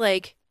literally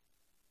like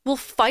will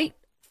fight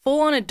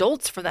full-on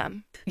adults for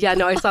them. Yeah,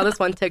 no, I saw this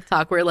one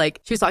TikTok where like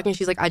she was talking.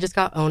 She's like, I just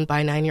got owned by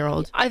a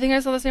 9-year-old. I think I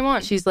saw the same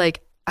one. She's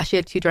like, she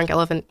had 2 drunk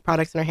elephant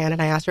products in her hand,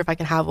 and I asked her if I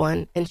can have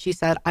one, and she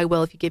said, I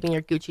will if you give me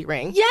your Gucci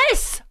ring.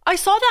 Yes, I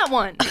saw that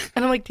one.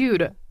 And I'm like,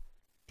 dude,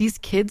 these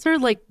kids are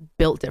like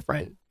built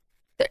different.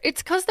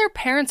 It's because their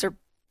parents are.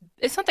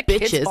 It's not the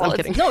bitches. kids' fault. I'm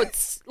kidding. No,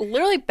 it's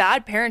literally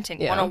bad parenting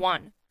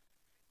 101.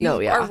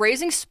 You are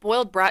raising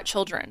spoiled brat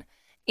children,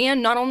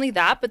 and not only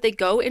that, but they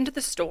go into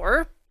the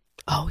store.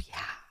 Oh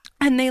yeah,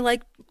 and they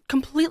like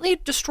completely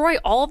destroy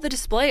all of the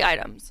display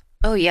items.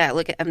 Oh yeah,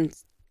 look at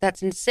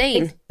that's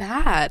insane. It's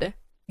bad.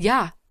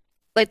 Yeah.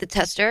 Like the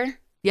tester?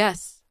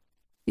 Yes.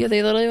 Yeah,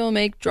 they literally will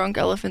make drunk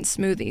elephant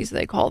smoothies,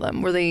 they call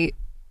them, where they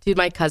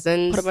my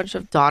cousin's put a bunch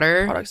of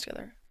daughter products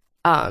together.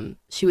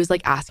 She was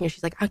like asking her,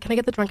 she's like, can I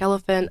get the drunk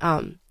elephant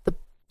the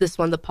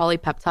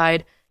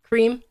polypeptide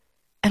cream?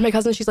 And my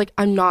cousin, she's like,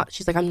 I'm not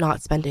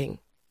spending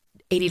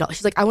 $80.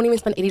 She's like, I won't even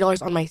spend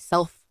 $80 on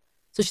myself.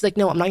 So she's like,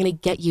 no, I'm not gonna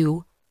get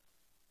you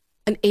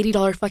an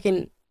 $80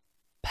 fucking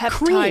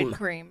peptide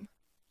cream.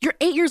 You're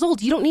 8 years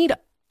old. You don't need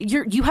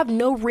you have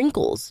no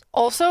wrinkles.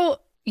 Also,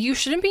 you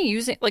shouldn't be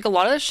using like a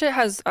lot of this shit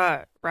has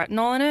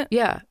retinol in it.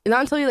 Yeah,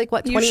 not until you're like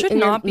what 20 in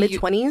your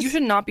mid-20s. You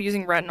should not be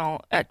using retinol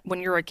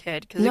when you're a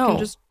kid because it can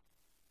just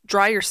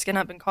dry your skin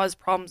up and cause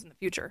problems in the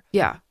future.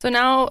 Yeah. So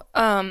now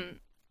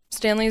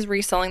Stanley's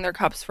reselling their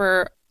cups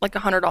for like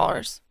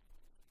 $100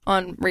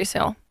 on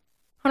resale.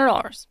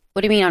 $100.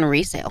 What do you mean on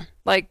resale?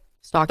 Like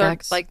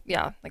StockX. Like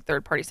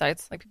third-party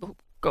sites. Like people who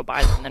go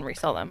buy them and then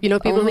resell them. You know,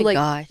 people who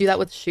like do that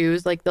with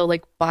shoes. Like they'll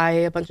like buy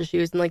a bunch of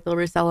shoes and like they'll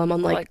resell them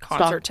on like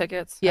concert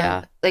tickets.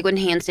 Yeah. Like when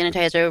hand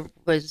sanitizer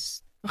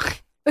was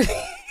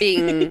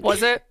being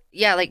was it?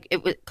 Yeah, like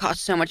it would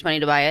cost so much money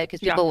to buy it because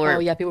people were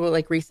people were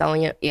like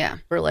reselling it. Yeah,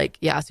 for like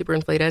super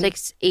inflated.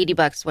 It's like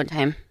 $80 one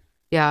time.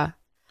 Yeah,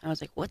 I was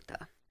like, what the?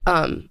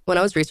 When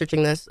I was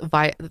researching this,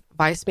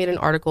 Vice made an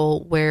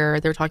article where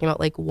they were talking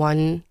about like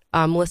one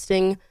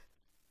listing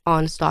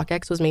on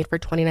StockX was made for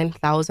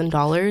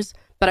 $29,000.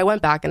 But I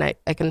went back and I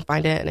couldn't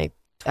find it, and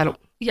I don't.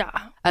 Yeah,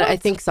 I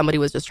think somebody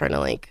was just trying to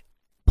like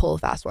pull a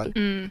fast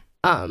one.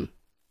 But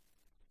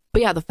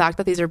yeah, the fact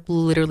that these are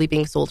literally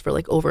being sold for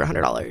like over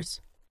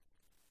 $100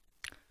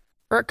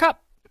 for a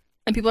cup,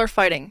 and people are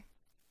fighting,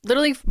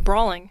 literally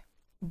brawling,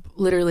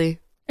 literally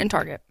in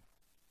Target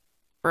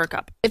for a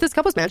cup. If this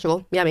cup was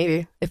magical, yeah,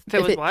 maybe. If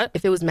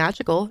it was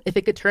magical, if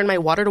it could turn my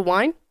water to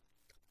wine,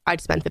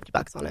 I'd spend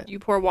 $50 on it. You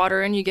pour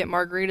water in, you get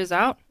margaritas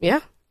out. Yeah,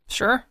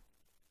 sure.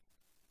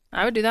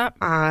 I would do that.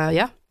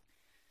 Yeah.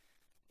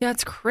 Yeah,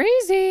 it's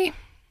crazy.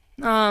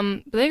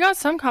 But they got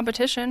some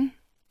competition.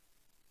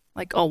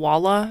 Like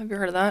Owala. Have you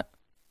heard of that?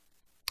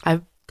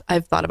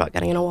 I've thought about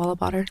getting an Owala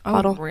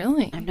bottle.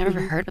 Really? I've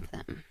never heard of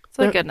them. It's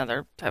like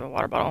another type of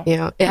water bottle.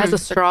 Yeah. It has a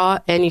straw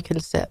and you can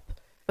sip.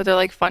 But they're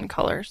like fun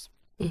colors.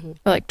 They're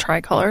like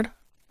tri-colored.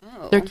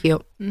 Oh. They're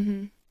cute.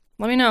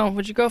 Let me know.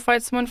 Would you go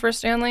fight someone for a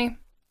Stanley?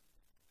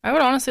 I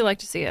would honestly like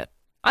to see it.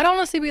 I'd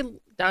honestly be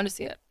down to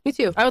see it. Me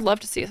too. I would love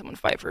to see someone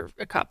fight for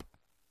a cup.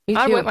 Me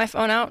I'd too. whip my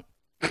phone out.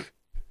 It'd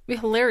be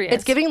hilarious.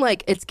 It's giving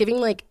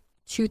like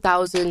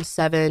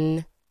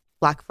 2007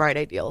 Black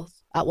Friday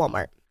deals at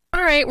Walmart.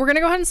 All right, we're gonna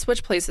go ahead and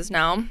switch places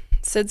now.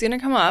 Sid's gonna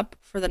come up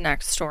for the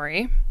next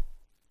story.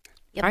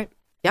 Yep. All right.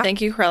 Yeah.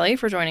 Thank you, Karelly,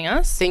 for joining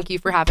us. Thank you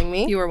for having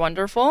me. You were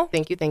wonderful.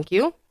 Thank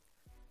you.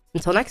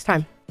 Until next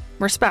time.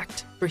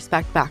 Respect.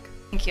 Respect back.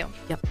 Thank you.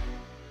 Yep.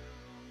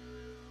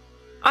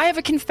 I have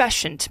a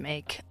confession to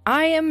make.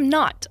 I am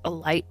not a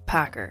light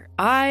packer.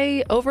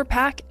 I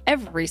overpack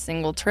every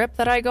single trip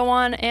that I go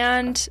on,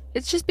 and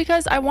it's just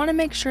because I want to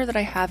make sure that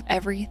I have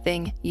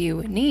everything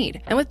you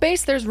need. And with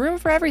Base, there's room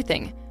for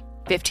everything.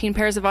 15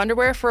 pairs of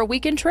underwear for a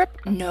weekend trip?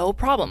 No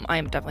problem. I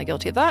am definitely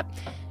guilty of that.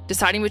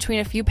 Deciding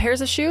between a few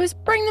pairs of shoes?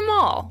 Bring them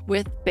all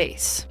with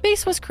Base.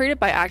 Base was created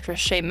by actress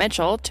Shay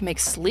Mitchell to make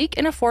sleek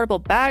and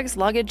affordable bags,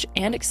 luggage,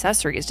 and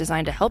accessories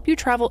designed to help you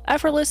travel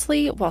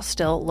effortlessly while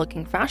still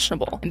looking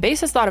fashionable. And Base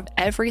has thought of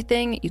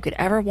everything you could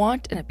ever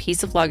want in a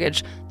piece of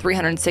luggage.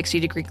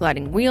 360-degree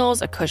gliding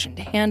wheels, a cushioned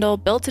handle,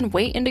 built-in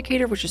weight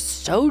indicator, which is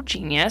so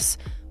genius,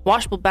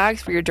 washable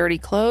bags for your dirty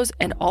clothes,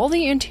 and all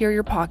the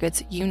interior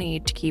pockets you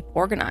need to keep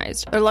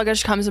organized. Their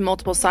luggage comes in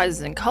multiple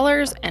sizes and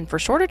colors, and for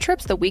shorter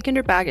trips, the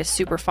Weekender bag is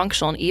super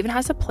functional and even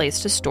has a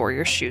place to store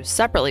your shoes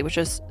separately, which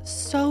is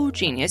so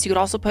genius. You could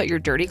also put your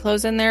dirty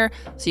clothes in there,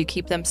 so you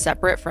keep them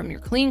separate from your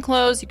clean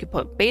clothes. You could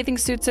put bathing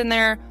suits in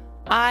there.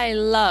 I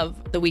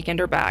love the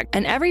Weekender bag,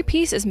 and every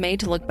piece is made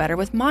to look better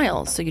with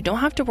miles, so you don't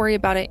have to worry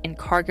about it in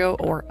cargo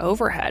or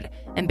overhead.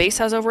 And Base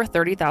has over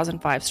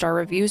 30,000 5-star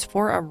reviews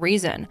for a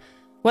reason.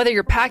 Whether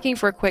you're packing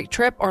for a quick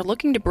trip or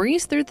looking to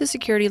breeze through the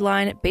security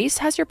line, Base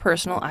has your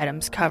personal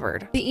items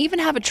covered. They even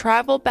have a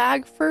travel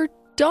bag for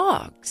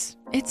dogs.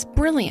 It's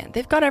brilliant.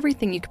 They've got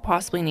everything you could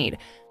possibly need.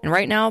 And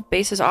right now,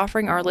 Base is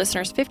offering our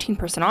listeners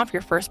 15% off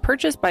your first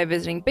purchase by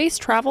visiting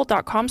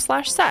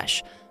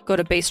basetravel.com/sesh. Go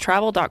to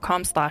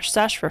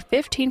basetravel.com/sesh for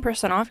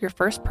 15% off your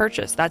first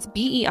purchase. That's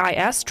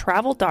BEIS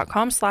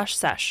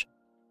travel.com/sesh.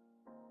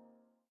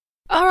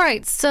 All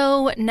right,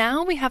 so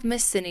now we have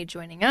Miss Sydney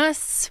joining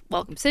us.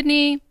 Welcome,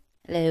 Sydney.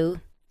 Hello.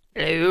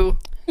 Hello.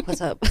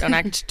 What's up? Don't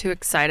act too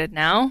excited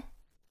now.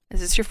 Is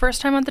this your first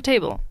time at the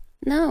table?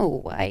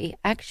 No, I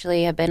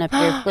actually have been up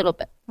here a little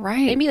bit.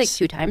 Right. Maybe like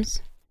 2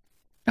 times.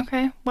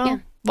 Okay, well, Yeah.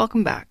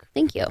 Welcome back.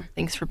 Thank you.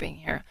 Thanks for being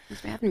here.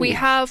 Thanks for having me. We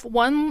have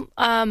one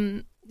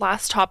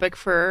last topic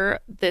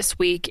for this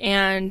week,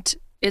 and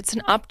it's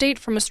an update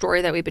from a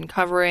story that we've been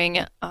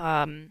covering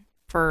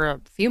for a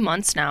few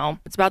months now.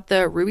 It's about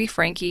the Ruby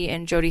Franke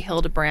and Jody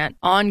Hildebrant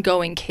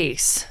ongoing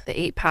case, the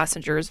 8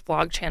 passengers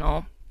vlog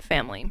channel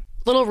family.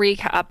 Little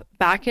recap,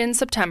 back in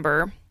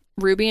September,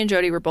 Ruby and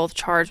Jody were both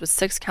charged with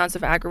 6 counts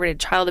of aggravated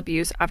child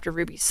abuse after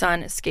Ruby's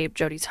son escaped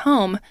Jody's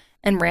home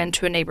and ran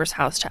to a neighbor's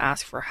house to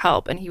ask for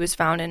help. And he was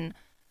found in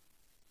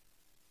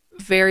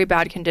very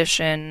bad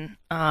condition,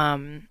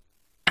 had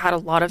a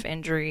lot of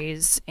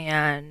injuries,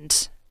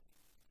 and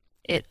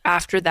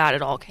after that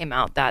it all came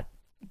out that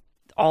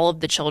all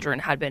of the children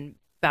had been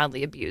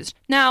badly abused.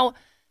 Now,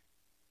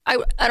 I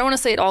don't want to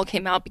say it all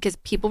came out because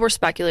people were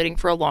speculating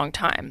for a long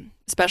time,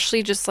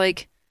 especially just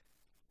like,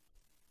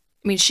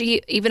 I mean,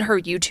 even her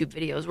YouTube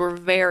videos were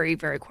very,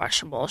 very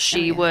questionable.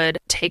 She would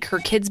take her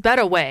kid's bed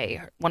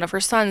away. One of her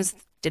sons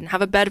didn't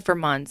have a bed for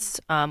months.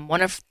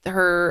 One of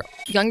her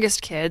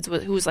youngest kids,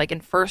 who was like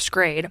in 1st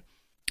grade,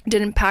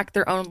 didn't pack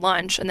their own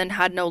lunch and then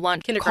had no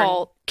lunch.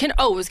 Kindergarten. It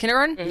was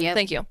kindergarten? Mm-hmm. Yep.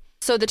 Thank you.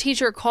 So the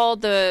teacher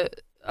called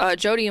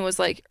Jody and was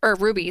like, or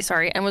Ruby,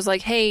 sorry, and was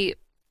like, hey,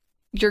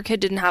 your kid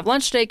didn't have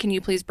lunch today. Can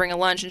you please bring a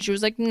lunch? And she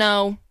was like,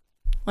 no.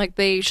 Like,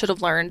 they should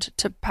have learned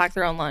to pack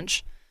their own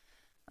lunch.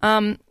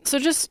 So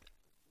just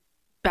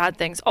bad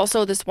things.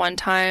 Also, this one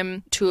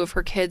time, 2 of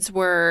her kids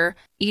were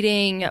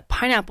eating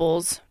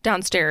pineapples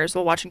downstairs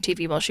while watching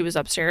TV while she was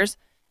upstairs.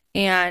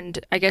 And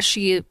I guess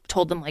she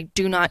told them, like,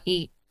 do not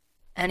eat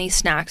any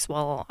snacks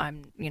while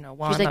I'm She's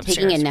like upstairs.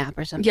 taking a nap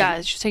or something. Yeah,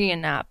 she's taking a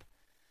nap.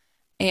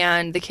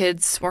 And the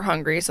kids were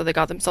hungry, so they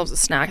got themselves a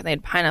snack, and they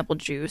had pineapple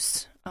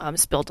juice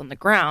spilled on the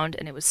ground,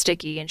 and it was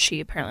sticky, and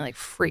she apparently like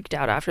freaked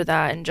out after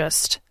that, and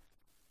just,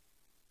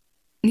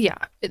 yeah.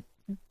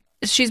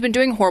 She's been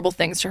doing horrible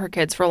things to her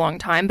kids for a long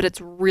time, but it's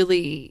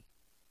really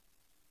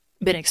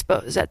been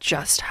exposed at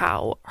just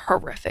how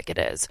horrific it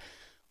is,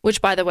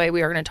 which, by the way,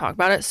 we are going to talk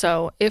about it.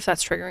 So if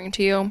that's triggering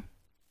to you,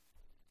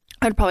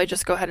 I'd probably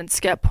just go ahead and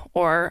skip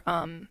or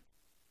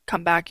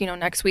come back,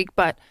 next week.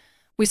 But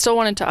we still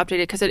wanted to update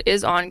it because it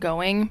is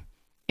ongoing,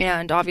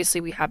 and obviously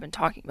we have been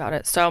talking about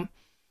it. So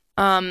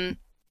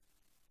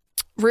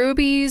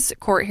Ruby's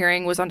court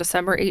hearing was on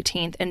December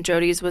 18th and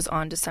Jody's was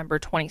on December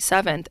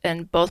 27th,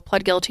 and both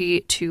pled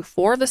guilty to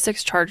 4 of the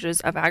 6 charges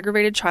of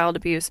aggravated child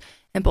abuse,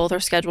 and both are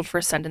scheduled for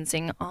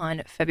sentencing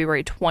on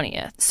February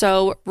 20th.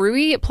 So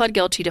Ruby pled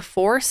guilty to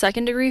 4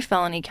 second-degree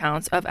felony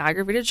counts of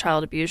aggravated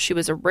child abuse. She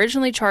was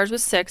originally charged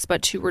with 6,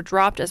 but 2 were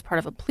dropped as part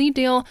of a plea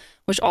deal,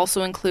 which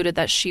also included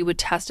that she would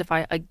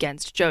testify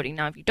against Jody.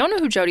 Now, if you don't know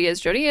who Jody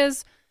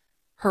is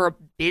her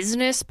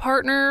business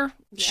partner,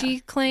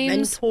 she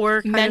claims.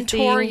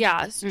 Mentor,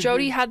 yeah. Mm-hmm.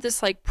 Jody had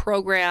this like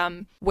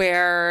program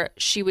where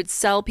she would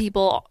sell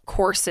people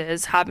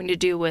courses having to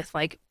do with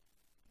like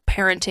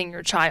parenting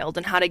your child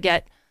and how to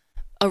get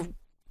a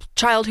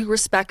child who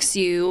respects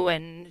you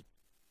and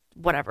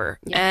whatever.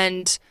 Yeah.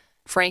 And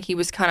Franke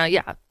was kind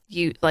of,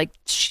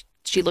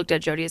 she looked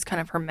at Jody as kind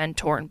of her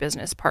mentor and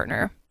business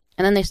partner.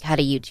 And then they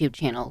had a YouTube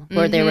channel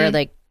where they were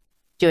like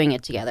doing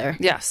it together.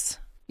 Yes.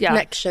 Yeah.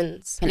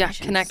 Connections. Yeah,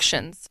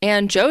 connections.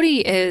 And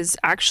Jody is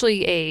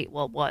actually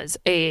was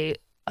a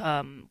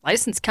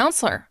licensed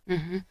counselor.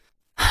 Mm-hmm.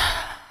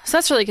 So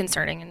that's really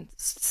concerning and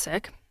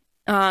sick.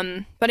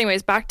 But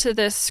anyways, back to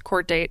this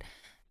court date.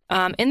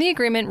 In the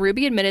agreement,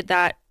 Ruby admitted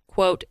that,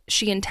 quote,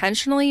 she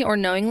intentionally or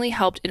knowingly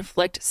helped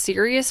inflict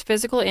serious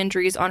physical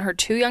injuries on her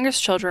 2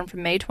 youngest children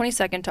from May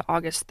 22nd to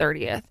August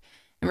 30th.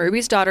 And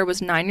Ruby's daughter was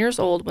 9 years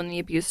old when the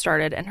abuse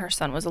started, and her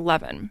son was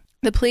 11.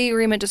 The plea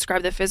agreement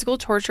described the physical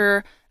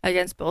torture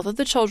against both of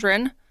the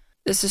children.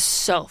 This is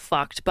so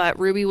fucked, but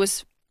Ruby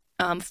was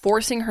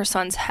forcing her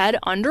son's head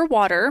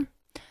underwater.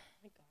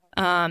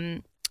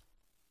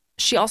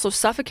 She also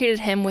suffocated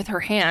him with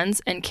her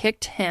hands and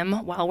kicked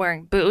him while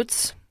wearing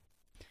boots.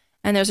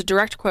 And there's a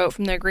direct quote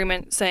from the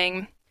agreement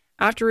saying,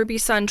 after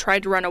Ruby's son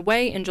tried to run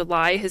away in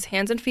July, his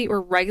hands and feet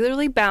were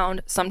regularly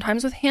bound,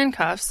 sometimes with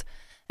handcuffs,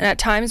 and at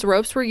times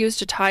ropes were used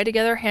to tie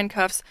together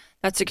handcuffs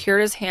that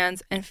secured his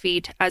hands and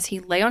feet as he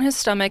lay on his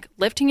stomach,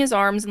 lifting his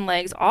arms and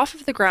legs off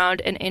of the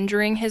ground and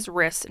injuring his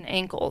wrists and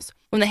ankles.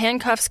 When the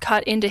handcuffs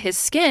cut into his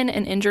skin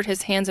and injured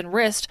his hands and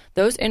wrist,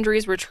 those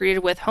injuries were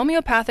treated with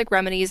homeopathic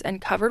remedies and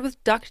covered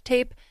with duct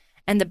tape,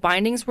 and the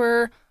bindings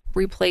were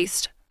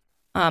replaced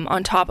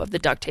on top of the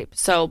duct tape.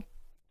 So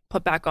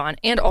put back on.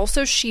 And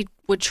also she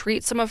would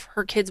treat some of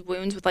her kids'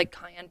 wounds with like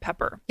cayenne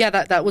pepper. Yeah,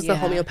 that was the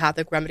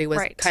homeopathic remedy,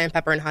 was cayenne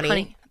pepper and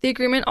honey. The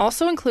agreement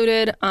also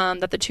included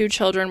that the two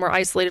children were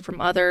isolated from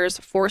others,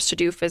 forced to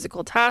do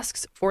physical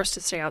tasks, forced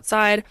to stay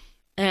outside,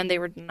 and they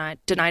were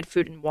denied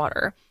food and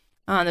water.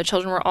 The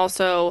children were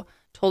also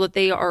told that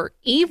they are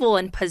evil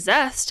and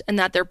possessed, and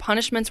that their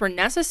punishments were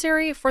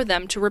necessary for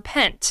them to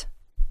repent.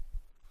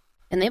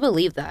 And they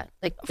believe that.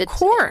 Like, of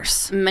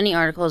course. Many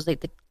articles,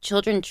 like, the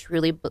children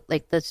truly,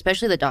 like,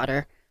 especially the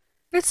daughter.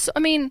 I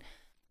mean,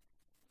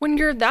 when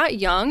you're that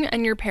young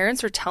and your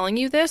parents are telling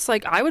you this,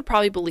 like, I would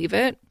probably believe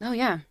it. Oh,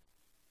 yeah.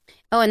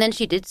 Oh, and then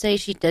she did say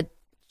she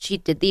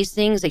did these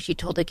things. Like, she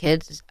told the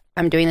kids,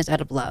 I'm doing this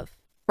out of love.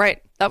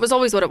 Right. That was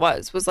always what it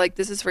was like,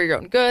 this is for your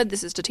own good.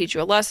 This is to teach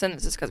you a lesson.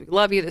 This is because we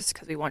love you. This is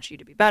because we want you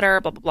to be better,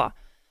 blah, blah,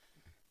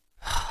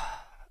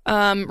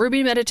 blah.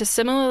 Ruby admitted to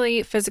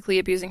similarly physically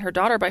abusing her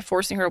daughter by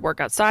forcing her to work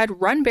outside,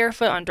 run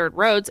barefoot on dirt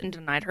roads, and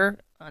denied her,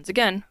 once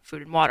again,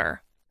 food and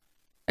water.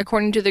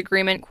 According to the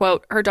agreement,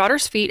 quote, her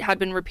daughter's feet had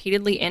been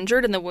repeatedly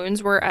injured and the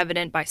wounds were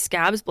evident by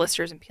scabs,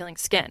 blisters, and peeling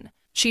skin.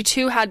 She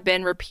too had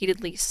been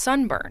repeatedly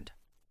sunburned.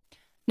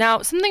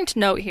 Now, something to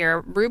note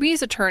here,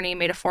 Ruby's attorney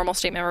made a formal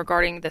statement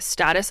regarding the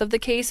status of the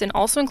case and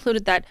also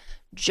included that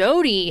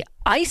Jody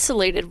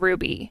isolated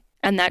Ruby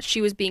and that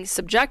she was being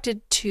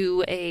subjected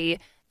to a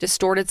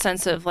distorted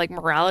sense of like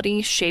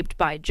morality shaped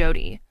by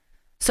Jody.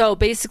 So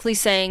basically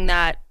saying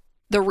that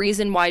the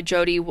reason why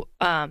Jody or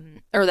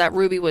that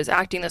Ruby was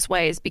acting this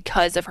way is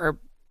because of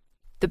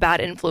the bad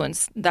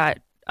influence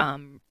that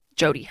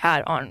Jody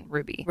had on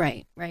Ruby.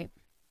 Right.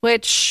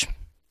 Which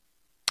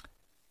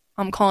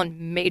I'm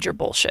calling major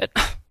bullshit.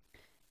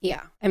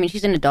 Yeah. I mean,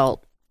 she's an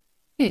adult.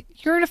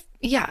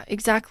 Yeah,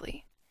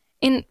 exactly.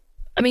 And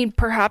I mean,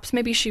 perhaps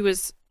maybe she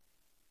was,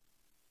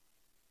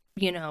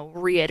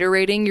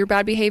 reiterating your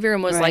bad behavior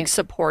and was like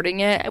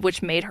supporting it,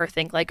 which made her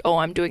think like, oh,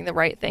 I'm doing the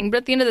right thing. But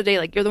at the end of the day,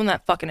 like, you're the one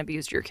that fucking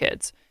abused your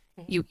kids.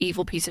 You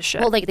evil piece of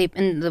shit. Well, like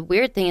and the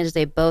weird thing is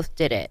they both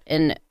did it.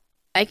 And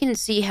I can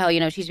see how,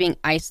 she's being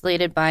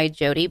isolated by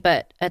Jody,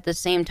 but at the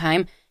same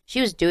time, she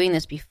was doing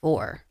this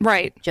before.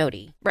 Right.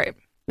 Jody. Right.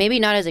 Maybe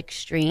not as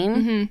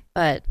extreme,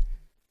 but.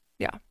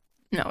 Yeah.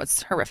 No,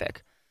 it's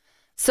horrific.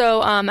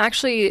 So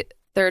actually,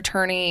 their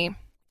attorney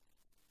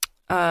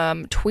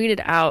tweeted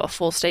out a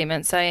full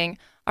statement saying,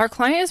 our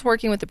client is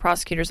working with the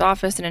prosecutor's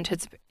office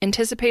and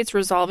anticipates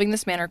resolving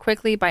this matter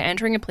quickly by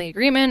entering a plea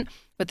agreement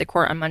with the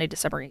court on Monday,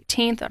 December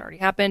 18th. That already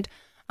happened.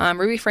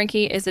 Ruby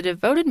Franke is a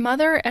devoted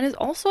mother and is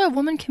also a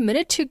woman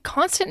committed to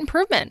constant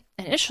improvement.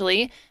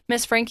 Initially,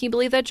 Miss Franke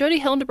believed that Jody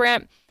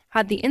Hildebrant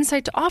had the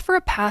insight to offer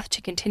a path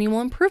to continual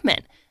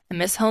improvement, and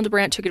Miss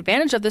Hildebrant took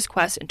advantage of this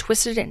quest and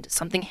twisted it into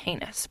something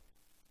heinous.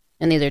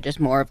 And these are just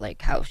more of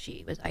like how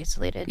she was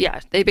isolated. Yeah,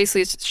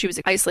 she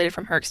was isolated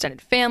from her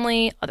extended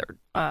family, other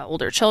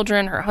older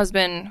children, her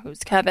husband, who's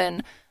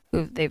Kevin,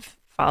 who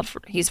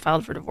he's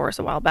filed for divorce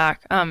a while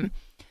back.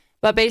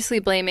 But basically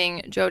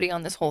blaming Jody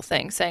on this whole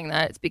thing, saying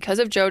that it's because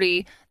of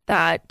Jody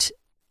that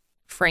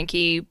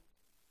Franke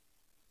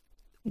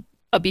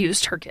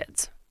abused her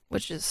kids,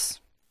 which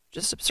is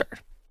just absurd.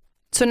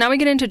 So now we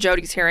get into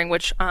Jody's hearing,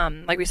 which,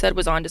 like we said,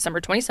 was on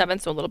December 27th,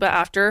 so a little bit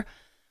after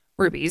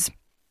Ruby's.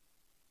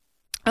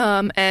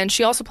 And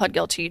she also pled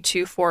guilty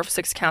to 4 of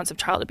 6 counts of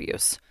child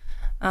abuse.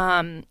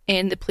 In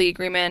the plea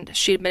agreement,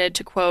 she admitted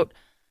to, quote,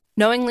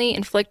 knowingly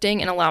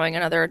inflicting and allowing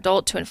another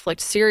adult to inflict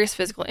serious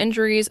physical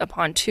injuries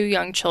upon 2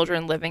 young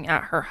children living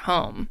at her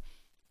home.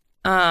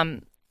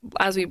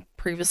 As we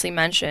previously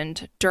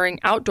mentioned, during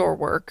outdoor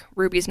work,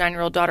 Ruby's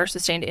 9-year-old daughter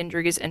sustained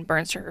injuries and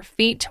burns to her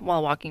feet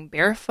while walking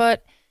barefoot.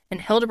 And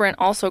Hildebrant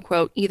also,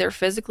 quote, either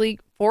physically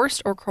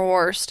forced or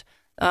coerced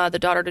the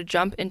daughter to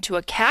jump into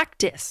a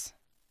cactus.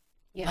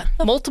 Yeah.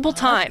 Multiple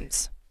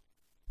times.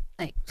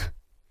 Like,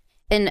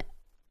 and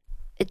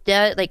it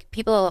does, like,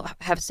 people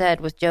have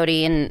said with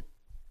Jody, and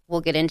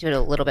we'll get into it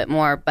a little bit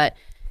more, but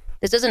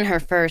this isn't her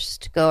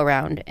first go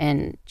around,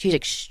 and she's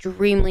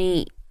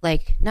extremely,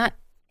 like, not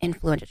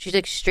influential. She's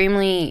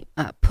extremely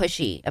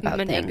pushy about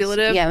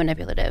manipulative. Things. Yeah,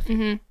 manipulative.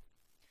 Mm-hmm.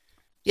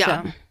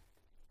 Yeah.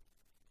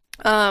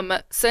 So.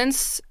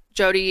 Since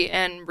Jody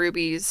and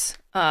Ruby's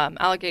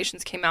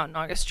allegations came out in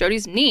August,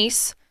 Jody's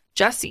niece,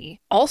 Jessie,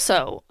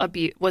 also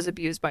was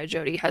abused by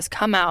Jody, has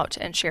come out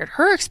and shared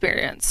her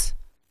experience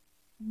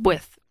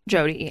with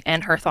Jody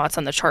and her thoughts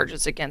on the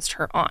charges against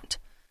her aunt.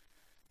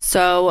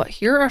 So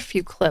here are a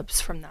few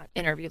clips from that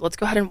interview. Let's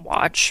go ahead and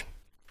watch.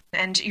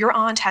 And your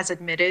aunt has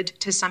admitted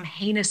to some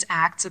heinous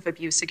acts of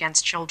abuse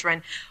against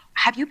children.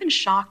 Have you been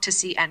shocked to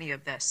see any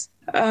of this?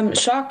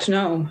 Shocked,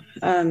 no.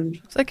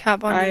 Looks like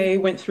I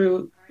went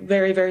through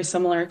very, very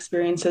similar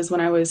experiences when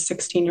I was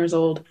 16 years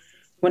old,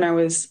 when I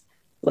was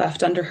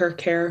left under her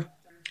care.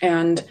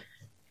 And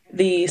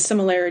the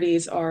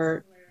similarities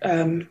are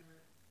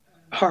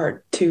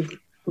hard to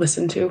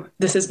listen to.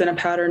 This has been a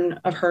pattern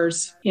of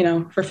hers,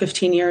 for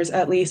 15 years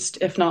at least,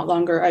 if not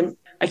longer.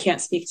 I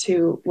can't speak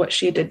to what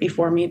she did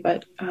before me,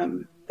 but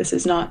this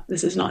is not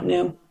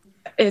new.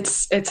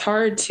 It's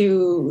hard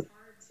to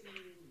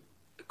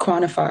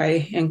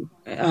quantify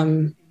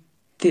and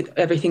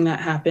everything that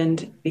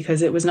happened,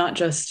 because it was not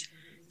just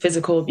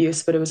physical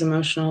abuse, but it was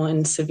emotional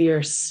and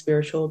severe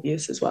spiritual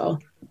abuse as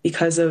well,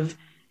 because of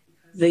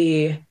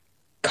the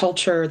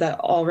culture that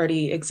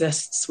already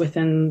exists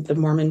within the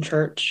Mormon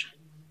church.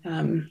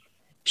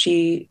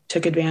 She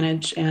took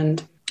advantage,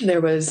 and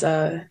there was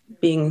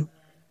being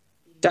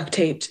duct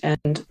taped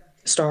and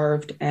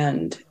starved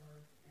and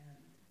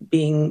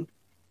being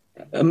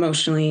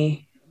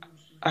emotionally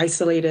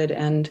isolated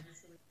and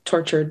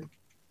tortured,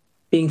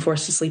 being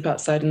forced to sleep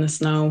outside in the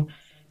snow,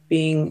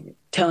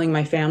 telling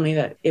my family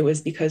that it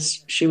was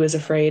because she was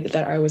afraid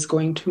that I was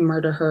going to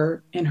murder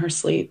her in her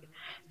sleep,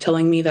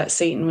 telling me that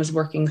Satan was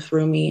working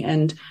through me.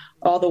 And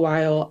all the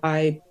while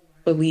I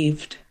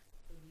believed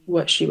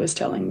what she was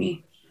telling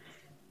me.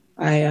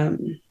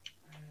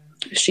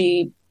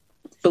 She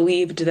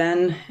believed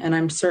then, and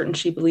I'm certain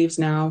she believes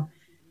now,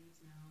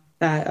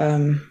 that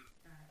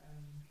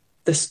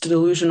this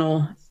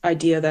delusional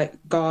idea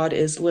that God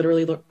is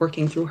literally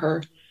working through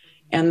her,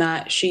 and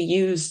that she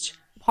used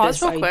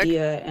this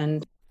idea.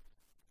 And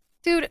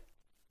dude,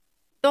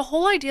 the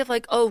whole idea of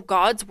like, oh,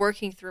 God's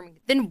working through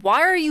me, then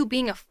why are you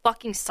being a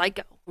fucking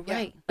psycho?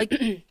 Right. Like,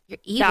 you're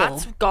evil.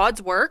 That's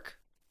God's work.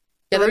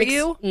 Yeah, that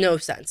makes no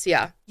sense.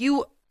 Yeah.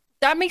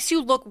 That makes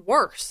you look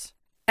worse.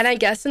 And I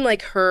guess in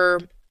like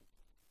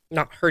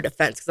not her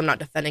defense, because I'm not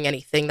defending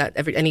anything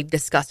any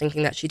disgusting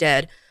thing that she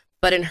did,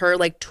 but in her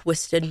like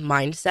twisted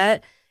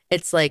mindset,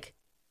 it's like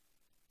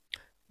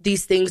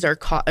these things are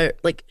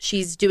like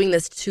she's doing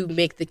this to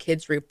make the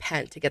kids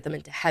repent, to get them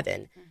into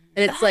heaven.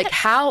 And it's like,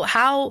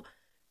 how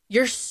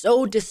you're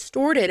so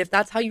distorted. If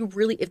that's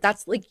if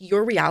that's like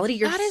your reality,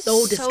 you're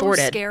so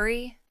distorted. So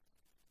scary.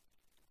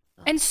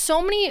 And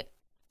so many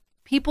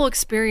people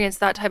experience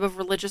that type of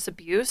religious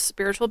abuse,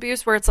 spiritual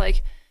abuse, where it's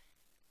like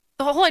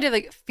the whole idea of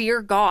like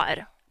fear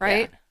God,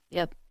 right?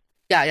 Yeah. Yep.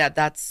 Yeah.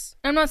 That's.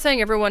 I'm not saying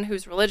everyone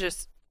who's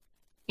religious,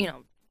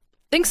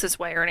 thinks this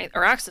way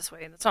or acts this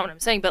way. That's not what I'm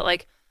saying. But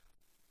like,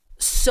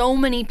 so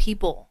many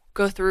people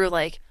go through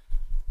like,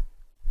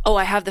 oh,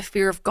 I have the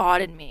fear of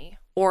God in me,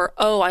 or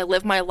oh, I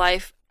live my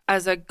life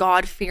as a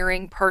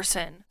God-fearing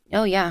person.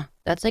 Oh yeah,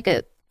 that's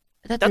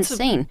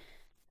insane.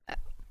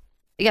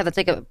 That's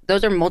like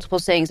those are multiple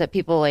sayings that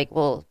people like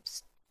will,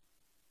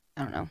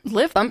 I don't know,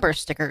 live bumper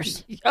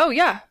stickers. Oh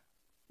yeah,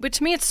 but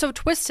to me it's so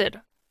twisted.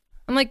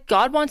 I'm like,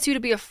 God wants you to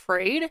be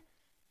afraid,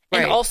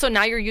 and also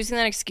now you're using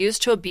that excuse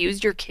to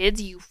abuse your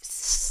kids. You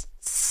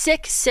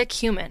sick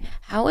human.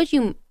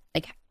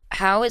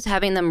 How is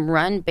having them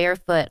run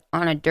barefoot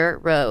on a dirt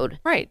road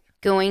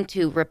going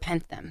to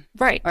repent them?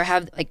 Right. Or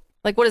have like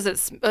what is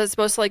it? It's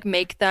supposed to like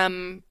make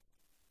them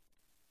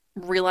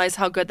realize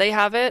how good they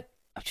have it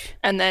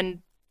and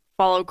then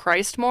follow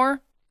Christ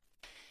more?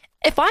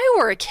 If I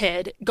were a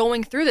kid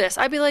going through this,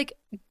 I'd be like,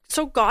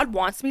 so God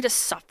wants me to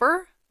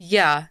suffer?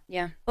 Yeah.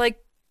 Yeah.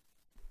 Like,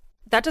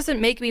 that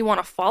doesn't make me want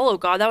to follow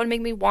God. That would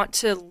make me want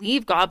to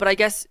leave God. But I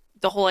guess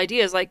the whole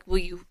idea is like, will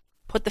you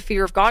put the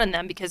fear of God in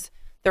them because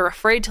they're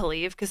afraid to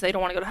leave because they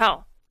don't want to go to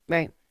hell?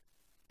 Right.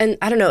 And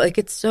I don't know, like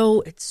it's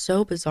so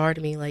bizarre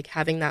to me, like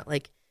having that,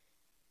 like,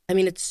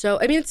 it's so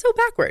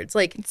backwards.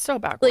 Like, it's so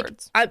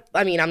backwards. Like,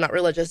 I mean, I'm not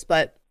religious,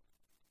 but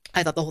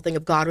I thought the whole thing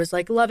of God was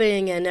like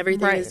loving and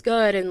everything is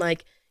good. And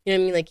like, you know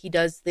what I mean? Like he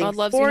does things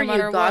for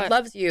you. God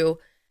loves you.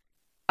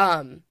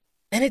 And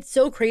it's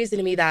so crazy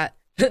to me that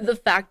the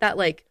fact that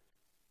like,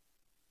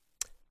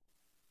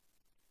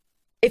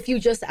 if you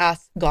just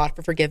ask God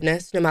for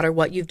forgiveness, no matter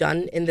what you've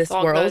done in this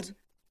world,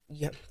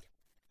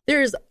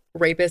 there's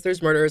rapists,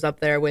 there's murderers up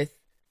there with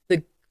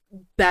the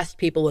best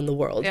people in the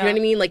world. You know what I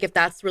mean? Like, if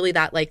that's really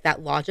that, like,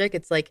 that logic,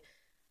 it's like,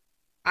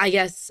 I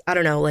guess, I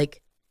don't know.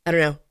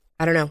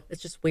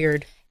 It's just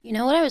weird. You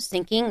know what I was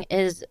thinking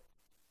is,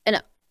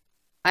 and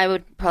I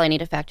would probably need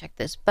to fact check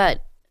this,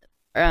 but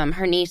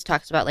her niece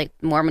talks about, like,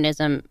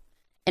 Mormonism,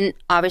 and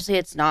obviously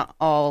it's not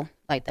all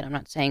like that, I'm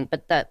not saying,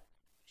 but that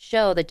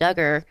show, The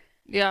Duggar,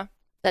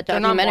 that documentary. They're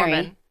not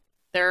Mormon.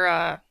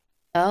 They're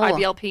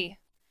IBLP.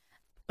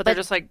 But they're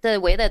just like... The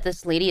way that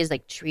this lady is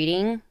like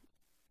treating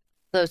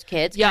those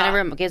kids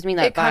kind of gives me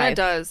that vibe. It kind of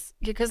does.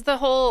 Because the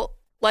whole,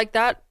 like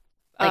that...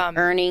 Like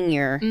earning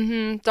your...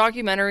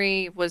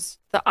 documentary was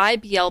the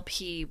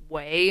IBLP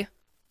way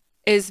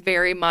is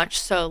very much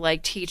so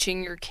like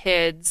teaching your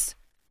kids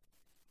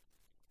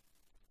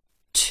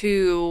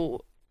to...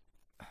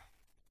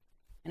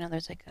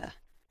 there's like a...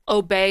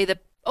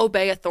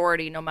 Obey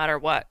authority no matter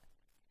what.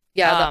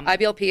 Yeah, the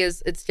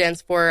IBLP it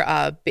stands for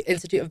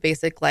Institute of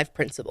Basic Life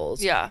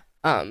Principles. Yeah.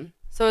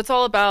 So it's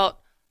all about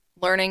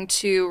learning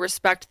to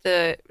respect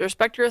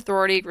your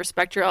authority,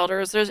 respect your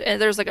elders.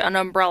 There's like an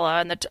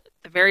umbrella, and the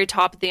very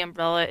top of the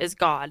umbrella is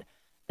God.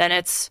 Then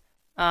it's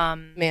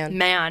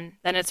man.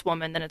 Then it's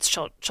woman. Then it's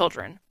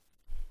children.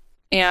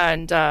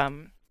 And I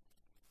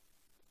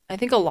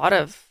think a lot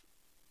of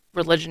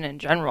religion in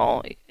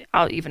general,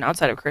 even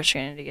outside of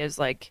Christianity, is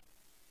like.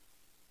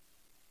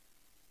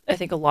 I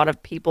think a lot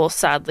of people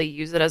sadly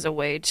use it as a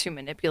way to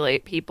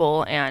manipulate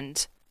people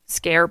and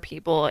scare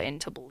people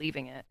into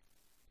believing it.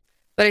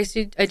 But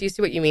I do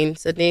see what you mean,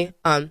 Sydney.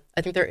 I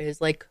think there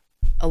is like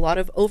a lot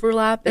of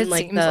overlap. It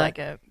seems like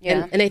it.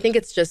 Yeah. And I think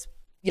it's just,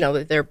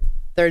 they're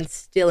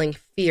instilling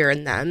fear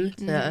in them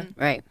to,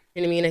 right.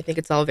 You know what I mean? I think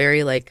it's all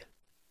very like,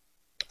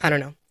 I don't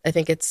know. I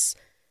think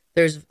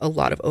there's a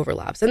lot of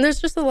overlaps. And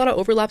there's just a lot of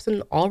overlaps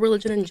in all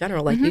religion in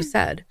general, like you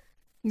said.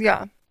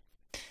 Yeah.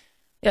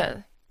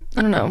 Yeah.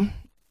 I don't know.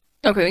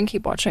 Okay, we can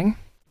keep watching.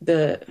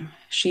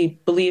 She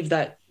believed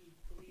that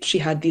she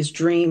had these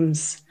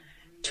dreams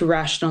to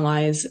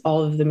rationalize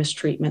all of the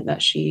mistreatment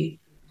that she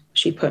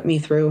put me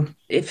through.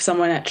 If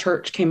someone at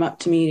church came up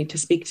to me to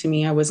speak to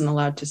me, I wasn't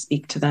allowed to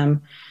speak to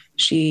them.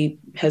 She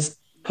has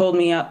pulled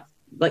me up,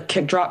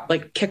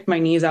 kicked my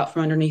knees out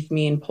from underneath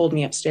me and pulled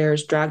me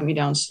upstairs, dragged me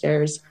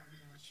downstairs.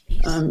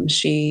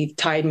 She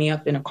tied me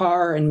up in a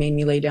car and made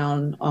me lay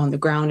down on the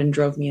ground and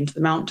drove me into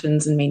the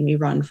mountains and made me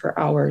run for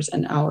hours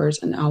and hours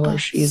and hours. Oh,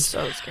 She's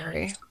so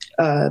scary.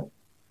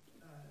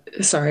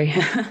 Sorry.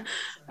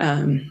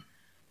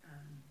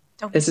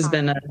 This has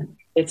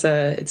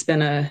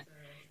been a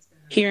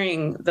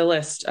hearing the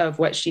list of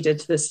what she did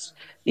to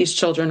these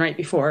children right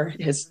before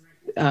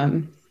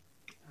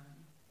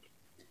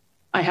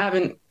I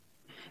haven't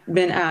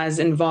been as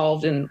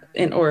involved in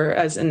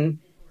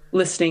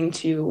listening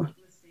to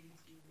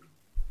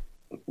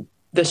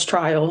this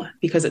trial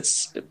because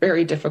it's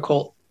very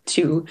difficult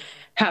to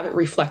have it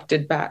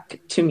reflected back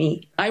to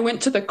me. I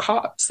went to the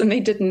cops and they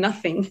did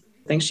nothing.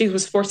 She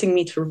was forcing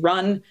me to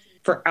run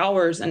for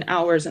hours and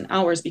hours and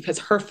hours because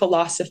her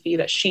philosophy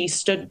that she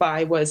stood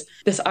by was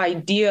this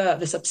idea,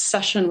 this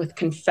obsession with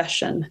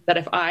confession, that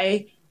if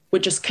I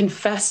would just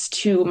confess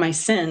to my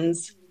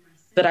sins,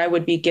 that I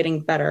would be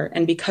getting better.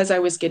 And because I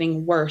was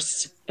getting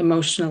worse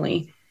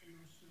emotionally,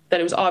 that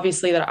it was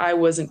obviously that I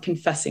wasn't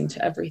confessing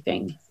to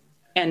everything.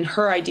 And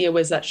her idea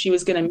was that she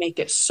was going to make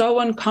it so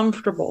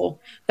uncomfortable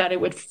that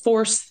it would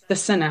force the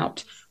sin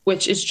out,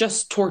 which is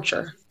just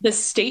torture. The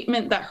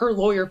statement that her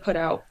lawyer put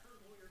out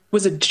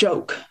was a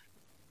joke.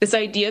 This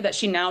idea that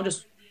she now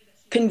just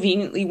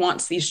conveniently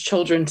wants these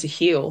children to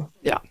heal.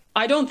 Yeah.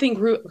 I don't think,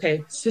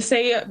 to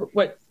say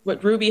what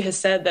Ruby has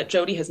said, that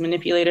Jody has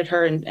manipulated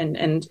her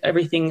and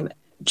everything.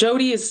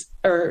 Ruby is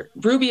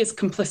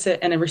complicit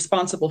and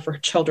responsible for her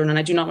children, and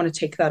I do not want to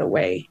take that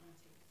away.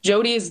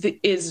 Jody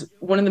is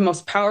one of the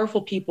most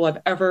powerful people I've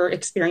ever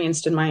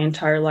experienced in my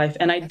entire life.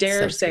 And I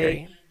dare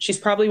say she's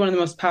probably one of the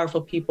most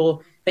powerful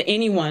people that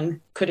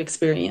anyone could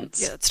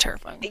experience. Yeah, it's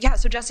terrifying. Yeah,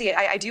 so Jesse,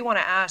 I do want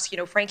to ask,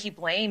 Franke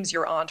blames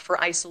your aunt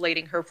for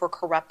isolating her, for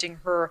corrupting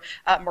her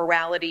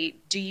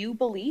morality. Do you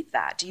believe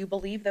that? Do you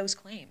believe those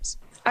claims?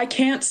 I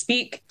can't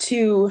speak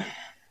to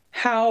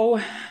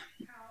how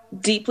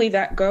deeply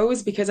that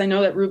goes because I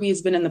know that Ruby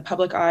has been in the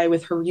public eye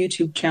with her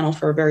YouTube channel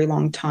for a very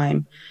long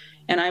time.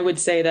 And I would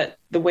say that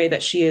the way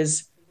that she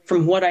is,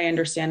 from what I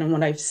understand and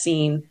what I've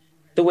seen,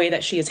 the way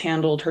that she has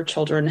handled her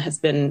children has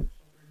been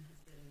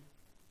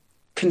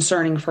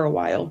concerning for a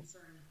while.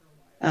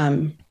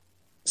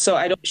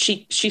 So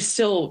she's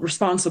still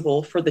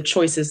responsible for the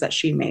choices that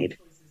she made.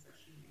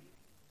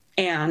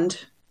 And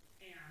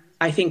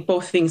I think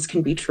both things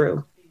can be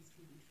true.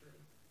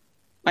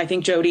 I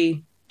think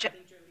Jody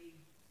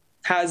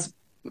has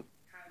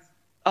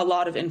a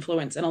lot of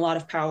influence and a lot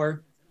of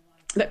power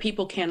that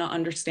people cannot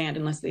understand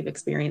unless they've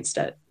experienced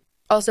it.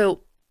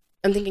 Also,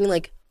 I'm thinking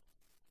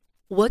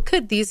what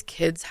could these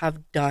kids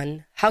have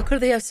done? How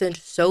could they have sinned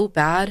so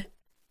bad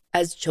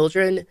as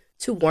children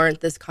to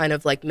warrant this kind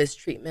of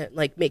mistreatment,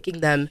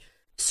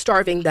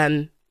 starving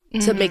them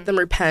to make them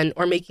repent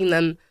or making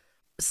them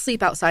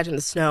sleep outside in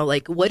the snow?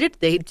 What did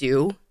they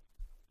do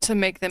to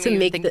make them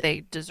think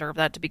they deserve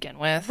that to begin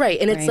with? Right.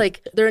 And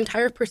it's their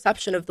entire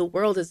perception of the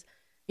world is,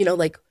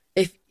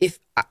 if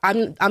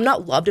I'm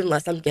not loved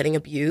unless I'm getting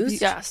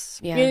abused. Yes.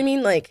 Yeah. You know what I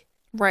mean?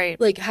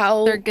 Right.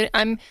 How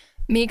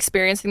me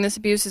experiencing this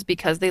abuse is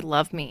because they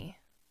love me.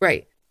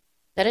 Right.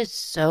 That is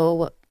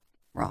so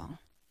wrong.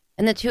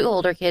 And the two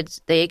older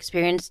kids, they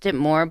experienced it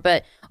more,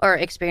 or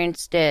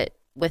experienced it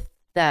with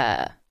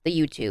the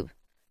YouTube.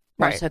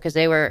 More right. So because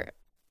they were,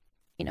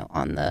 in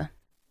a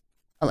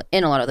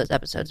lot of those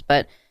episodes.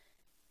 But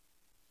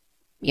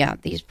yeah,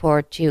 these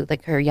poor two,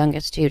 her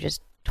youngest two,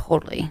 just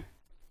totally.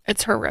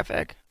 It's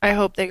horrific. I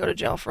hope they go to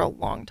jail for a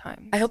long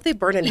time. I hope they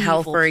burn in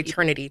hell for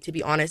eternity, to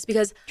be honest.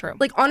 Because, true.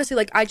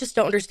 Honestly, I just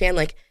don't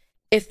understand,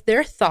 if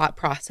their thought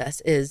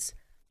process is,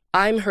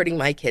 I'm hurting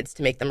my kids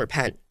to make them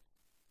repent,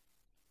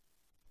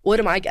 what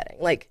am I getting?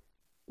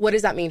 What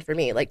does that mean for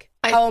me?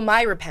 How am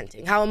I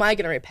repenting? How am I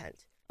going to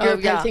repent? You're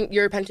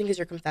repenting because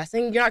you're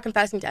confessing? You're not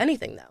confessing to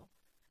anything, though.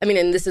 I mean,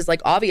 and this is,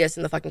 obvious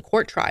in the fucking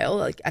court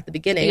trial. At the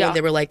beginning,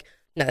 they were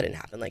no, that didn't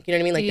happen. You know what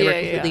I mean? They were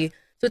completely... Yeah.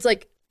 So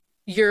it's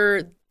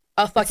you're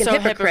a fucking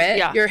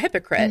hypocrite. You're a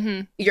hypocrite.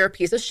 Mm-hmm. You're a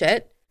piece of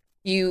shit.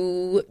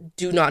 You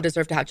do not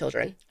deserve to have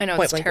children. I know,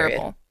 it's terrible.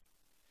 Period.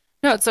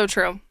 No, it's so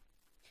true.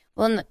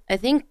 Well, and I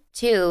think,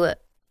 too,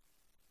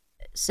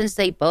 since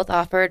they both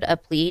offered a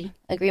plea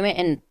agreement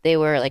and they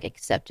were,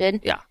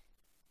 accepted. Yeah.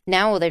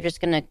 Now they're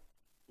just going to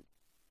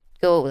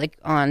go,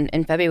 on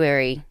in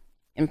February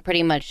and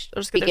pretty much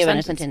be given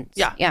a sentence.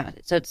 Yeah. Yeah.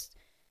 So it's,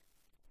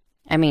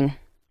 I mean,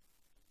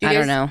 I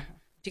don't know.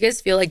 Do you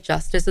guys feel like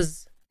justice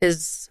is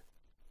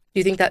do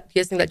you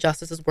guys think that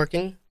justice is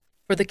working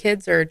for the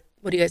kids, or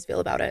what do you guys feel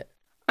about it?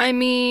 I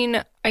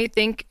mean, I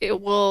think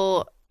it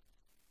will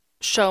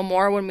show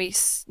more when we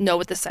know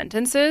what the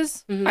sentence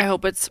is. Mm-hmm. I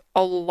hope it's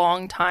a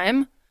long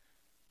time.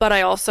 But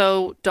I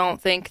also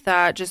don't think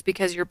that just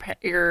because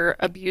your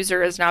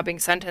abuser is now being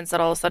sentenced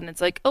that all of a sudden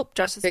it's like, oh,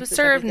 justice was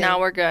served, everything.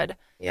 Now we're good.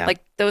 Yeah.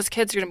 Like, those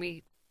kids are going to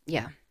be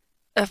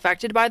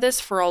affected by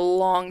this for a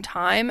long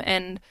time.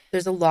 And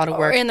there's a lot of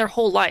work. In their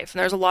whole life. And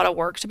there's a lot of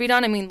work to be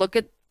done. I mean, look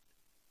at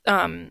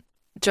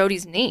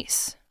Jody's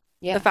niece.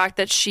 Yeah. The fact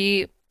that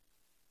she,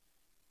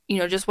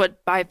 just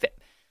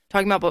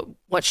talking about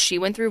what she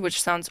went through, which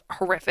sounds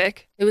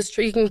horrific. It was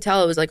true. You can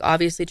tell it was like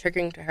obviously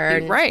triggering to her.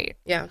 Right.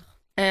 Yeah.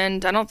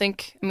 And I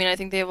think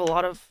they have a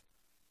lot of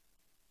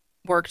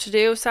work to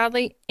do,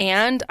 sadly.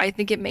 And I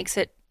think it makes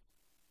it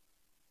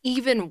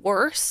even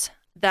worse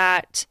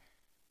that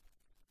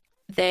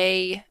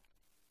they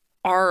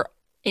are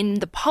in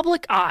the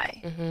public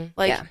eye.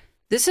 Mm-hmm.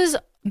 This is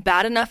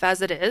bad enough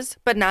as it is,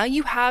 but now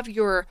you have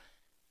I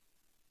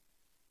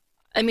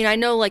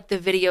know like the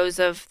videos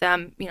of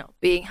them,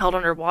 being held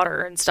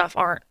underwater and stuff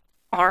are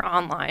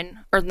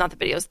online, or not the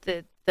videos,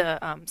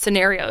 the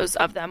scenarios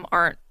of them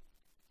aren't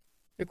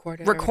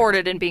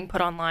recorded and being put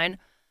online,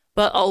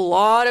 but a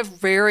lot of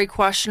very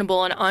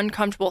questionable and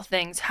uncomfortable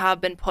things have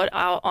been put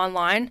out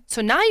online.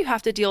 So now you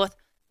have to deal with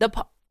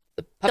the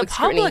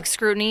public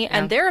scrutiny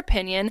and their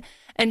opinion,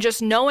 and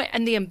just knowing,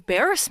 and the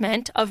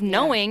embarrassment of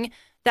knowing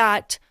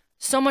that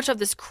so much of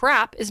this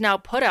crap is now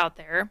put out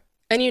there.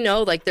 And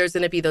there's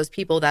going to be those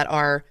people that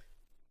are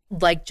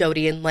like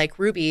Jody and like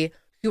Ruby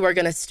who are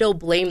going to still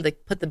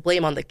put the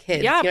blame on the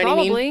kids. Yeah, you know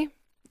probably. What I mean?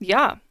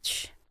 Yeah.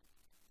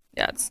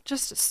 Yeah, it's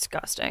just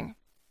disgusting.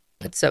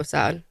 It's so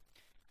sad.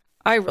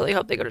 I really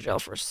hope they go to jail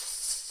for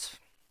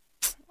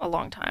a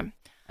long time.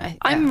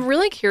 I'm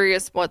really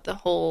curious what the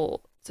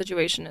whole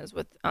situation is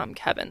with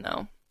Kevin,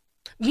 though.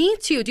 Me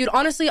too, dude.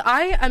 Honestly,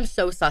 I am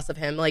so sus of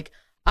him.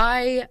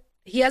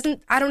 He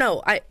hasn't. I don't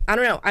know. I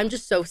don't know. I'm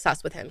just so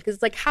sus with him because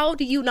it's like, how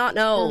do you not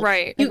know?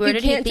 Right. Where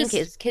did he think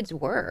his kids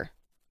were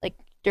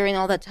during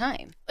all that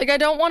time? I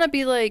don't want to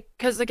be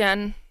because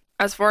again,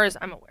 as far as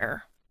I'm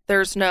aware,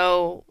 there's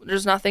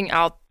nothing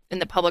out in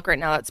the public right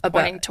now that's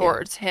pointing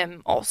towards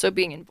him also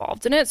being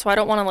involved in it. So I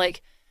don't want to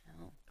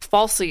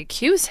falsely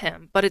accuse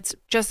him, but it's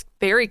just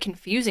very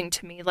confusing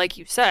to me. Like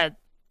you said,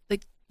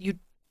 you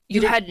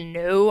had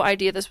no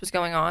idea this was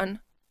going on.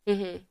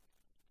 Mm-hmm.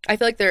 I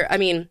feel like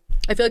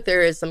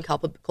there is some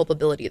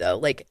culpability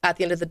though. At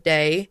the end of the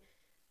day,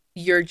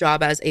 your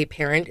job as a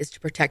parent is to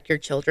protect your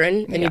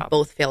children, and you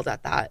both failed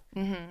at that.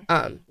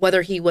 Mm-hmm.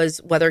 Whether he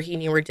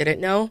knew or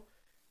didn't know,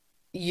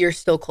 you're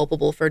still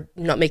culpable for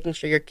not making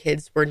sure your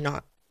kids were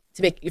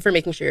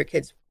making sure your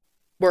kids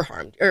were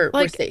harmed or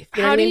were safe.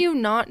 How do you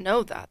not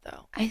know that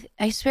though?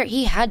 I swear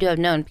he had to have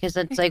known, because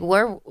it's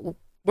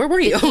where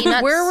were you?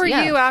 Where were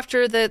you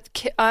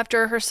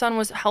after her son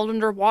was held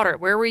underwater?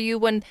 Where were you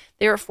when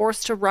they were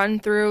forced to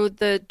run through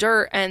the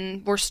dirt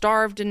and were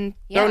starved and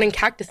thrown in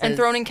cactuses and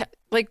thrown in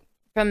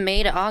from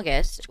May to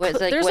August was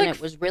when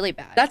it was really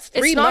bad. That's 3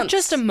 months. It's not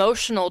just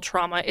emotional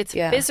trauma; it's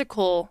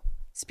physical,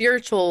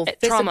 spiritual,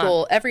 physical,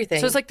 trauma.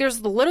 Everything. So it's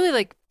there's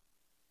literally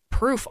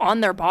proof on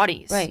their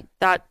bodies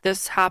that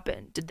this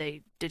happened.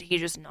 Did he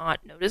just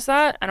not notice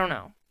that? I don't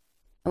know.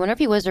 I wonder if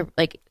he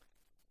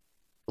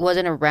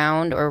wasn't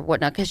around or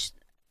whatnot, because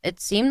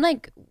it seemed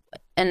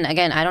and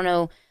again, I don't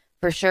know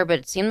for sure, but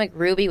it seemed like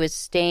Ruby was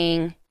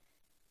staying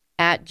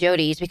at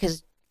Jody's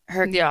because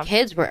her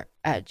kids were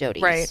at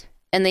Jody's. Right.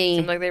 And they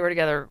seemed like they were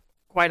together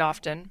quite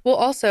often. Well,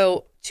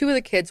 also 2 of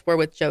the kids were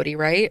with Jody,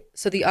 right?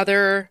 So the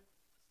other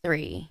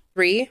 3,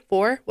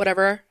 4,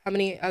 whatever, how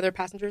many other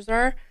passengers there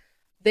are,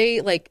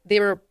 they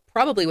were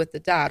probably with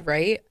the dad,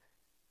 right?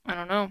 I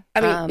don't know.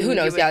 I mean, who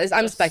knows? Yeah,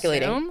 I'm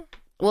speculating.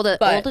 Well,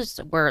 the oldest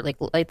were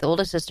the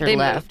oldest sister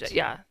left. Moved,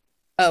 yeah.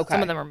 Okay.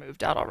 Some of them are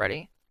moved out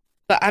already.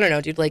 But I don't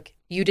know, dude.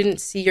 You didn't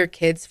see your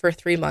kids for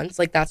 3 months.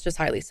 That's just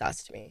highly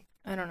sus to me.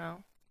 I don't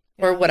know.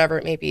 Yeah. Or whatever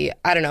it may be.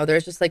 I don't know.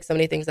 There's just so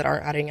many things that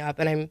aren't adding up,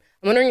 and I'm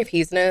wondering if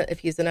he's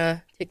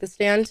gonna take the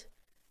stand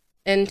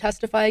and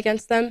testify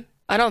against them.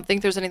 I don't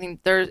think there's anything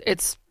there.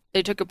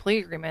 They took a plea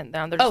agreement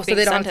down. They're just so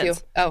they don't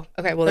sentenced. have to.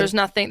 Oh, okay. Well, there's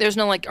nothing. There's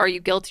no are you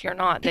guilty or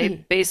not? They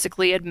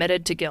basically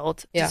admitted to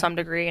guilt to some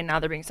degree, and now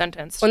they're being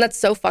sentenced. Well, and that's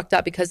so fucked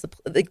up because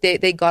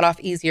they got off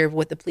easier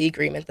with the plea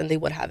agreement than they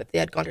would have if they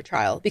had gone to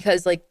trial,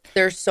 because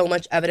there's so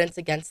much evidence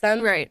against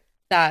them. Right.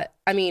 That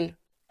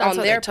that's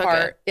on their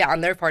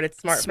part, it's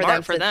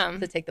smart for them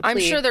to take the plea. I'm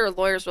sure their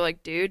lawyers were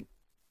like, dude,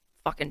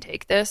 fucking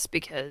take this,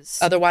 because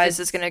otherwise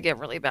this is gonna get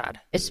really bad.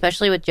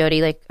 Especially with Jody,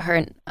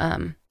 her.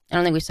 I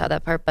don't think we saw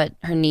that part, but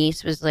her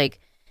niece was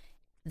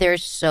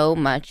there's so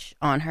much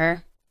on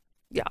her.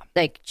 Yeah.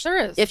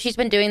 There is. If she's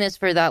been doing this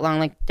for that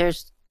long,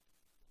 there's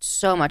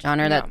so much on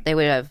her that they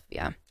would have,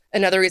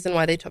 Another reason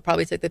why they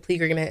probably took the plea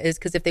agreement is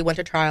because if they went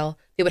to trial,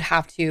 they would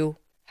have to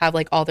have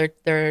all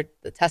their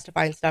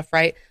testifying stuff,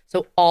 right?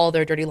 So all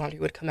their dirty laundry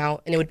would come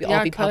out, and it would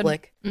all be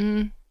public.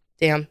 Mm-hmm.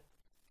 Damn.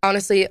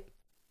 Honestly,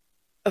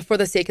 for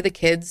the sake of the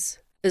kids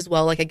as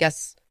well, like I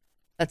guess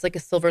that's like a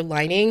silver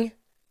lining.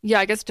 Yeah,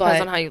 I guess it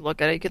depends on how you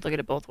look at it. You could look at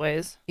it both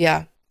ways.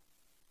 Yeah.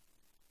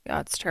 Yeah,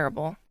 it's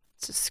terrible.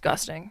 It's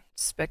disgusting.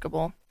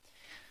 Despicable.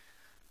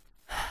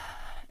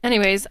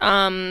 Anyways,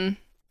 yeah,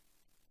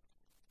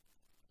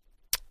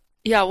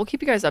 we'll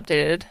keep you guys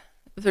updated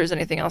if there's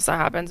anything else that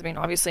happens. I mean,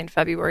 obviously in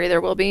February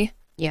there will be.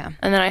 Yeah.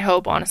 And then I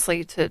hope,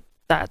 honestly,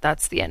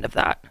 that's the end of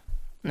that.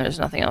 And there's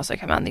nothing else that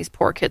come out and these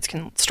poor kids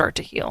can start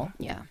to heal.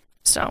 Yeah.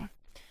 So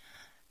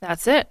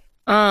that's it.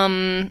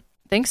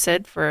 Thanks,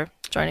 Sid, for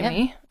joining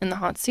me in the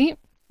hot seat.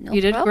 No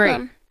you did problem.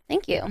 great.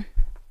 Thank you.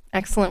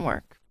 Excellent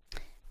work.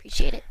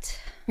 Appreciate it.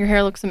 Your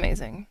hair looks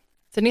amazing.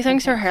 Sydney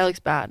thinks her hair looks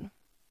bad.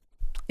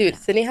 Dude,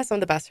 Sydney has some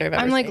of the best hair I've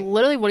ever I'm like, seen.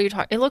 literally, what are you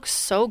talking? It looks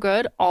so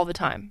good all the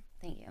time.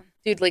 Thank you.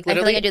 Dude, like I feel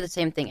literally. like I do the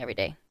same thing every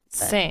day. But...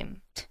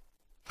 Same.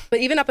 But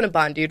even up in a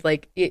bun, dude,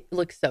 like it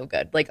looks so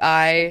good. Like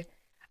I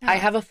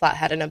have a flat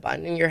head in a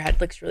bun and your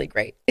head looks really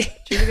great. You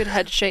have a good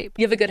head shape.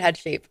 You have a good head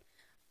shape.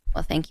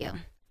 Well, thank you.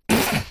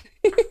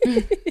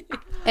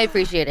 I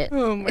appreciate it.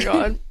 Oh my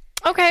God.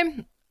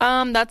 Okay.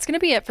 That's going to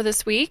be it for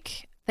this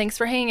week. Thanks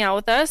for hanging out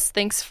with us.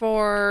 Thanks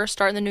for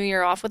starting the new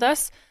year off with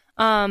us.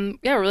 Yeah,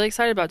 we're really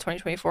excited about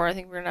 2024. I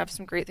think we're going to have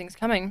some great things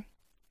coming.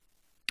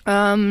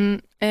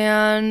 And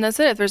that's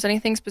it. If there's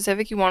anything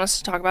specific you want us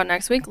to talk about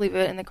next week, leave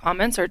it in the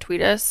comments or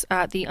tweet us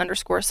at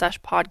 _Sesh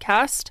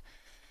Podcast.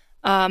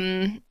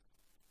 I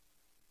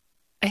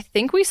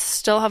think we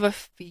still have a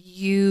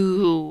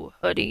few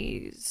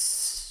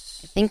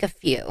hoodies. I think a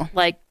few.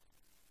 Like,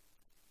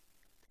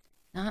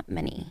 not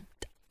many.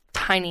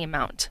 Tiny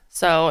amount.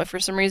 So if for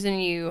some reason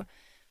you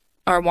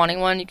are wanting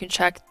one, you can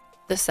check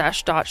the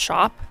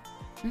sesh.shop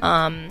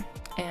and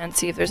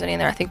see if there's any in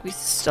there. I think we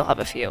still have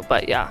a few,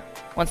 but yeah,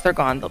 once they're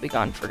gone, they'll be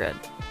gone for good.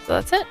 So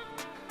that's it.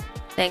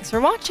 Thanks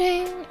for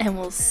watching, and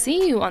we'll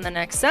see you on the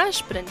next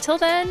sesh. But until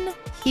then,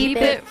 keep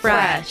it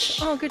fresh.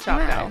 Oh, good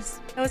job, guys.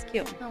 That was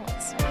cute. That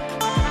was.